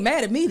 She ain't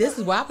mad at me. This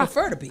is where I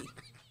prefer to be.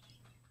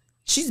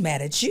 She's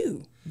mad at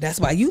you. That's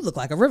why you look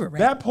like a river rat.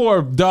 That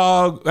poor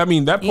dog. I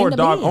mean, that poor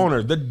dog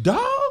owner. The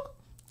dog?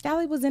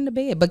 Callie was in the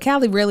bed. But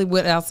Callie really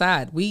went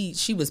outside.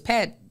 She was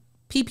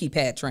pee-pee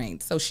pad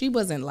trained. So she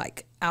wasn't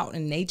like out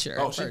in nature.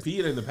 Oh, she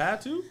peed in the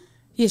pad too?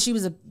 Yeah, she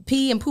was a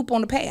pee and poop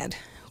on the pad.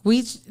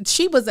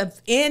 She was a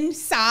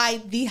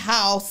inside the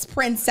house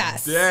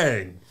princess.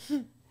 Dang.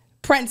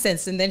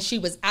 Princess, and then she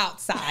was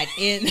outside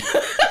in.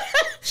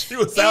 She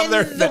was out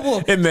there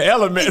in the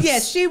elements.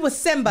 Yes, she was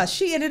Simba.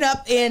 She ended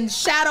up in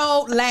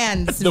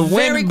Shadowlands. The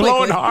wind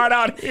blowing hard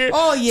out here.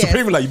 Oh, yeah. So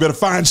people like, you better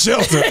find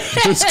shelter.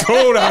 It's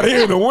cold out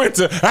here in the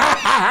winter.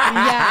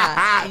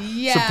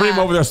 Yeah. Supreme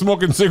over there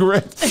smoking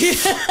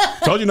cigarettes.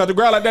 Told you not to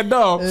growl like that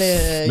dog.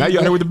 Now you're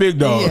out here with the big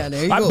dog. Yeah,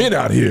 there you I've go. been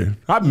out here.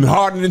 I've been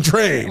hardened and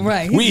trained.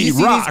 Right. We you eat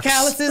see rocks. These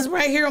calluses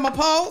right here on my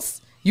paws?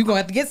 You're going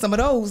to have to get some of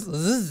those.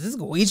 This is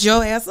going to eat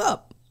your ass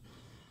up.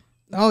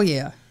 Oh,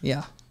 yeah.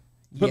 Yeah.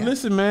 But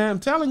listen, man, I'm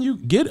telling you,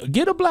 get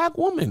a black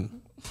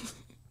woman.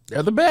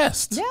 They're the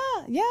best.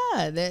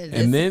 Yeah.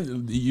 And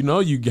then,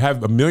 you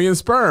have 1 million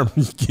sperm.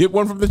 Get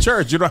one from the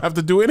church. You don't have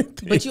to do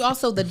anything. But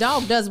the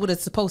dog does what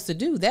it's supposed to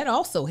do. That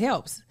also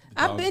helps.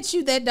 I bet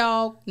you that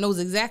dog knows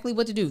exactly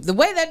what to do. The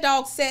way that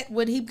dog sat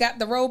when he got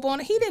the robe on,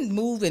 he didn't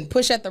move and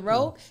push at the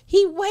robe.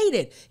 He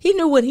waited. He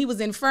knew when he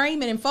was in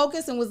frame and in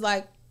focus and was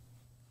like,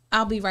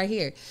 I'll be right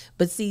here.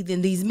 But see,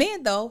 then these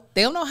men, though,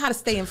 they don't know how to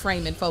stay in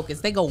frame and focus.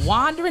 They go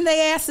wandering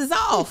their asses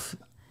off.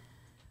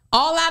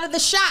 All out of the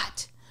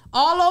shot.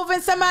 All over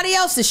in somebody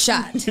else's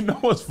shot. You know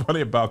what's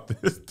funny about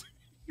this?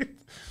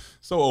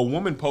 So a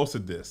woman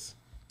posted this,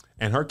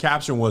 and her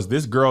caption was,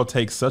 "This girl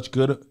takes such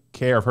good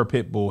care of her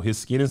pit bull. His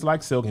skin is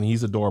like silk, and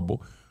he's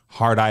adorable."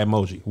 Heart eye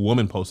emoji.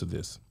 Woman posted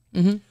this.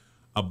 Mm-hmm.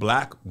 A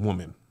black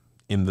woman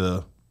in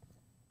the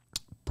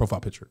profile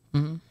picture.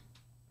 Mm-hmm.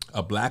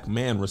 A black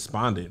man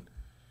responded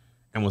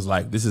and was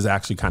like, "This is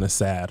actually kind of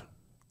sad.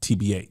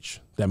 TBH.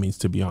 That means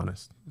to be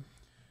honest."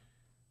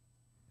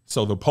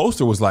 So the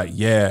poster was like,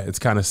 "Yeah, it's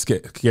kind of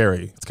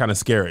scary. It's kind of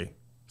scary."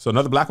 So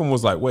another black woman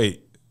was like,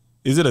 "Wait,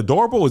 is it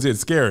adorable or is it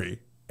scary?"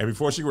 And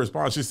before she could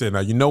respond, she said,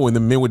 "Now, when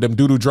the men with them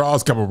doo-doo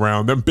draws come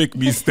around, them big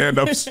me stand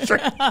up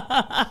straight."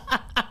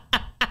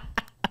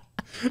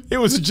 It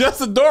was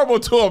just adorable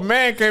till a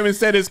man came and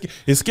said it's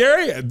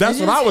scary. That's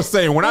what I was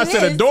saying. When I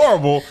said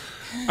adorable,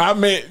 I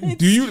meant,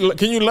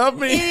 can you love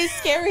me? It is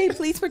scary.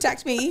 Please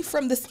protect me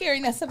from the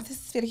scariness of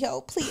this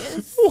video,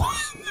 please.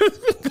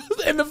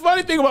 And the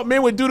funny thing about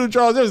Men with Doo-Doo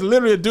Draws, there's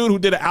literally a dude who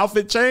did an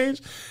outfit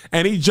change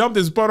and he jumped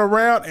his butt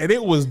around and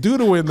it was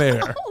doo-doo in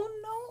there. Oh,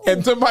 no.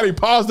 And somebody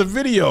paused the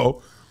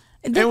video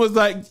and was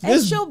like,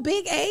 "This your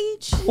big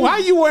age? Why are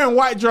you wearing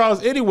white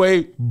drawers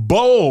anyway?"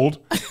 Bold.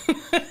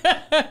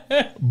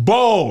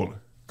 Bold.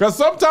 Because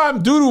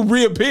sometimes doo-doo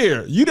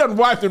reappear. You done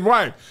wiped and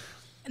wiped.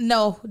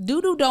 No,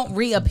 doo-doo don't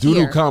reappear.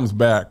 Doo-doo comes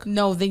back.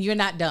 No, then you're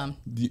not done.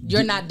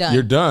 You're not done.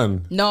 You're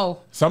done.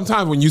 No.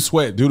 Sometimes when you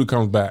sweat, doo-doo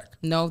comes back.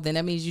 No, then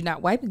that means you're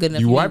not wiping good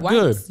enough. You wipe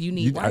good. You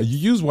need wipes. You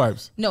use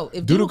wipes. No,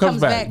 if doo-doo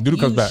comes back, doo-doo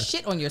comes back.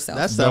 Shit on yourself.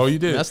 That's no, you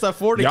did. That's that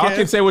 40. Y'all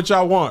can say what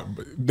y'all want.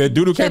 But that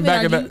doo-doo came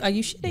back. Are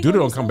you shitting? Doo-doo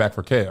don't come back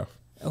for Kev.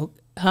 Oh,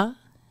 huh?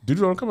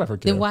 Doo-doo don't come back for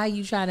Kev. Then why are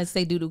you trying to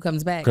say doo-doo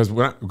comes back? Because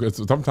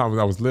sometimes when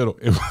I was little,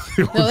 it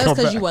no, that's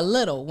because you were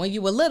little. When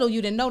you were little,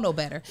 you didn't know no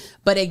better.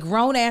 But a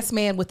grown-ass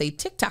man with a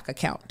TikTok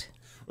account.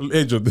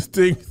 Angel, the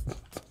thing,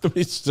 let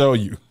me show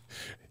you.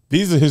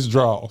 These are his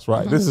draws,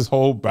 right? This is his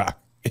whole back.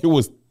 It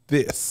was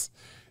this.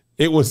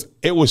 It was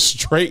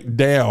straight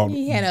down.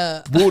 He had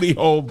a booty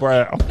hole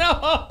brown.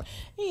 No,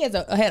 he had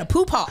a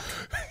poop hawk,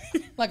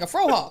 like a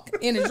fro hawk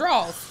in his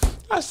drawers.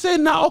 I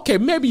said, no, okay,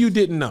 maybe you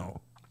didn't know.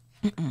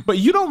 But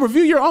you don't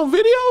review your own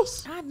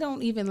videos? I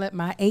don't even let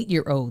my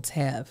 8-year-olds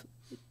have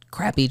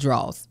crappy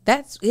draws.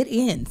 It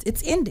ends.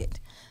 It's ended.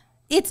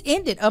 It's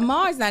ended.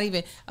 Amar's not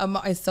even.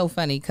 It's so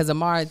funny because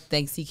Amar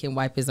thinks he can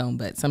wipe his own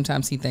butt.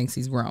 Sometimes he thinks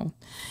he's grown,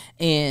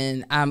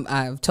 and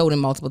I've told him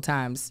multiple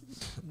times,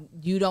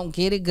 you don't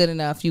get it good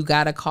enough. You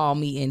gotta call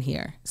me in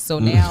here. So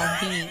now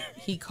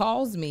he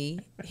calls me.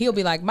 He'll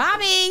be like,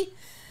 "Mommy,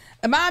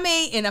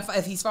 mommy," and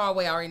if he's far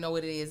away, I already know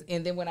what it is.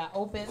 And then when I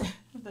open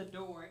the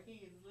door, he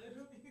is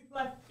literally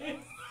like this.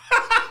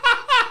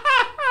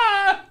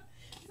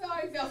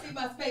 Sorry if y'all see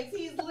my face.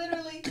 He's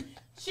literally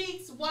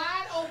cheeks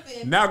wide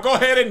open. Now go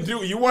ahead and do.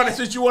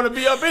 Since you want to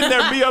be up in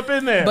there, be up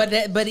in there.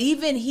 But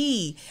even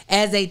he,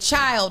 as a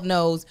child,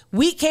 knows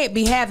we can't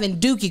be having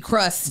dookie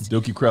crust.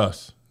 Dookie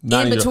crust.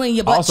 In between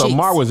your butt also, cheeks.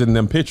 Mar was in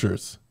them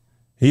pictures.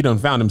 He done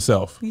found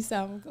himself. He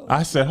sound good.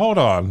 I said, hold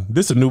on,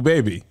 this is a new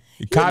baby.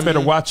 Kai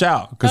better watch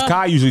out because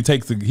Kai usually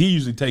takes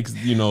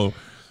the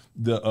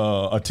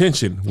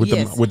attention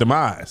with them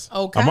eyes.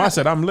 Oh, Kai, Amar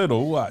said, I'm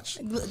little. Watch.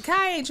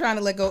 Kai ain't trying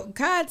to let go.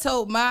 Kai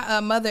told my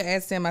mother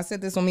asked him. I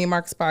said this on me and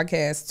Marcus'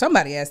 podcast.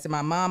 Somebody asked him,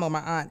 my mom or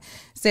my aunt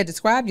said,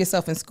 describe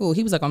yourself in school.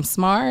 He was like, I'm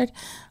smart,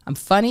 I'm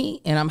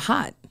funny, and I'm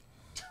hot.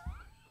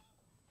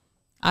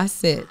 I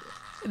said,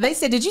 they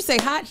said, did you say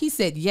hot? He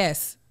said,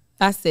 yes.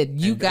 I said,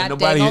 you got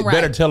nobody daggone right.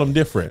 better tell him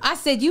different. I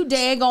said, you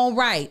daggone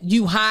right.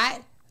 You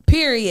hot,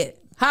 period.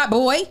 Hot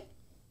boy.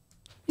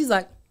 He's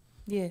like,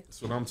 yeah.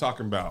 That's what I'm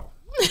talking about.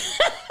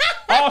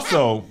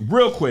 Also,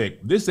 real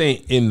quick, this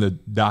ain't in the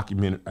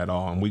documentary at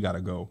all, and we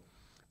gotta go.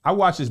 I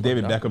watched this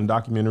David Beckham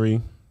documentary,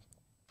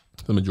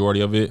 the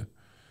majority of it,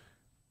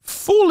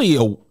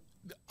 fully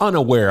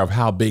unaware of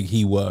how big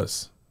he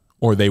was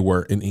or they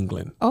were in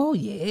England. Oh,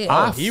 yeah.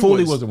 I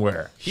fully wasn't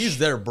aware. He's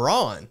their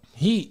brawn.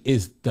 He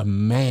is the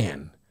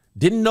man.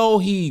 Didn't know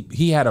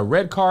he had a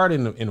red card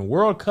in the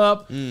World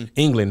Cup.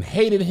 England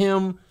hated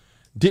him.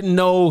 Didn't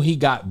know he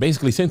got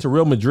basically sent to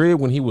Real Madrid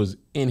when he was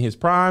in his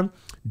prime.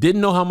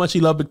 Didn't know how much he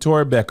loved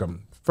Victoria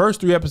Beckham.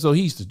 First 3 episodes,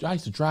 I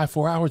used to drive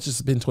 4 hours just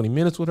to spend 20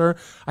 minutes with her.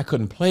 I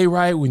couldn't play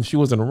right when she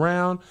wasn't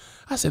around.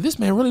 I said, this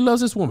man really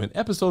loves this woman.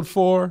 Episode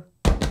 4,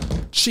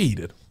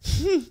 cheated.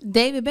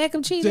 David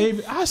Beckham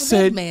cheated? I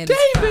said, David,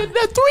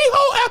 that 3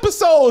 whole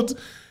episodes,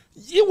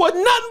 it was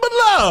nothing but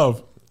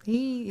love.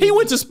 He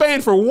went to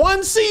Spain for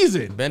 1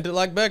 season. Bent it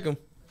like Beckham.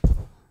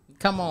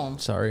 Come on.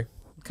 Sorry.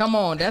 Come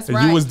on, that's And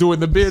right. you was doing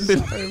the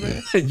bending.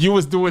 You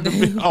was doing the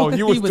bending. Oh,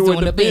 you was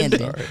doing the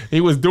bending. He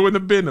was doing the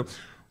bending.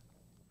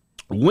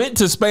 Went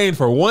to Spain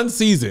for 1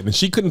 season, and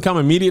she couldn't come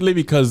immediately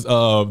because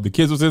the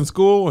kids was in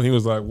school. And he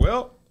was like,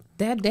 well.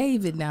 That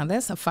David now,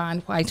 that's a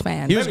fine white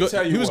man. He was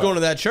going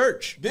to that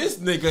church. This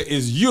nigga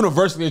is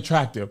universally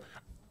attractive.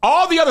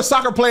 All the other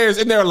soccer players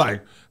in there are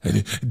like,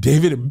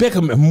 David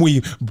Beckham,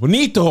 muy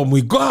bonito,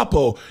 muy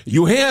guapo,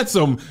 you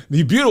handsome,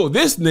 you beautiful.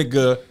 This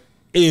nigga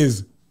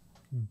is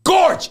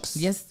gorgeous.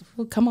 Yes,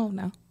 well, come on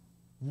now.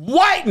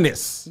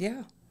 Whiteness.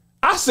 Yeah.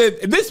 I said,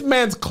 this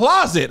man's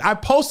closet, I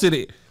posted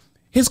it.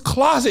 His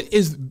closet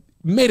is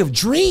made of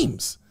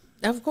dreams.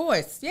 Of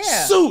course,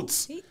 yeah.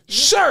 Suits,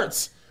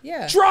 shirts,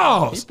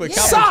 drawers, He put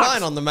socks. Calvin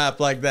Klein on the map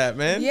like that,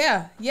 man.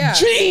 Yeah.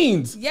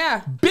 Jeans.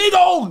 Yeah. Big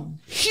old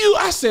huge.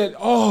 I said,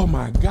 oh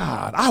my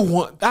God.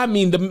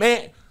 The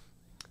man,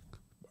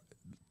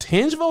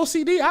 tinge of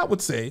OCD, I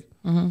would say.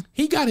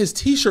 He got his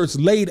t-shirts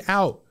laid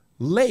out,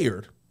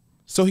 layered,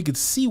 so he could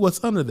see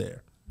what's under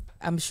there.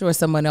 I'm sure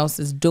someone else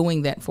is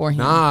doing that for him.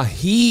 Nah,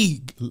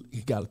 he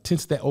got attention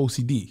to that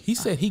OCD. He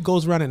said he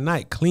goes around at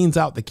night, cleans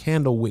out the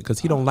candle wick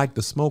because he don't like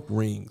the smoke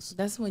rings.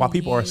 That's when while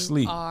people are you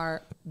asleep.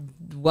 Are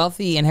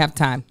wealthy and have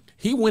time.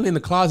 He went in the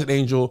closet,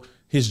 Angel.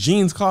 his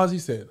jeans closet. He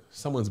said,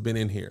 someone's been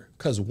in here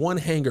because one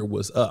hanger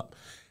was up.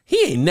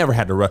 He ain't never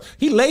had to rush.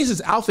 He lays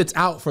his outfits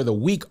out for the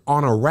week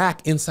on a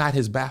rack inside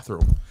his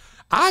bathroom.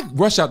 I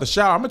rush out the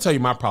shower. I'm going to tell you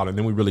my problem,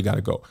 then we really got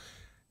to go.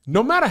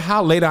 No matter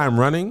how late I'm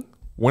running,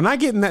 when I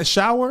get in that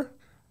shower,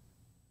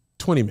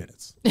 20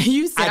 minutes.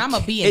 You said I'm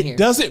going to be in here. It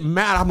doesn't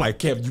matter. I'm like,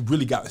 Kev, you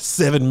really got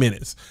 7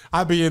 minutes.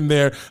 I'll be in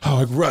there. Oh,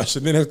 I rush.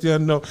 And then I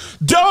know,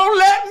 don't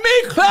let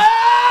me close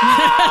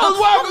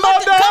one more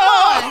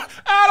door.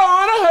 I don't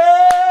want to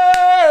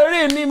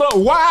hurt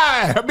anymore.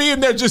 Why? I be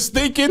in there just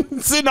thinking,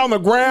 sitting on the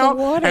ground.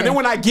 And then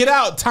when I get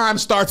out, time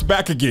starts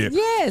back again.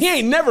 Yes. He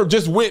ain't never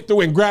just went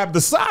through and grabbed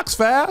the socks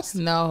fast.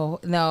 No.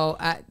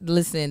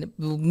 Listen,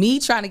 me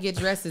trying to get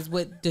dressed is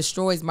what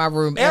destroys my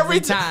room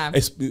every time.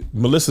 It's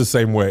Melissa's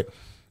same way.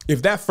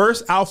 If that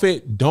first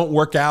outfit don't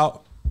work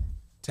out,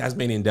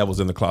 Tasmanian Devil's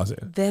in the closet.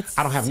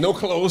 I don't have no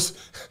clothes.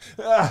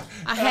 I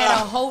had a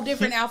whole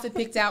different outfit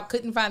picked out,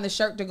 couldn't find the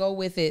shirt to go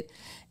with it,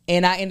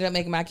 and I ended up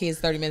making my kids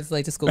 30 minutes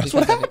late to school. That's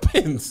what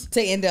happens.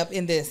 To end up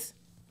in this.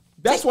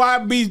 That's why I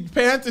be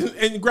pants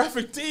and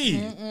graphic tee.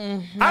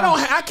 No.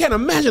 I can't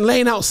imagine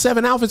laying out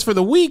 7 outfits for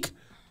the week.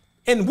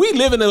 And we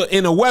live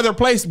in a weather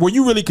place where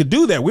you really could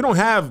do that. We don't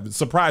have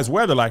surprise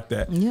weather like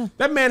that. Yeah.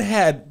 That man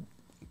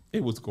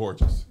it was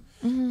gorgeous.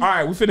 All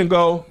right, we finna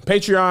go.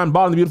 Patreon,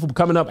 Ball and the Beautiful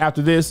coming up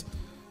after this.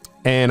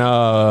 And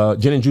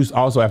Gin and Juice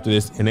also after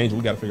this. And Angel,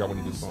 we got to figure out when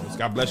to do this phone.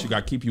 God bless you.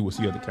 God keep you. We'll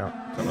see you at the count.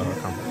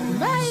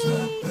 Bye.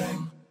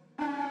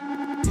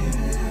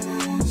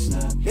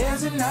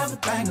 Here's another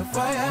banger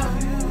for you.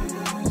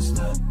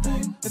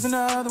 Here's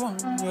another one.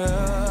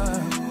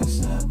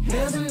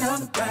 Here's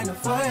another banger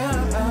for you.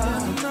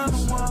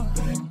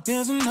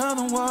 Here's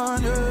another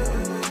one.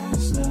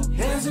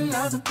 Here's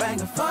another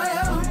banger for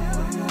you.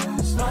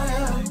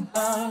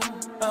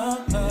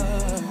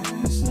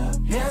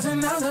 Here's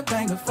another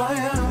banger for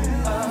you.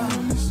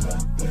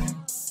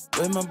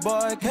 With my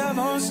boy Kev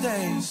on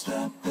stage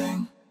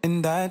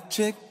and that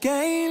chick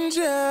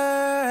Angel.